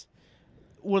 It's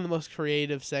one of the most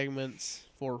creative segments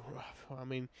for, I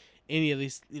mean, any of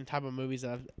these type of movies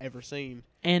that I've ever seen.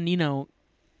 And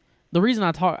the reason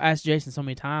I asked Jason so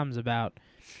many times about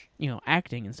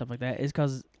acting and stuff like that is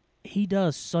because he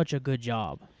does such a good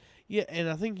job. Yeah, and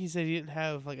I think he said he didn't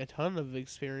have like a ton of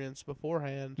experience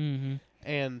beforehand, Mm-hmm.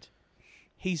 and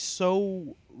he's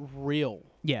so real.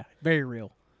 Yeah, very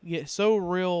real. Yeah, so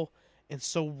real and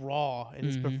so raw in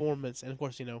his Mhm. performance. And of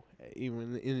course,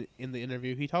 even in the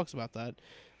interview, he talks about that.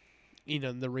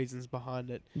 The reasons behind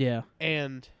it. Yeah.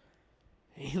 And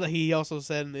he also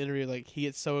said in the interview, like, he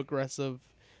gets so aggressive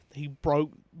that he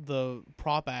broke the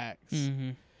prop axe,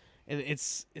 Mm-hmm. and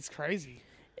it's crazy.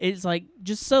 It's like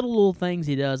just subtle little things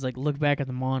he does, like look back at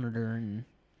the monitor and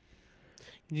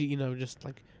Just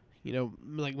like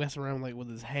like mess around like with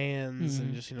his hands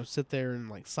and Mhm. just sit there in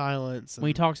like silence. And, when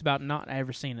he talks about not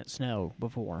ever seen it snow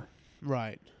before.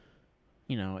 right.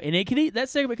 And it could that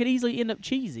segment could easily end up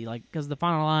cheesy, like because the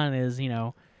final line is,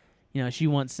 she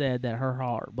once said that her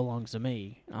heart belongs to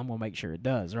me. I'm gonna make sure it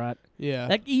does, right? Yeah.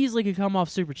 That easily could come off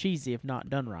super cheesy if not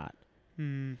done right.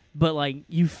 Mm. But like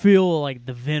you feel like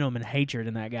the venom and hatred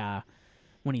in that guy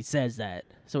when he says that,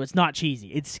 so it's not cheesy.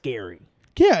 It's scary.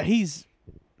 Yeah, he's.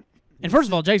 And first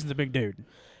of all, Jason's a big dude.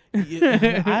 I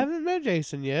haven't met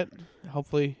Jason yet.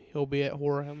 Hopefully, he'll be at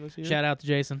Horror Hound this year. Shout out to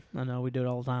Jason. I know we do it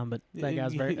all the time, but that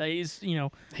guy's very.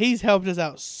 He's helped us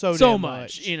out so so damn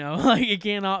much. Like it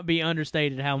cannot be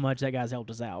understated how much that guy's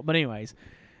helped us out. But anyways,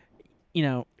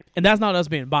 and that's not us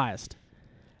being biased.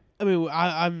 I mean,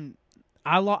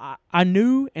 I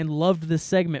knew and loved this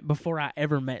segment before I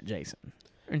ever met Jason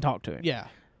and talked to him. Yeah.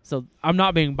 So I'm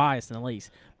not being biased in the least.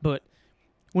 But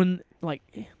when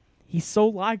he's so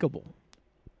likable,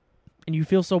 and you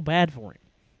feel so bad for him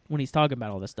when he's talking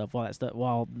about all this stuff, while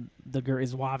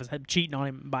his wife is cheating on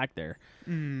him back there.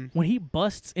 Mm. When he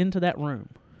busts into that room,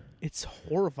 It's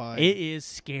horrifying. it is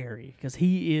scary because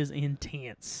he is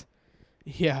intense.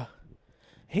 Yeah.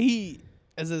 He,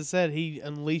 as I said, he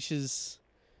unleashes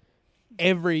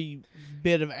every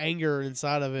bit of anger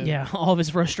inside of him. Yeah, all of his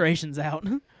frustrations out.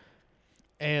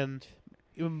 And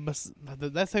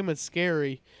that segment's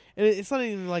scary. And it's not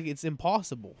even like it's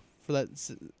impossible for that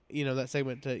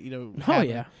segment to, Oh happen.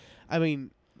 yeah. I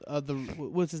mean,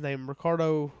 what's his name?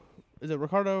 Ricardo. Is it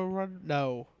Ricardo?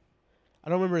 No. I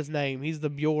don't remember his name. He's the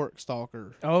Bjork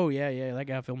stalker. Oh yeah. That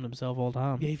guy filmed himself all the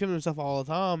time. Yeah, he filmed himself all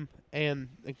the time, and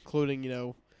including,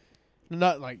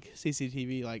 not like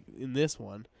CCTV like in this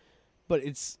one, but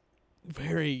it's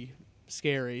very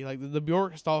scary. Like the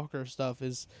Bjork stalker stuff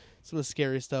is some of the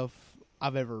scariest stuff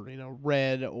I've ever,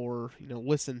 read or,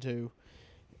 listened to.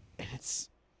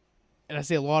 And I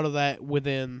see a lot of that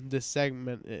within this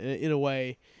segment in a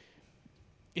way.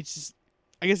 It's just,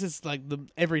 I guess it's like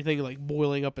everything like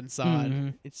boiling up inside.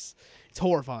 Mhm. It's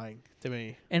horrifying to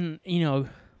me. And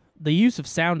the use of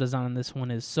sound design in this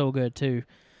one is so good too,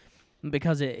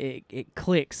 because it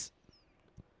clicks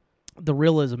the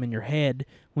realism in your head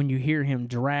when you hear him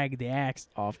drag the axe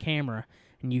off camera,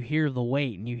 and you hear the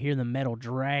weight, and you hear the metal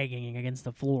dragging against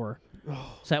the floor.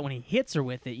 So that when he hits her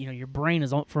with it, your brain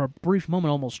is for a brief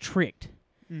moment almost tricked.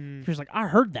 Mm. You're just like, I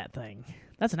heard that thing.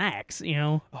 That's an axe,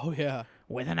 Oh yeah.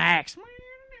 with an axe.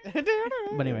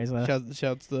 But anyways,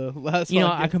 shouts the last.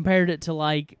 I compared it to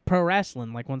like pro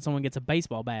wrestling, like when someone gets a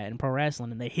baseball bat in pro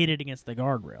wrestling and they hit it against the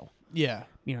guardrail. Yeah.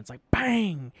 It's like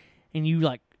bang, and you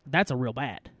like that's a real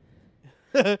bat.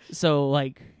 So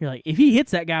like you're like, if he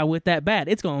hits that guy with that bat,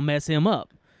 it's gonna mess him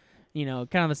up. Kind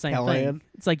of the same Callahan. thing.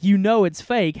 It's like it's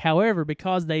fake. However,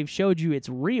 because they've showed you it's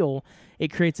real, it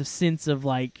creates a sense of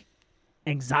like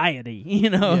anxiety.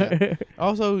 Yeah.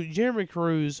 Also, Jeremy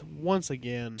Cruz once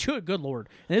again. Good lord,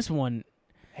 this one,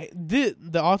 Hey, the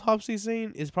autopsy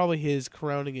scene is probably his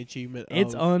crowning achievement.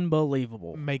 it's of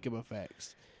unbelievable. makeup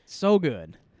effects. So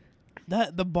good.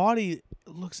 the body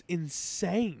looks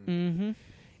insane. Mm-hmm.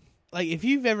 Like if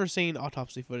you've ever seen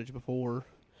autopsy footage before,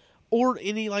 or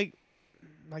any like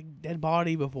dead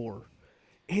body before,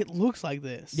 it looks like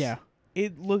this. Yeah.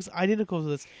 It looks identical to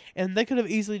this, and they could have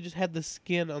easily just had the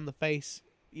skin on the face,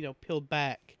 peeled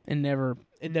back And never.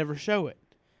 and never show it.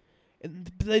 And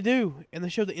they do, and they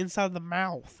show the inside of the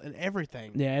mouth and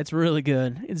everything. Yeah, it's really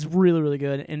good. It's really, really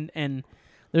good. And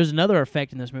there's another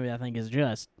effect in this movie that I think is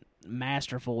just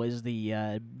masterful is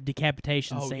the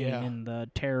decapitation scene in the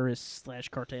terrorist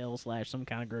 / cartel / some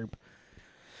kind of group.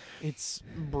 It's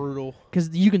brutal. Because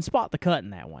you can spot the cut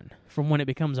in that one from when it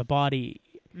becomes a body.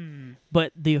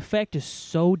 But the effect is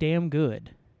so damn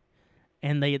good.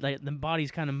 And the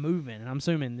body's kind of moving. And I'm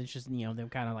assuming it's just, them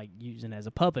kind of like using it as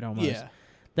a puppet almost. Yeah.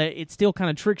 That it still kind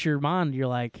of tricks your mind. You're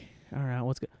like, all right,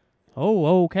 what's good?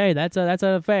 Oh, okay, that's an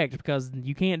effect because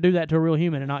you can't do that to a real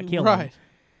human and not kill him. Right.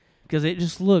 Because it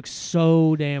just looks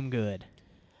so damn good.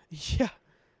 Yeah.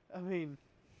 I mean,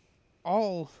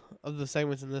 all of the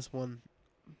segments in this one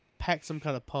pack some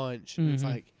kind of punch. And it's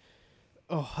like,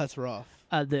 oh, that's rough.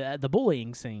 The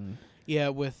bullying scene. Yeah,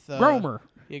 with Gromer.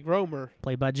 Yeah, Gromer.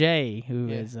 Played by Jay, who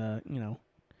Yeah. is,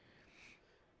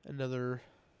 Another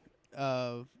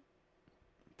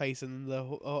face in the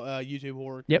YouTube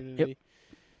horror Yep, community.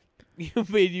 You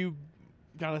made you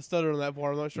kind of stutter on that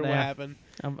part. I'm not sure what Yeah. happened.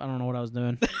 I don't know what I was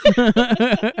doing.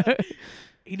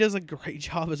 He does a great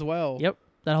job as well. Yep.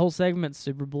 That whole segment's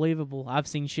super believable. I've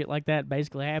seen shit like that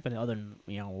basically happen other than,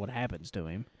 what happens to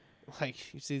him.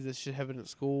 Like, you see this shit happen at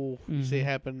school. You see it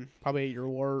happen probably at your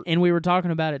work. And we were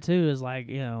talking about it, too, is like,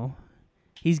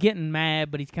 he's getting mad,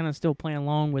 but he's kind of still playing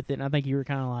along with it. And I think you were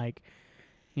kind of like,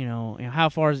 how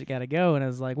far has it got to go? And I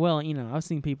was like, well, I've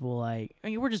seen people like,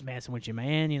 we're just messing with you,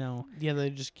 man, Yeah, they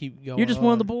just keep going. You're just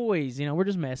one of the boys, we're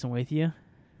just messing with you.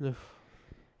 Ugh.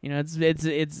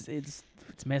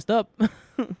 It's messed up.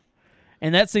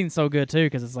 And that scene's so good, too,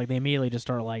 because it's like they immediately just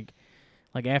start like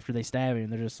after they stab him,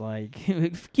 they're just like,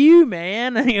 fuck you,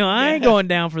 man. I ain't going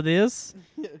down for this.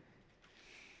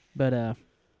 But,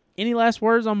 any last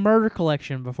words on Murder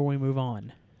Collection before we move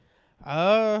on?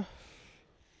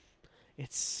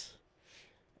 It's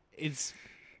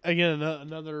again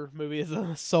another movie. It's an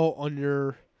assault on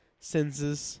your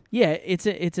senses. Yeah, it's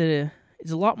a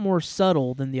lot more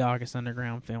subtle than the August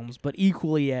Underground films, but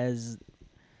equally as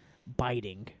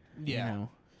biting. Yeah.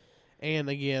 And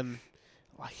again,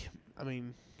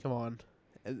 come on.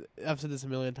 I've said this a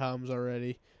million times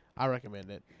already. I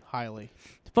recommend it highly.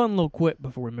 Fun little quip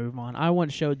before we move on. I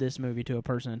once showed this movie to a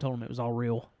person and told them it was all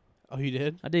real. Oh, you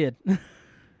did? I did.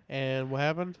 And what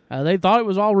happened? They thought it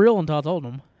was all real until I told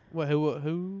them. What?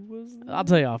 Who was that? I'll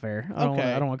tell you off air. I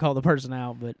Okay. don't want to call the person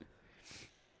out, but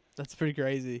That's pretty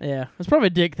crazy. yeah, it's probably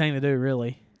a dick thing to do,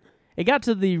 really. It got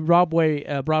to the Broadway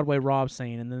Rob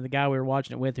scene, and then the guy we were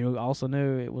watching it with, who also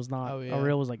knew it was not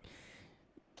real, was like,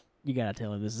 "You gotta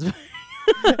tell him this is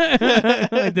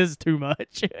like, this is too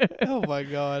much." Oh my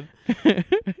god,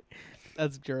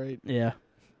 that's great. Yeah,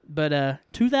 but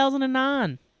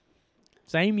 2009,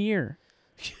 same year,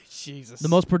 Jesus, the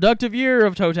most productive year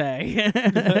of Tote.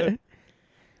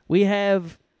 We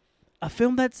have a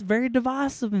film that's very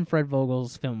divisive in Fred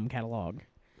Vogel's film catalog.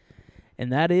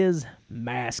 And that is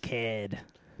Maskhead.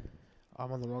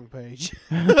 I'm on the wrong page.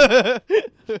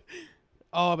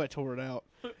 Oh, I bet tore it out.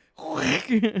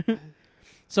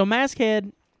 So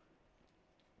Maskhead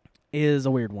is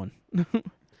a weird one.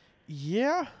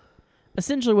 Yeah.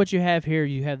 Essentially what you have here,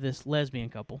 you have this lesbian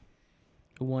couple.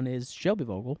 One is Shelby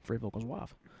Vogel, Fred Vogel's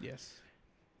wife, Yes.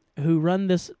 who run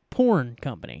this porn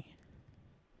company.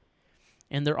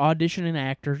 And they're auditioning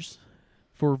actors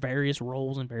for various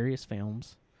roles in various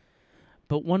films.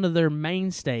 But one of their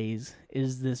mainstays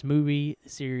is this movie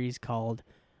series called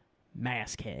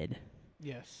Maskhead,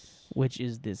 Yes. which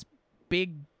is this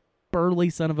big, burly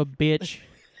son of a bitch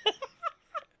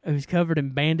who's covered in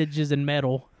bandages and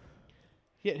metal.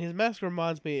 Yeah, his mask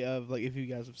reminds me of, like, if you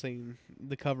guys have seen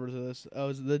the covers of this. Oh,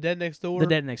 is it The Dead Next Door? The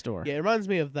Dead Next Door. Yeah, it reminds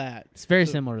me of that. It's very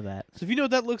similar to that. So if you know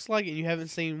what that looks like and you haven't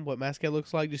seen what Maskhead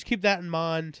looks like, just keep that in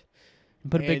mind.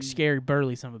 Put a big, And- scary,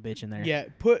 burly son of a bitch in there. Yeah,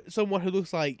 put someone who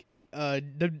looks like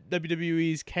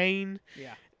WWE's Kane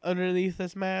underneath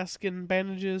this mask and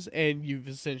bandages, and you've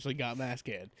essentially got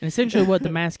Maskhead. And essentially what the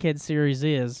Maskhead series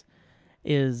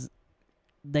is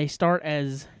they start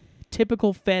as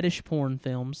typical fetish porn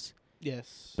films,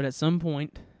 Yes. but at some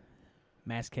point,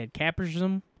 Maskhead captures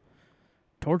them,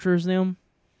 tortures them,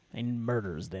 and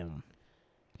murders them.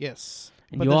 Yes.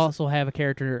 And But you there's- also have a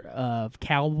character of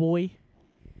Cowboy,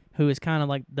 who is kind of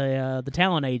like the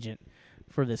talent agent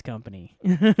for this company.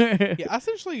 Yeah, I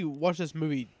essentially watched this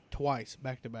movie twice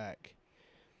back to back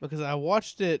because I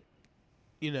watched it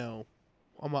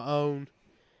on my own.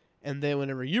 And then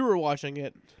whenever you were watching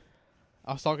it,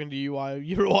 I was talking to you while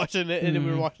you were watching it, and then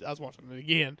I was watching it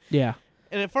again. Yeah.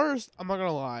 And at first, I'm not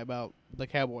gonna lie about the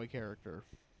cowboy character.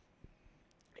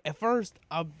 At first,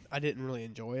 I didn't really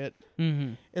enjoy it,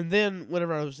 Mm-hmm. and then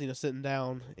whenever I was sitting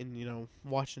down and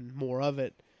watching more of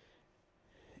it,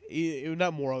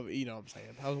 not more of it, you know what I'm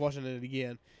saying. I was watching it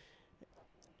again,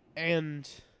 and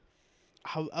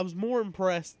I was more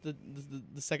impressed the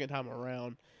second time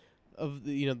around of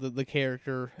the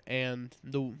character and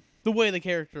the way the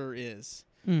character is.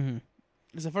 Mm-hmm.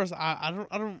 Because at first I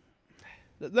don't.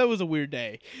 That was a weird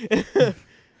day.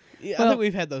 Yeah, Well, I think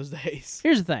we've had those days.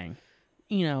 Here's the thing.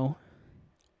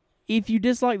 If you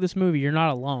dislike this movie, you're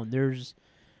not alone. There's,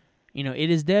 it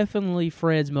is definitely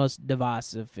Fred's most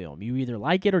divisive film. You either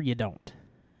like it or you don't.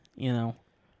 Yeah.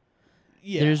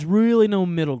 There's really no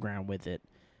middle ground with it.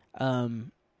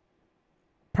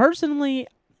 Personally,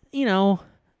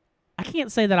 I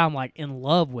can't say that I'm like in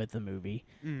love with the movie.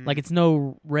 Like it's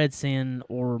no Red Sin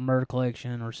or Murder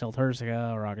Collection or South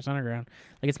Hersica or August Underground.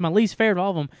 Like it's my least favorite of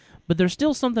all of them, but there's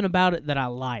still something about it that I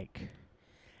like.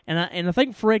 And I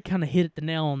think Fred kind of hit the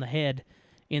nail on the head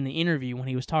in the interview when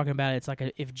he was talking about it. It's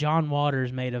like if John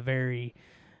Waters made a very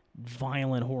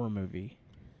violent horror movie,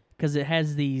 because it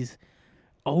has these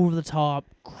over-the-top,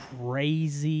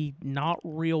 crazy, not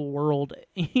real world,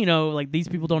 like these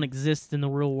people don't exist in the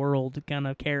real world kind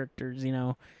of characters,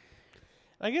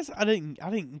 I guess I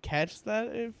didn't catch that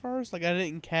at first. Like I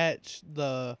didn't catch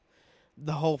the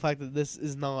whole fact that this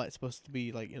is not supposed to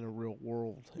be like in a real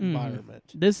world environment.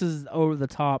 This is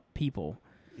over-the-top people.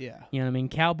 Yeah. You know what I mean?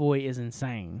 Cowboy is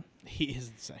insane. He is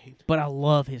insane. But I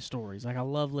love his stories. Like, I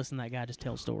love listening to that guy just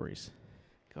tell stories.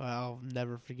 God, I'll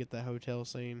never forget that hotel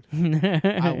scene.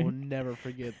 I will never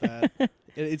forget that.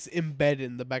 It's embedded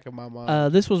in the back of my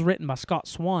mind. This was written by Scott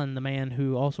Swan, the man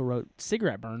who also wrote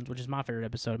Cigarette Burns, which is my favorite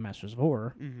episode of Masters of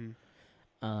Horror.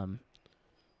 Mm-hmm.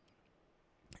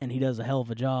 And he does a hell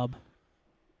of a job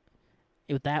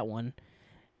with that one.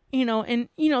 There's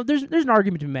an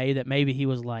argument to be made that maybe he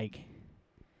was like,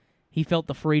 he felt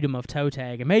the freedom of toe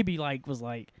tag, and maybe was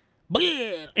like,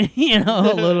 a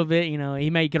little bit. He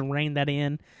may could rein that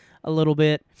in a little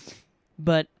bit,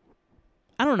 but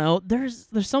I don't know. There's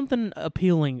something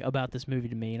appealing about this movie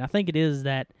to me, and I think it is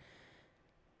that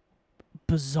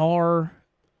bizarre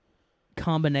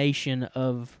combination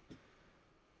of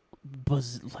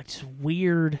just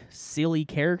weird, silly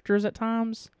characters at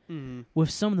times, with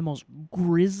some of the most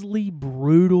grisly,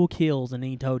 brutal kills in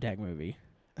any toe tag movie.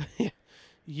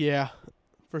 Yeah,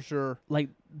 for sure. Like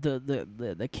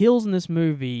the kills in this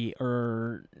movie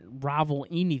rival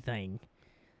anything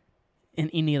in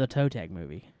any other toe tag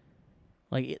movie.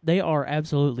 Like they are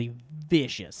absolutely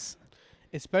vicious,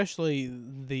 especially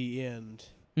the end,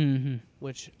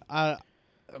 which I'm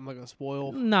not gonna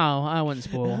spoil. No, I wouldn't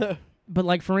spoil. But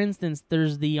like for instance,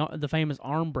 there's the famous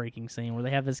arm breaking scene where they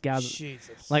have this guy's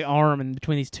arm in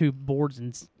between these two boards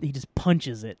and he just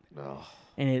punches it. Oh.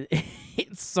 And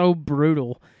it's so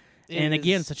brutal. And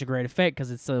again, such a great effect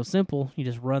because it's so simple. You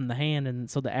just run the hand, and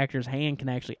so the actor's hand can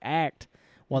actually act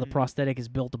while the prosthetic is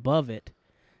built above it.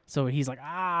 So he's like,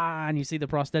 and you see the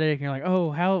prosthetic, and you're like,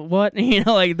 oh, how, what?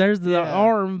 There's the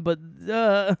arm, but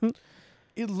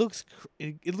it looks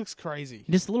crazy.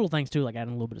 Just little things too, like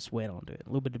adding a little bit of sweat onto it, a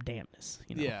little bit of dampness.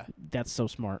 Yeah, that's so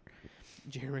smart.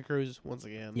 Jeremy Cruz once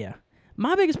again. Yeah,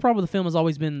 my biggest problem with the film has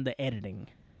always been the editing.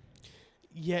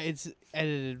 Yeah, it's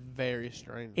edited very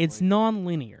strangely. It's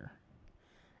non-linear.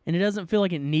 And it doesn't feel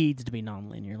like it needs to be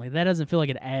non-linear. Like, that doesn't feel like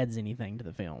it adds anything to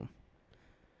the film.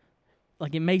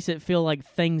 Like, it makes it feel like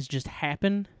things just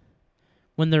happen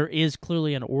when there is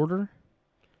clearly an order.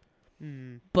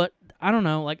 But, I don't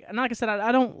know. Like I said,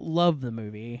 I don't love the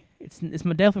movie. It's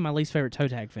definitely my least favorite toe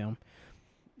tag film.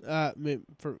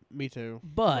 For me too.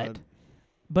 But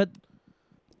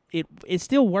it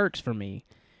still works for me.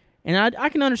 And I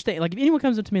can understand, like, if anyone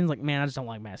comes up to me and is like, man, I just don't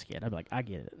like Mass Kid, I'd be like, I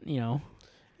get it,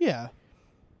 Yeah.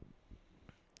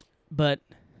 But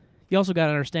you also got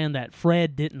to understand that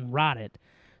Fred didn't write it,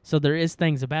 so there is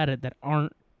things about it that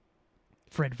aren't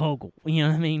Fred Vogel. You know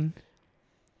what I mean?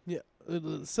 Yeah.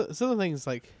 Some of the things,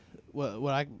 like, this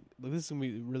is going to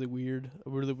be really weird, a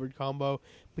really weird combo,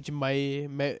 but you may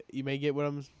get what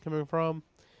I'm coming from.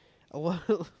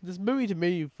 This movie, to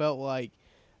me, felt like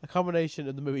a combination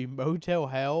of the movie Motel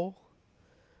Hell,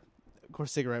 of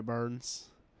course, Cigarette Burns,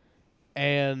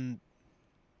 and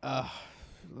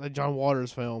the John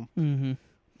Waters film. Mm-hmm.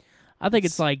 I think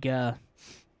it's like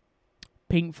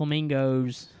Pink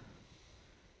Flamingos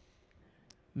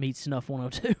meets Snuff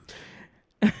 102.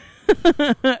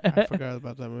 I forgot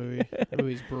about that movie. That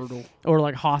movie's brutal. Or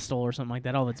like Hostel or something like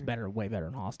that. Oh, that's better, way better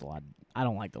than Hostel. I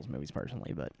don't like those movies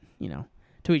personally, but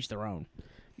to each their own.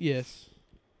 Yes.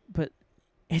 But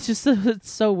it's just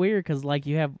it's so weird because like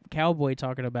you have Cowboy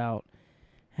talking about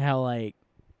how like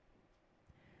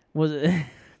was it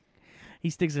he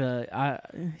sticks an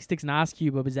ice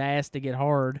cube up his ass to get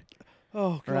hard.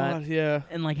 Oh God, right? yeah.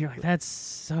 And like you're like that's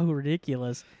so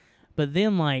ridiculous. But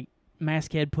then like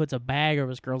Maskhead puts a bag over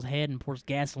this girl's head and pours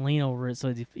gasoline over it,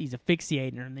 so he's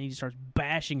asphyxiating her, and then he starts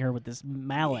bashing her with this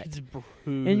mallet. It's brutal.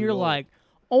 And you're like,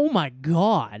 oh my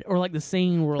God. Or like the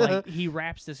scene where like he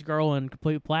wraps this girl in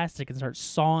complete plastic and starts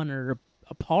sawing her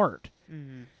apart.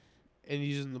 Mm-hmm. And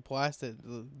using the plastic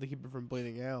to keep it from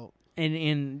bleeding out.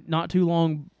 And not too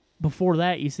long before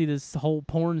that, you see this whole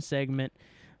porn segment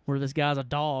where this guy's a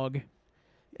dog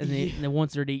and they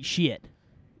wants her to eat shit.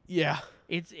 Yeah.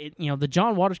 It's the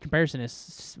John Waters comparison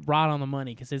is right on the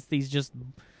money because it's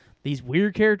these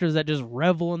weird characters that just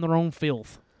revel in their own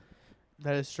filth.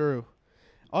 That is true.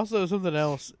 Also, something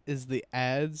else is the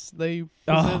ads they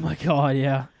present. Oh my God,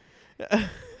 yeah.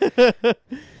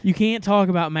 You can't talk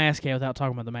about Maskhead without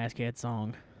talking about the Maskhead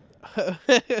song.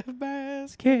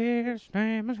 Maskhead,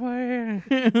 name is where.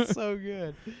 So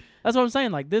good. That's what I'm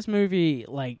saying. Like this movie,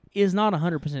 like is not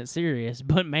 100% serious,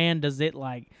 but man, does it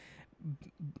like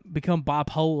become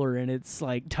bipolar in its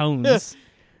like tones.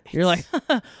 You're like,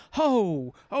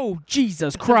 oh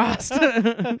Jesus Christ.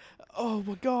 Oh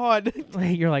my God.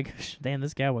 Like, you're like, damn,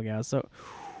 this cowboy guy. So,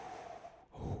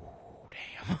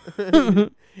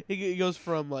 damn. It goes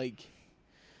from like,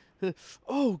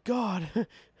 oh God,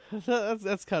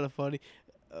 that's kind of funny.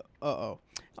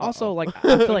 Also, like,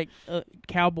 I feel like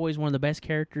Cowboy's one of the best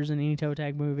characters in any toe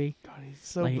tag movie. God, he's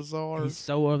so like, bizarre. He's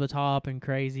so over the top and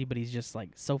crazy, but he's just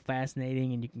like so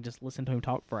fascinating, and you can just listen to him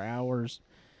talk for hours.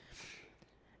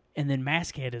 And then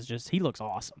Maskhead is just, he looks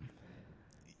awesome.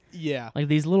 Yeah. Like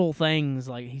these little things,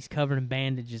 like he's covered in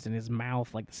bandages in his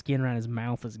mouth, like the skin around his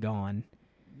mouth is gone.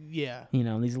 Yeah.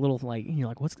 These little, like, you're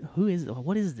like,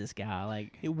 what is this guy?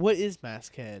 Like, what is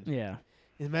Maskhead? yeah.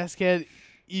 Is Maskhead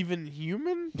even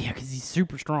human? Yeah, because he's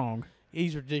super strong.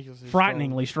 He's ridiculously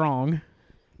Frighteningly strong.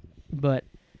 But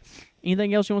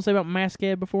anything else you want to say about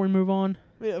Maskhead before we move on?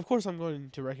 I mean, of course I'm going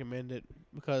to recommend it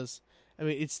because, I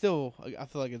mean, it's still, I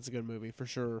feel like it's a good movie for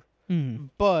sure.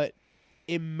 But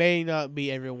it may not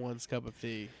be everyone's cup of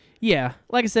tea. Yeah.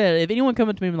 Like I said, if anyone come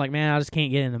up to me and be like, man, I just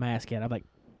can't get into Maskhead, I'm like,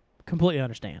 completely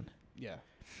understand. Yeah.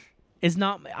 It's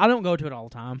not, I don't go to it all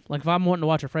the time. Like, if I'm wanting to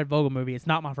watch a Fred Vogel movie, it's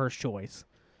not my first choice.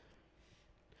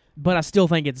 But I still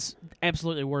think it's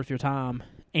absolutely worth your time.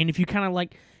 And if you kind of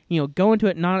like, go into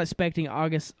it not expecting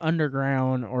August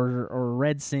Underground or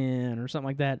Red Sin or something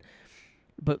like that,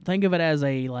 but think of it as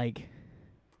a, like,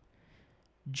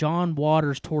 John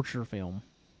Waters torture film.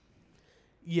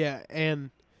 Yeah, and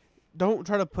don't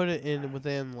try to put it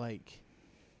within, like,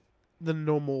 the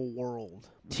normal world.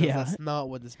 Yeah. That's not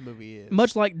what this movie is.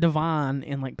 Much like Divine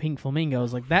in, like, Pink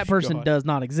Flamingos, like, that person God. does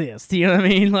not exist. You know what I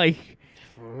mean? Like,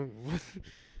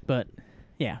 but,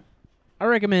 yeah. I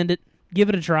recommend it. Give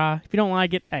it a try. If you don't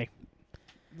like it, hey,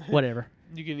 whatever.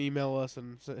 You can email us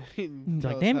and say,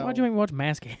 Like, damn it, why'd you make me watch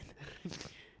Maskhead?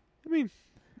 I mean,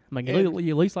 I'm like,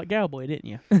 you at least like Cowboy, didn't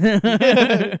you? you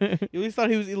at least thought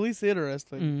he was at least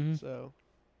interesting. Mm-hmm.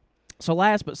 So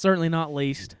last but certainly not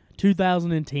least,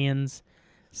 2010's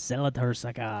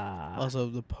Selatursaka. Also,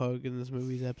 the pug in this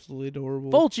movie is absolutely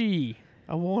adorable. Fulci.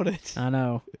 I want it. I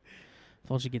know.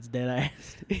 Fulci gets dead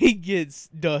ass. He gets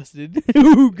dusted.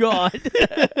 Oh, God.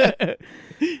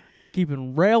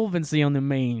 Keeping relevancy on the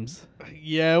memes.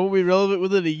 Yeah, it won't be relevant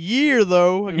within a year,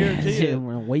 though. I guarantee it. A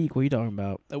week, what are you talking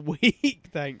about? A week,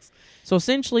 thanks. So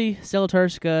essentially,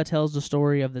 Selatursaka tells the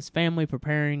story of this family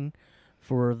preparing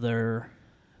for their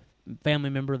family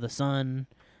member, the son,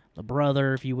 the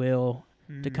brother, if you will,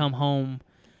 to come home.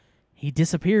 He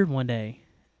disappeared one day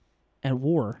at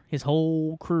war. His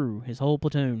whole crew, his whole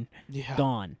platoon,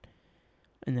 gone.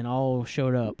 And then all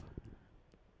showed up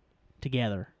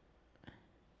together.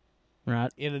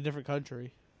 Right? In a different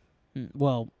country.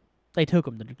 Well, they took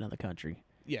him to another country.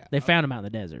 Yeah. They found him out in the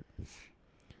desert.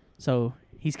 So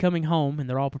he's coming home, and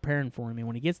they're all preparing for him. And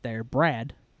when he gets there,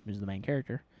 Brad, who's the main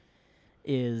character,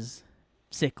 is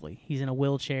sickly. He's in a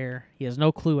wheelchair. He has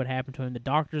no clue what happened to him. The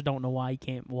doctors don't know why he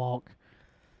can't walk.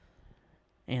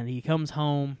 And he comes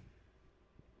home,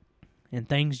 and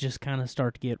things just kind of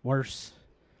start to get worse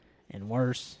and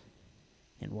worse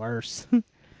and worse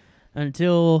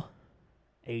until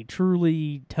a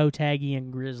truly toe-taggy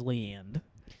and grisly end.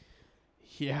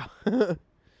 Yeah.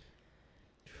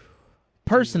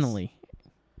 Personally,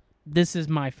 this is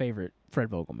my favorite Fred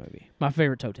Vogel movie. My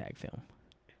favorite toe tag film.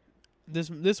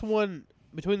 this one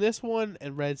between this one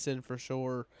and Red Sin for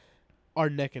sure are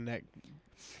neck and neck,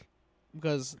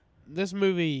 because this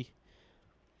movie,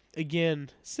 again,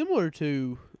 similar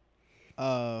to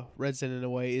Red Sin in a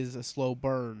way, is a slow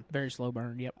burn. Very slow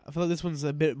burn. Yep. I feel like this one's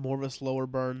a bit more of a slower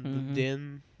burn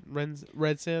than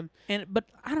Red Sin. But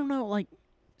I don't know, like,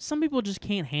 some people just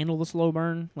can't handle the slow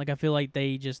burn. Like, I feel like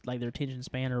they just, like, their attention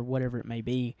span or whatever it may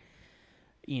be,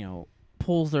 you know,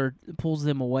 pulls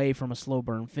them away from a slow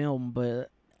burn film. But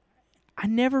I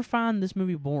never find this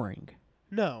movie boring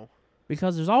No.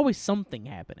 because there's always something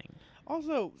happening.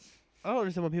 Also, I don't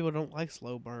understand why people don't like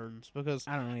slow burns, because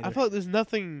I don't know either. I feel like there's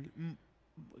nothing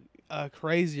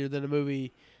crazier than a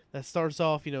movie that starts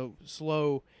off,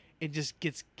 slow and just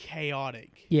gets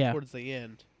chaotic towards the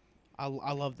end. I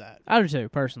love that. I do too,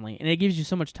 personally. And it gives you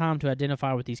so much time to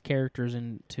identify with these characters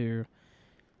and to,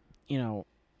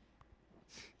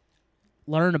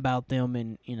 learn about them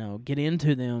and, get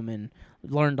into them and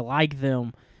learn to like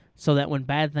them, so that when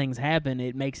bad things happen,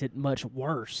 it makes it much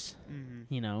worse,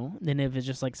 than if it's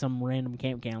just like some random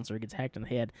camp counselor gets hacked in the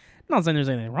head. I'm not saying there's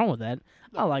anything wrong with that.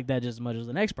 I like that just as much as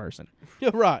the next person. Yeah,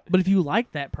 right. But if you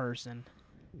like that person,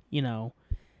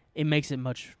 it makes it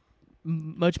much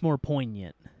more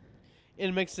poignant.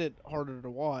 It makes it harder to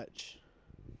watch.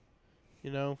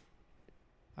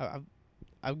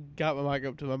 I've got my mic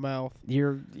up to my mouth.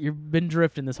 You've been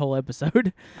drifting this whole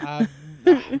episode.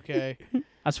 Okay.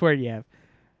 I swear you have.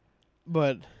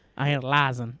 But I ain't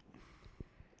lying.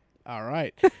 All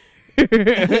right.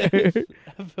 I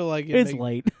feel like it's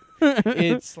late.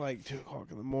 It's like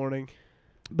 2:00 in the morning.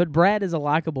 But Brad is a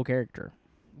likable character.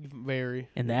 Very.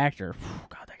 And the actor,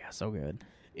 God, that guy's so good.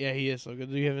 Yeah, he is so good.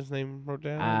 Do you have his name wrote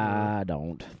down? I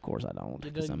don't. Of course I don't.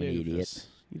 Because I'm an idiot.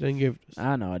 You didn't give us.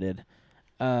 I know I did.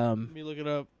 Let me look it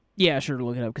up. Yeah, sure,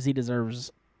 look it up, because he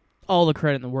deserves all the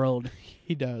credit in the world.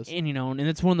 He does. And, and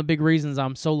it's one of the big reasons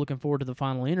I'm so looking forward to the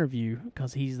final interview,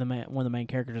 because he's one of the main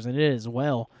characters in it as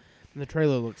well. And the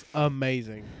trailer looks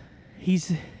amazing.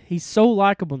 He's so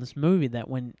likable in this movie that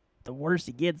when the worse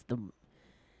he gets,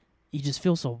 you just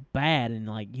feel so bad, and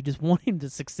like you just want him to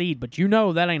succeed, but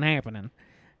that ain't happening.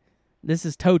 This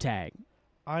is toe tag.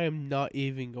 I am not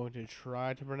even going to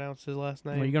try to pronounce his last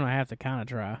name. Well, you're gonna have to kind of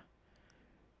try.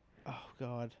 Oh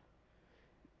God!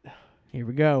 Here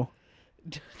we go.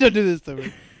 Don't do this to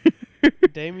me.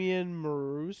 Damian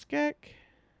Maruskak?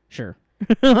 Sure.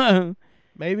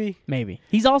 Maybe.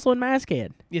 He's also in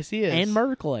Maskhead. Yes, he is. And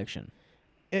Murder Collection.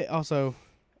 Also,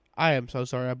 I am so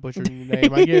sorry I butchered your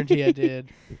name. I guarantee I did.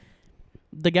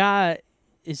 The guy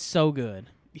is so good.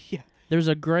 Yeah. There's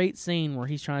a great scene where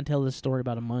he's trying to tell this story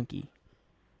about a monkey.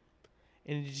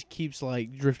 And it just keeps,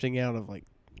 like, drifting out of, like,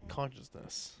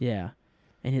 consciousness. Yeah.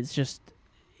 And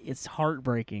it's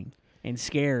heartbreaking and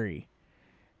scary.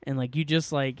 And, like, you're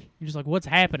just like, what's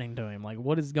happening to him? Like,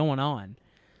 what is going on?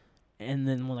 And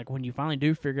then, when you finally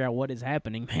do figure out what is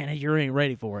happening, man, you ain't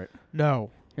ready for it. No.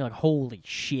 You're like, holy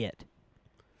shit.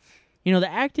 The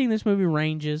acting in this movie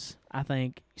ranges, I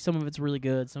think. Some of it's really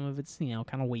good. Some of it's, kind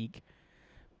of weak.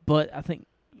 But I think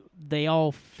they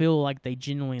all feel like they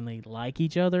genuinely like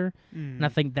each other. And I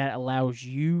think that allows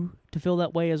you to feel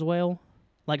that way as well.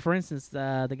 Like, for instance,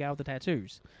 the guy with the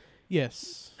tattoos.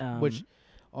 Yes. Which,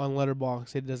 on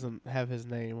Letterboxd, it doesn't have his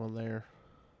name on there.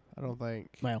 I don't think.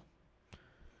 Well,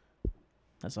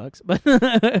 that sucks. But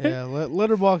yeah,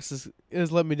 Letterboxd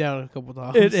has let me down a couple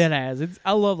times. It has.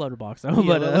 I love Letterboxd, though.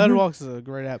 Yeah, but Letterboxd is a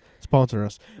great app. Sponsor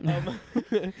us.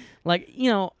 Like,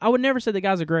 I would never say the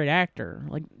guy's a great actor.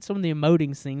 Like, some of the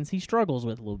emoting scenes he struggles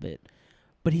with a little bit.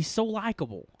 But he's so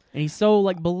likable. And he's so,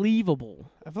 like,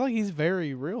 believable. I feel like he's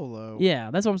very real, though.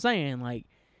 Yeah, that's what I'm saying. Like,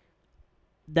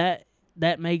 that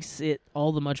makes it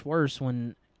all the much worse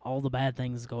when all the bad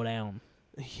things go down.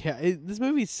 Yeah, this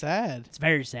movie's sad. It's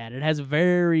very sad. It has a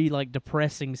very, like,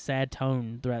 depressing, sad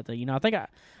tone throughout the...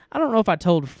 I don't know if I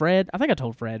told Fred. I think I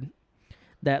told Fred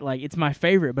that, like, it's my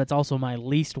favorite, but it's also my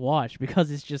least watched, because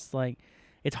it's just, like,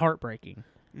 it's heartbreaking.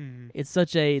 It's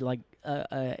such a, like,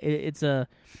 it's a,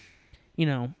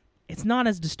 it's not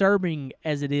as disturbing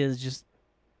as it is just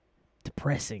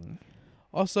depressing.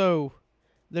 Also,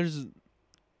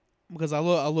 because I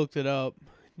looked it up,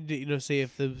 see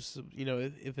if this,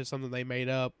 if it's something they made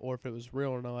up or if it was real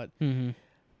or not. Mm-hmm.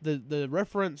 The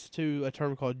reference to a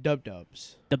term called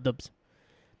dub-dubs. Dub-dubs.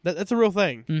 That's a real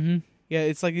thing. Mm-hmm. Yeah,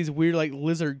 it's like these weird, like,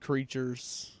 lizard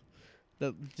creatures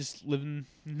that just live in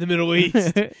the Middle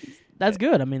East. That's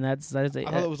good. I mean, I thought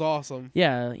it was awesome.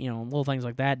 Yeah, little things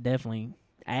like that definitely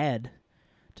add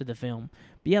to the film.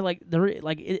 But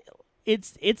yeah,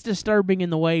 it's disturbing in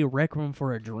the way Requiem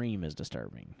for a Dream is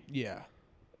disturbing. Yeah.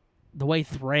 the way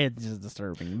Threads is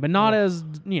disturbing, but not as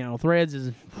Threads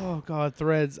is. Oh God,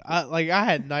 Threads! I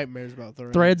had nightmares about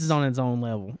Threads. Threads is on its own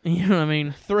level. You know what I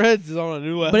mean? Threads is on a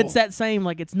new level. But it's that same,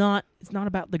 like, it's not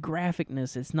about the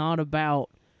graphicness. It's not about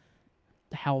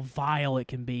how vile it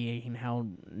can be and how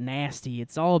nasty.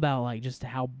 It's all about, like, just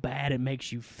how bad it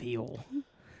makes you feel.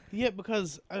 Yeah,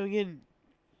 because, again,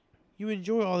 you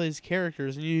enjoy all these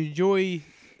characters and you enjoy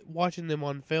watching them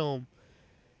on film.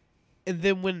 And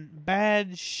then when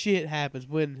bad shit happens,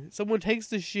 when someone takes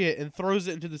the shit and throws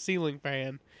it into the ceiling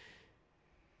fan,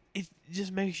 it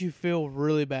just makes you feel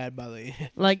really bad by the end.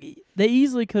 Like, they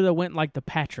easily could have went, like, the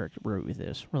Patrick route with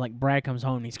this, where, like, Brad comes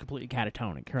home and he's completely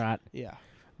catatonic, right? Yeah.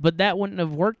 But that wouldn't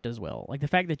have worked as well. Like, the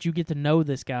fact that you get to know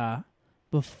this guy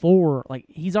before, like,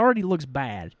 he's already looks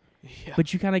bad, Yeah.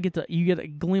 but you kind of get a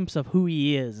glimpse of who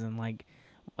he is and, like,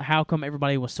 how come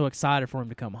everybody was so excited for him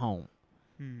to come home.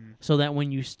 So that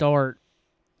when you start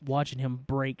watching him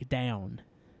break down,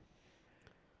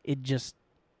 it's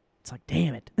like,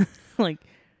 damn it. Like,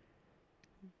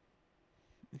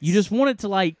 you just want it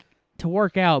to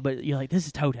work out, but you're like, this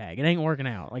is toe tag. It ain't working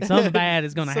out. Like, something bad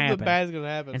is going to happen. Something bad is going to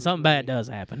happen. And something bad does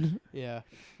happen. Yeah.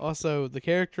 Also, the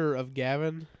character of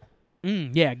Gavin.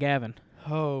 Yeah, Gavin.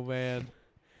 Oh, man.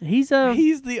 He's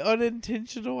the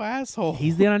unintentional asshole.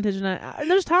 He's the unintentional.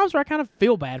 There's times where I kind of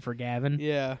feel bad for Gavin.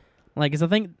 Yeah. Like, 'cause I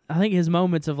think his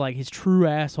moments of, like, his true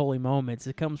assholey moments,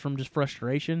 it comes from just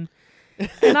frustration.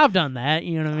 And I've done that,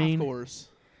 you know what I mean? Of course.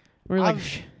 We're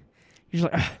like, you're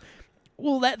just like,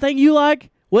 well, that thing you like,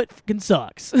 what fucking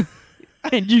sucks?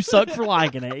 And you suck for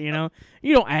liking it, you know?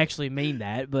 You don't actually mean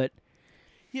that, but...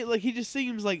 Yeah, like, he just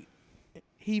seems like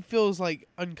he feels, like,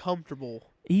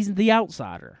 uncomfortable. He's the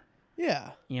outsider.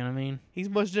 Yeah. You know what I mean? He's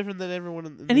much different than everyone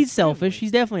in And he's this selfish. family.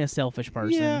 He's definitely a selfish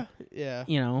person. Yeah. Yeah.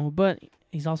 You know, but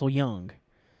he's also young.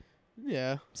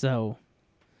 Yeah. So,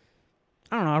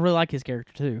 I don't know. I really like his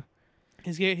character, too.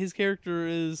 His character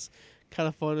is kind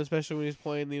of fun, especially when he's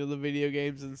playing the video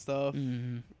games and stuff,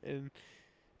 and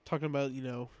talking about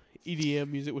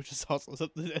EDM music, which is also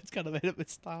something that's kind of ahead of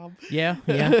its time. Yeah,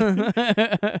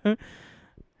 yeah.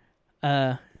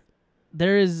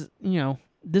 There is,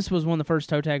 this was one of the first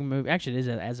toe tag movie. Actually, it is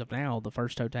as of now the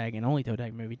first toe tag and only toe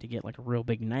tag movie to get like a real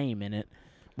big name in it,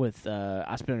 with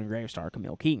I Spit on Your Grave star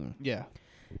Camille Keaton. Yeah.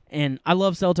 And I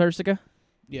love Cell Turcica.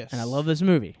 Yes. And I love this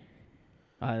movie.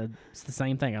 It's the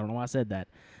same thing. I don't know why I said that.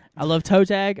 I love toe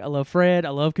tag. I love Fred. I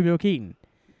love Camille Keaton.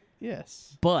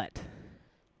 Yes. But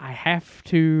I have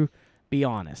to be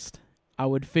honest. I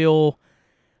would feel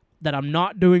that I'm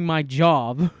not doing my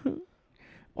job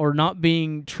or not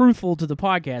being truthful to the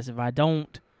podcast if I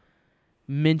don't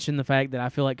mention the fact that I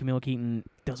feel like Camille Keaton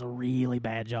does a really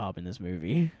bad job in this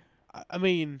movie. I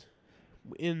mean,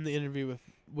 in the interview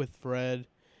with Fred,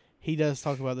 he does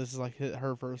talk about this as like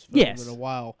her first film in a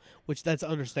while, which that's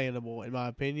understandable in my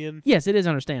opinion. Yes, it is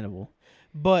understandable.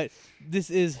 But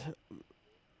this is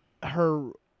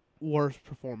her worst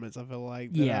performance, I feel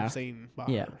like, that I've seen by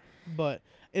her. But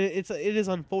it is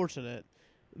unfortunate,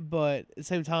 but at the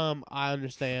same time, I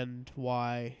understand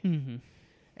why. Mm-hmm.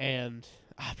 And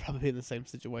I'd probably be in the same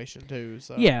situation too.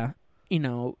 So yeah,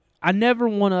 I never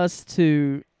want us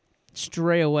to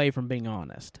stray away from being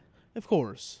honest. Of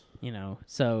course.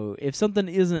 So if something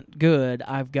isn't good,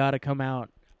 I've got to come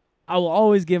out. I will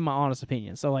always give my honest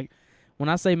opinion. So, like, when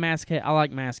I say Maskhead, I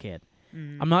like Maskhead.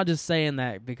 I'm not just saying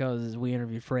that because we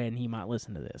interviewed Fred and he might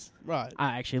listen to this. Right.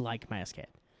 I actually like Maskhead.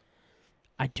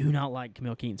 I do not like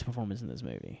Camille Keaton's performance in this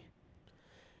movie.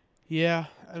 Yeah,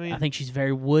 I mean, I think she's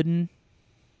very wooden,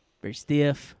 very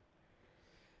stiff,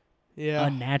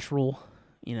 unnatural,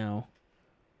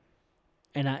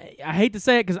 And I hate to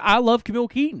say it because I love Camille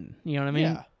Keaton. You know what I mean?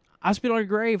 Yeah. I Spit on Your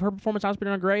Grave, her performance on I Spit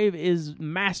on Your Grave is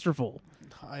masterful.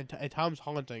 At times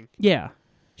haunting. Yeah.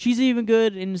 She's even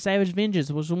good in Savage Vengeance,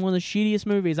 which was one of the shittiest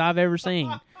movies I've ever seen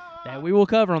that we will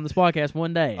cover on this podcast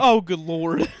one day. Oh, good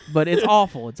Lord. But it's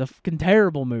awful. It's a fucking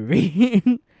terrible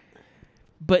movie.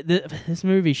 But this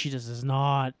movie, she just is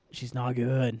not, she's not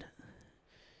good.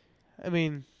 I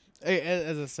mean,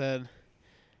 as I said,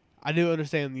 I do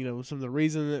understand, some of the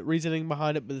reasoning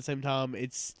behind it, but at the same time,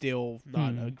 it's still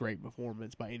not a great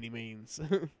performance by any means.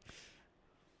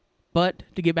 But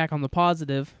to get back on the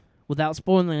positive, without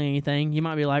spoiling anything, you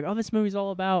might be like, oh, this movie's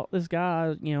all about this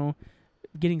guy,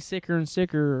 getting sicker and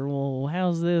sicker. Well,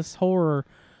 how's this horror?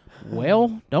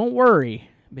 Well, don't worry,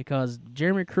 because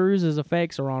Jeremy Cruz's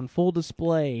effects are on full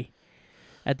display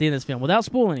at the end of this film. Without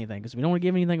spoiling anything, because we don't want to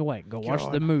give anything away. Go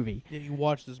watch the movie. Yeah, you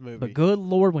watch this movie. But good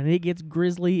Lord, when it gets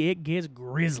grisly, it gets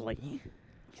grisly.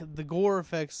 The gore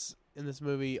effects in this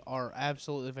movie are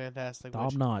absolutely fantastic.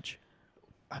 Top notch.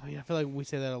 I mean, I feel like we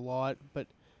say that a lot, but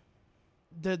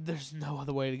there's no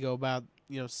other way to go about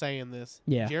saying this.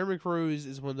 Yeah. Jeremy Cruz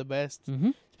is one of the best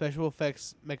Mm-hmm. special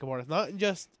effects makeup artists, not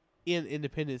just in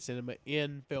independent cinema,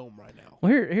 in film right now.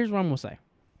 Well, here's what I'm gonna say.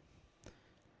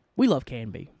 We love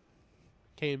Canby,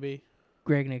 K&B.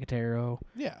 Greg Nicotero,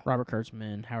 Yeah. Robert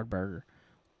Kurtzman, Howard Berger,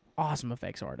 awesome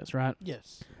effects artists, right?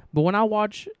 Yes. But when I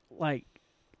watch like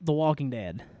The Walking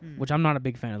Dead, Mm. which I'm not a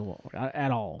big fan of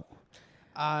at all,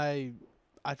 I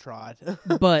tried.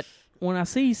 but when I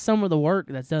see some of the work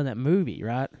that's done in that movie,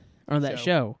 right, or that Show.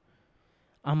 show,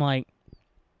 I'm like,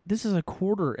 this is a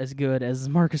quarter as good as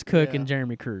Marcus Cook Yeah. and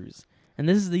Jeremy Cruz, and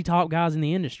this is the top guys in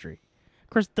the industry. Of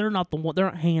course, they're not they're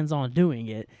not hands on doing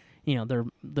it.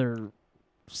 They're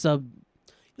sub.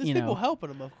 There's you people know. helping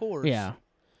them, of course. Yeah.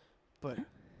 But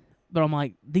But I'm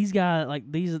like, these guys,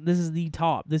 this is the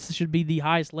top. This should be the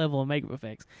highest level of makeup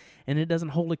effects. And it doesn't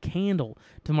hold a candle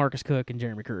to Marcus Cook and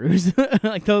Jeremy Cruz.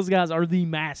 Like, those guys are the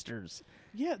masters.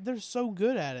 yeah, they're so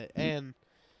good at it, and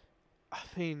I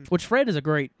mean, Which Fred is a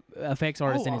great effects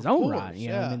artist in his of own course, right.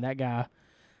 yeah. I mean, that guy,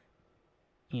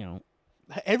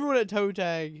 everyone at Toe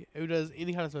Tag who does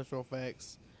any kind of special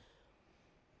effects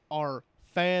are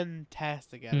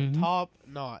fantastic at it, Mhm. top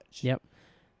notch. Yep.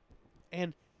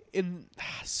 And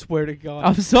I swear to God,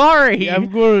 I'm sorry. I'm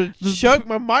going to chuck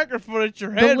my microphone at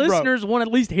your The head, bro. listeners want to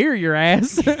at least hear your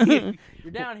ass.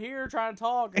 You're down here trying to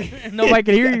talk. Nobody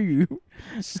can hear you.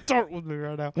 Start with me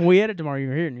right now. When we edit tomorrow,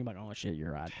 you're here, and you're like, oh, shit,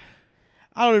 you're right.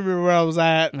 I don't even remember where I was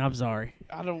at. I'm sorry.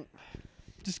 I don't.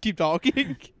 Just keep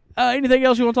talking. Anything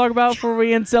else you want to talk about before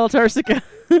we end Cell Tursica?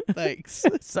 Thanks.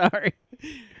 Sorry.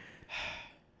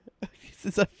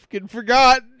 Since I fucking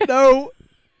forgot. No.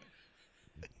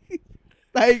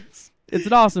 Thanks. It's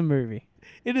an awesome movie.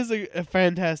 It is a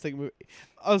fantastic movie.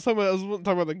 I was talking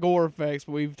about the gore effects,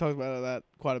 but we've talked about that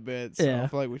quite a bit. So Yeah. I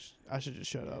feel like I should just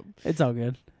shut up. It's all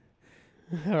good.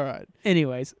 All right.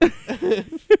 Anyways.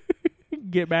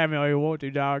 Get mad at me all you want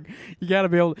to, dog. You gotta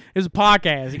be able to, it's a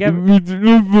podcast. You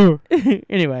gotta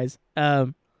Anyways.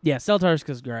 Yeah, Cell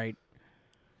Tursica's great.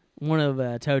 One of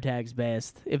Toe Tag's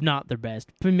best, if not their best.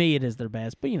 For me, it is their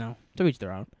best, but to each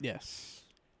their own. Yes.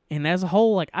 And as a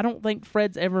whole, like, I don't think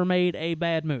Fred's ever made a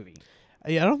bad movie.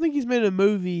 Yeah, I don't think he's made a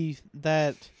movie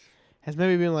that has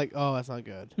maybe been like, oh, that's not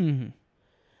good. Mm-hmm.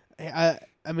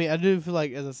 I mean, I do feel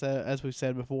like, as we've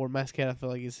said before, Mass Cat, I feel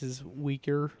like is his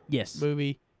weaker Yes.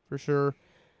 movie for sure.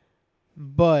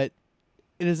 But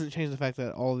it doesn't change the fact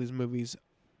that all of these movies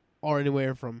are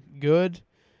anywhere from good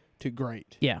to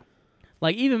great. Yeah.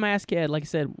 Like, even Mass Cat, like you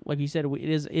said,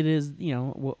 it is,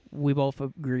 what we both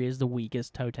agree is the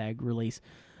weakest Toe Tag release.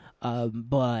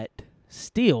 But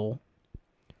still,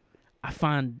 I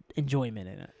find enjoyment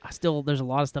in it. There's a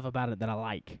lot of stuff about it that I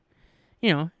like.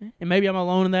 And maybe I'm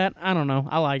alone in that. I don't know.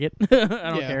 I like it. I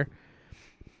don't care.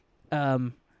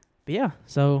 But yeah,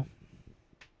 so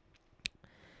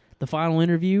the final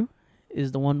interview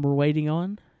is the one we're waiting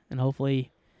on, and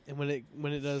hopefully, And when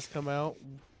it does come out,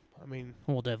 I mean,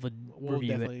 we'll definitely we'll review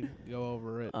definitely go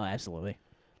over it. it. Oh, absolutely.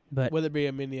 But Whether it be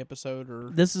a mini episode or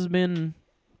this has been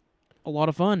a lot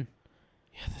of fun.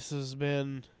 yeah, this has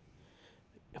been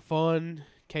fun,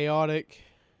 chaotic,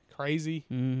 crazy.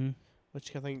 Mm-hmm.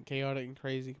 Which I think chaotic and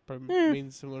crazy probably Eh.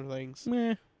 means similar things.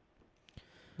 Yeah.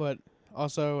 But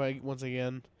also, once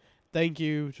again, thank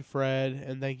you to Fred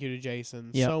and thank you to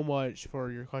Jason Yep. so much for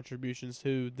your contributions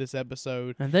to this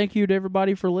episode. And thank you to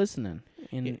everybody for listening.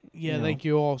 And Thank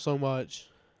you all so much.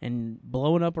 And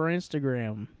blowing up our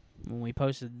Instagram when we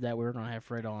posted that we were going to have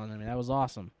Fred on. I mean, that was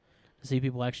awesome to see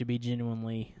people actually be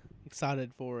genuinely.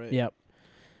 Excited for it. Yep.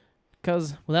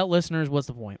 Because without listeners, what's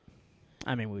the point?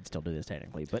 I mean, we would still do this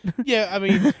technically, but Yeah, I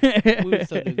mean, we would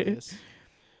still do this.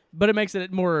 But it makes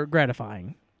it more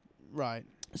gratifying. Right.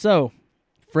 So,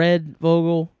 Fred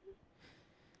Vogel,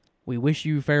 we wish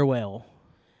you farewell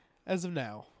As of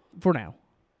now. for now.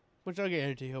 Which I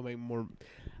guarantee he'll make more.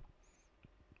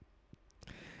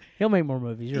 He'll make more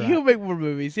movies. You're He'll right. make more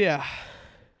movies, yeah.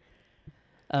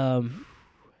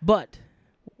 But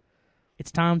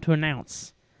it's time to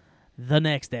announce the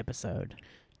next episode.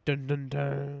 Dun dun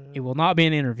dun. It will not be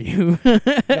an interview.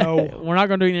 No. We're not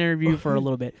going to do an interview for a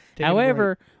little bit. Take a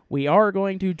However, we are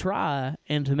going to try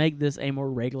and to make this a more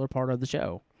regular part of the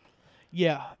show.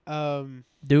 Yeah.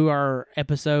 Do our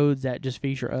episodes that just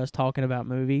feature us talking about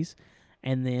movies,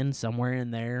 and then somewhere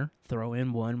in there throw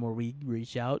in one where we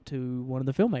reach out to one of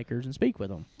the filmmakers and speak with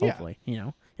them. Yeah. Hopefully,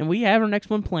 And we have our next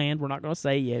one planned. We're not going to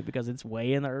say yet because it's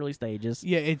way in the early stages.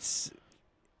 Yeah, it's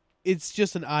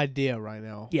just an idea right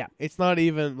now. Yeah. It's not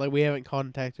even like we haven't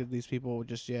contacted these people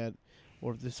just yet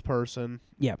or this person.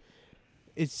 Yeah.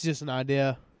 It's just an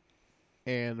idea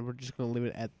and we're just going to leave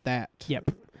it at that.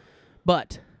 Yep.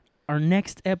 But our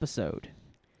next episode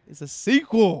It's a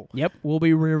sequel. Yep, we'll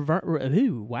be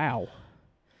Ooh, wow.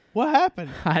 What happened?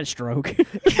 I had a stroke.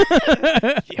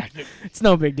 Yeah, It's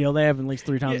no big deal. They happen at least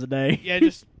 3 times a day. yeah,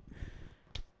 just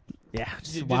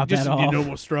Wipe just that off. a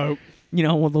normal stroke. You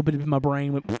know, a little bit of my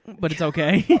brain went, but it's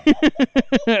okay.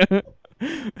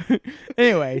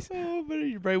 Anyways, Oh, but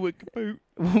your brain went kaput.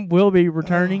 we'll be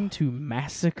returning to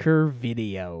Massacre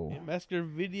Video. Massacre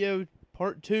Video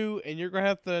Part 2, and you're gonna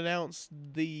have to announce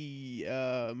the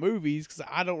movies because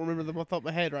I don't remember them off the top of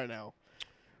my head right now.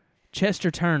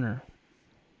 Chester Turner,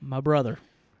 my brother,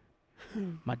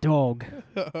 my dog.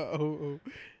 Oh.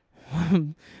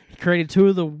 He created 2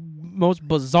 of the most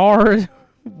bizarre,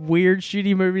 weird,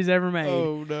 shitty movies ever made.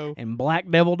 Oh no. And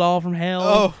Black Devil Doll from Hell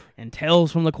Oh. and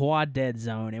Tales from the Quad Dead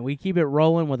Zone. And we keep it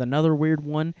rolling with another weird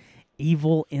one,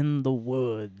 Evil in the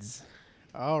Woods.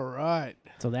 All right.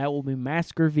 So that will be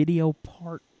Massacre Video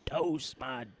Part 2,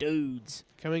 my dudes.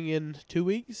 Coming in 2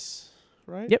 weeks,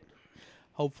 right? Yep.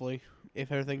 Hopefully, if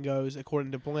everything goes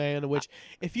according to plan, which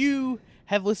if you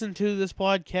have listened to this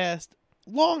podcast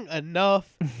long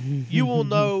enough, you will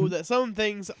know that some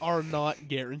things are not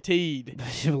guaranteed.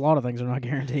 A lot of things are not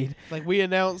guaranteed. Like we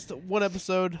announced one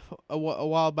episode a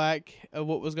while back of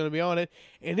what was going to be on it,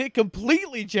 and it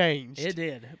completely changed. It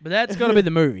did. But that's going to be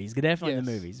the movies. Definitely Yes.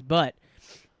 the movies. But,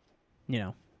 you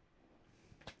know,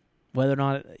 whether or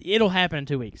not it'll happen in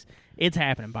 2 weeks. It's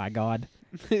happening, by God.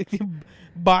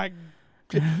 By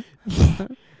it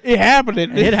happened.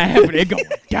 It happened. It going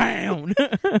down.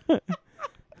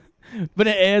 But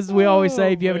as we always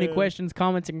say, if you have any man. questions,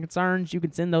 comments, and concerns, you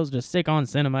can send those to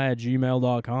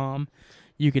sickонcinema@gmail.com.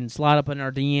 You can slide up in our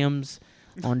DMs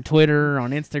on Twitter,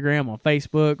 on Instagram, on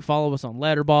Facebook. Follow us on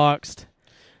Letterboxd.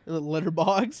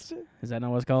 Letterboxd. Is that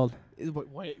not what it's called?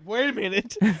 Wait a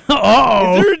minute.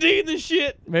 Oh! Is there a D in this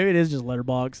shit? Maybe it is just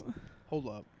Letterboxd. Hold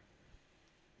up.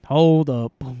 Hold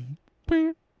up.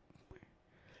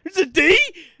 It's a D?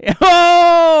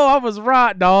 Oh, I was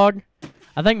right, dog.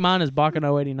 I think mine is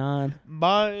Bacano89.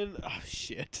 Mine. Oh,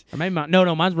 shit. Or maybe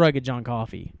mine's Rugged John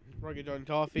Coffee. Rugged John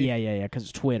Coffee. Yeah, because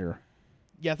it's Twitter.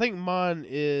 Yeah, I think mine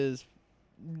is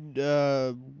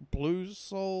Blue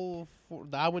Soul.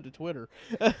 I went to Twitter.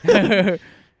 You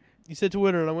said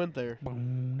Twitter, and I went there.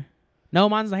 No,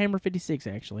 mine's the Hammer 56,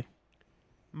 actually.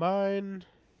 Mine.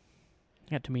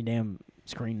 Got too many damn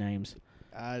screen names.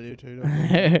 I do too.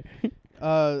 Don't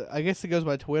I guess it goes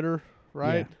by Twitter,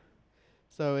 right? Yeah.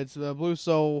 So it's Blue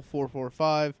Soul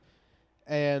 445,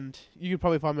 and you can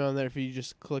probably find me on there if you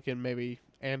just click in maybe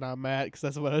and I'm Matt, because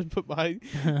that's what I put my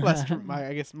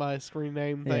my screen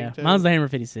name thing. Yeah, too. mine's the Hammer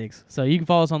 56. So you can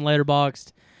follow us on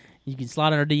Letterboxd. You can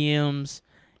slide in our DMs.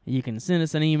 You can send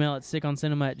us an email at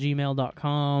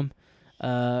sickонcinema@gmail.com. You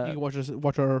can watch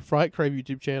our Fright Crave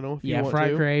YouTube channel. If you want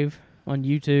Fright to. Crave on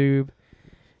YouTube.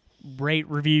 Rate,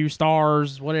 review,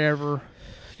 stars, whatever.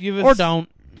 Give us, Or don't.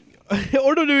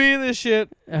 or don't do any of this shit.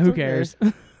 Who okay. cares?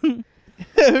 Who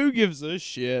gives a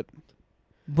shit?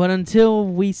 But until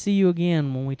we see you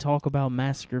again when we talk about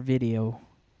Massacre Video,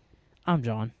 I'm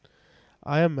John.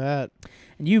 I am Matt.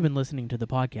 And you've been listening to the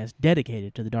podcast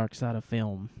dedicated to the dark side of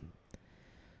film.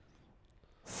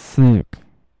 Sick.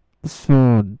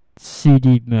 Son.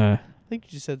 Cinema. I think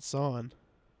you just said son.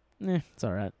 It's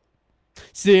alright.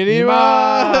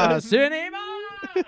 Cinema! Cinema!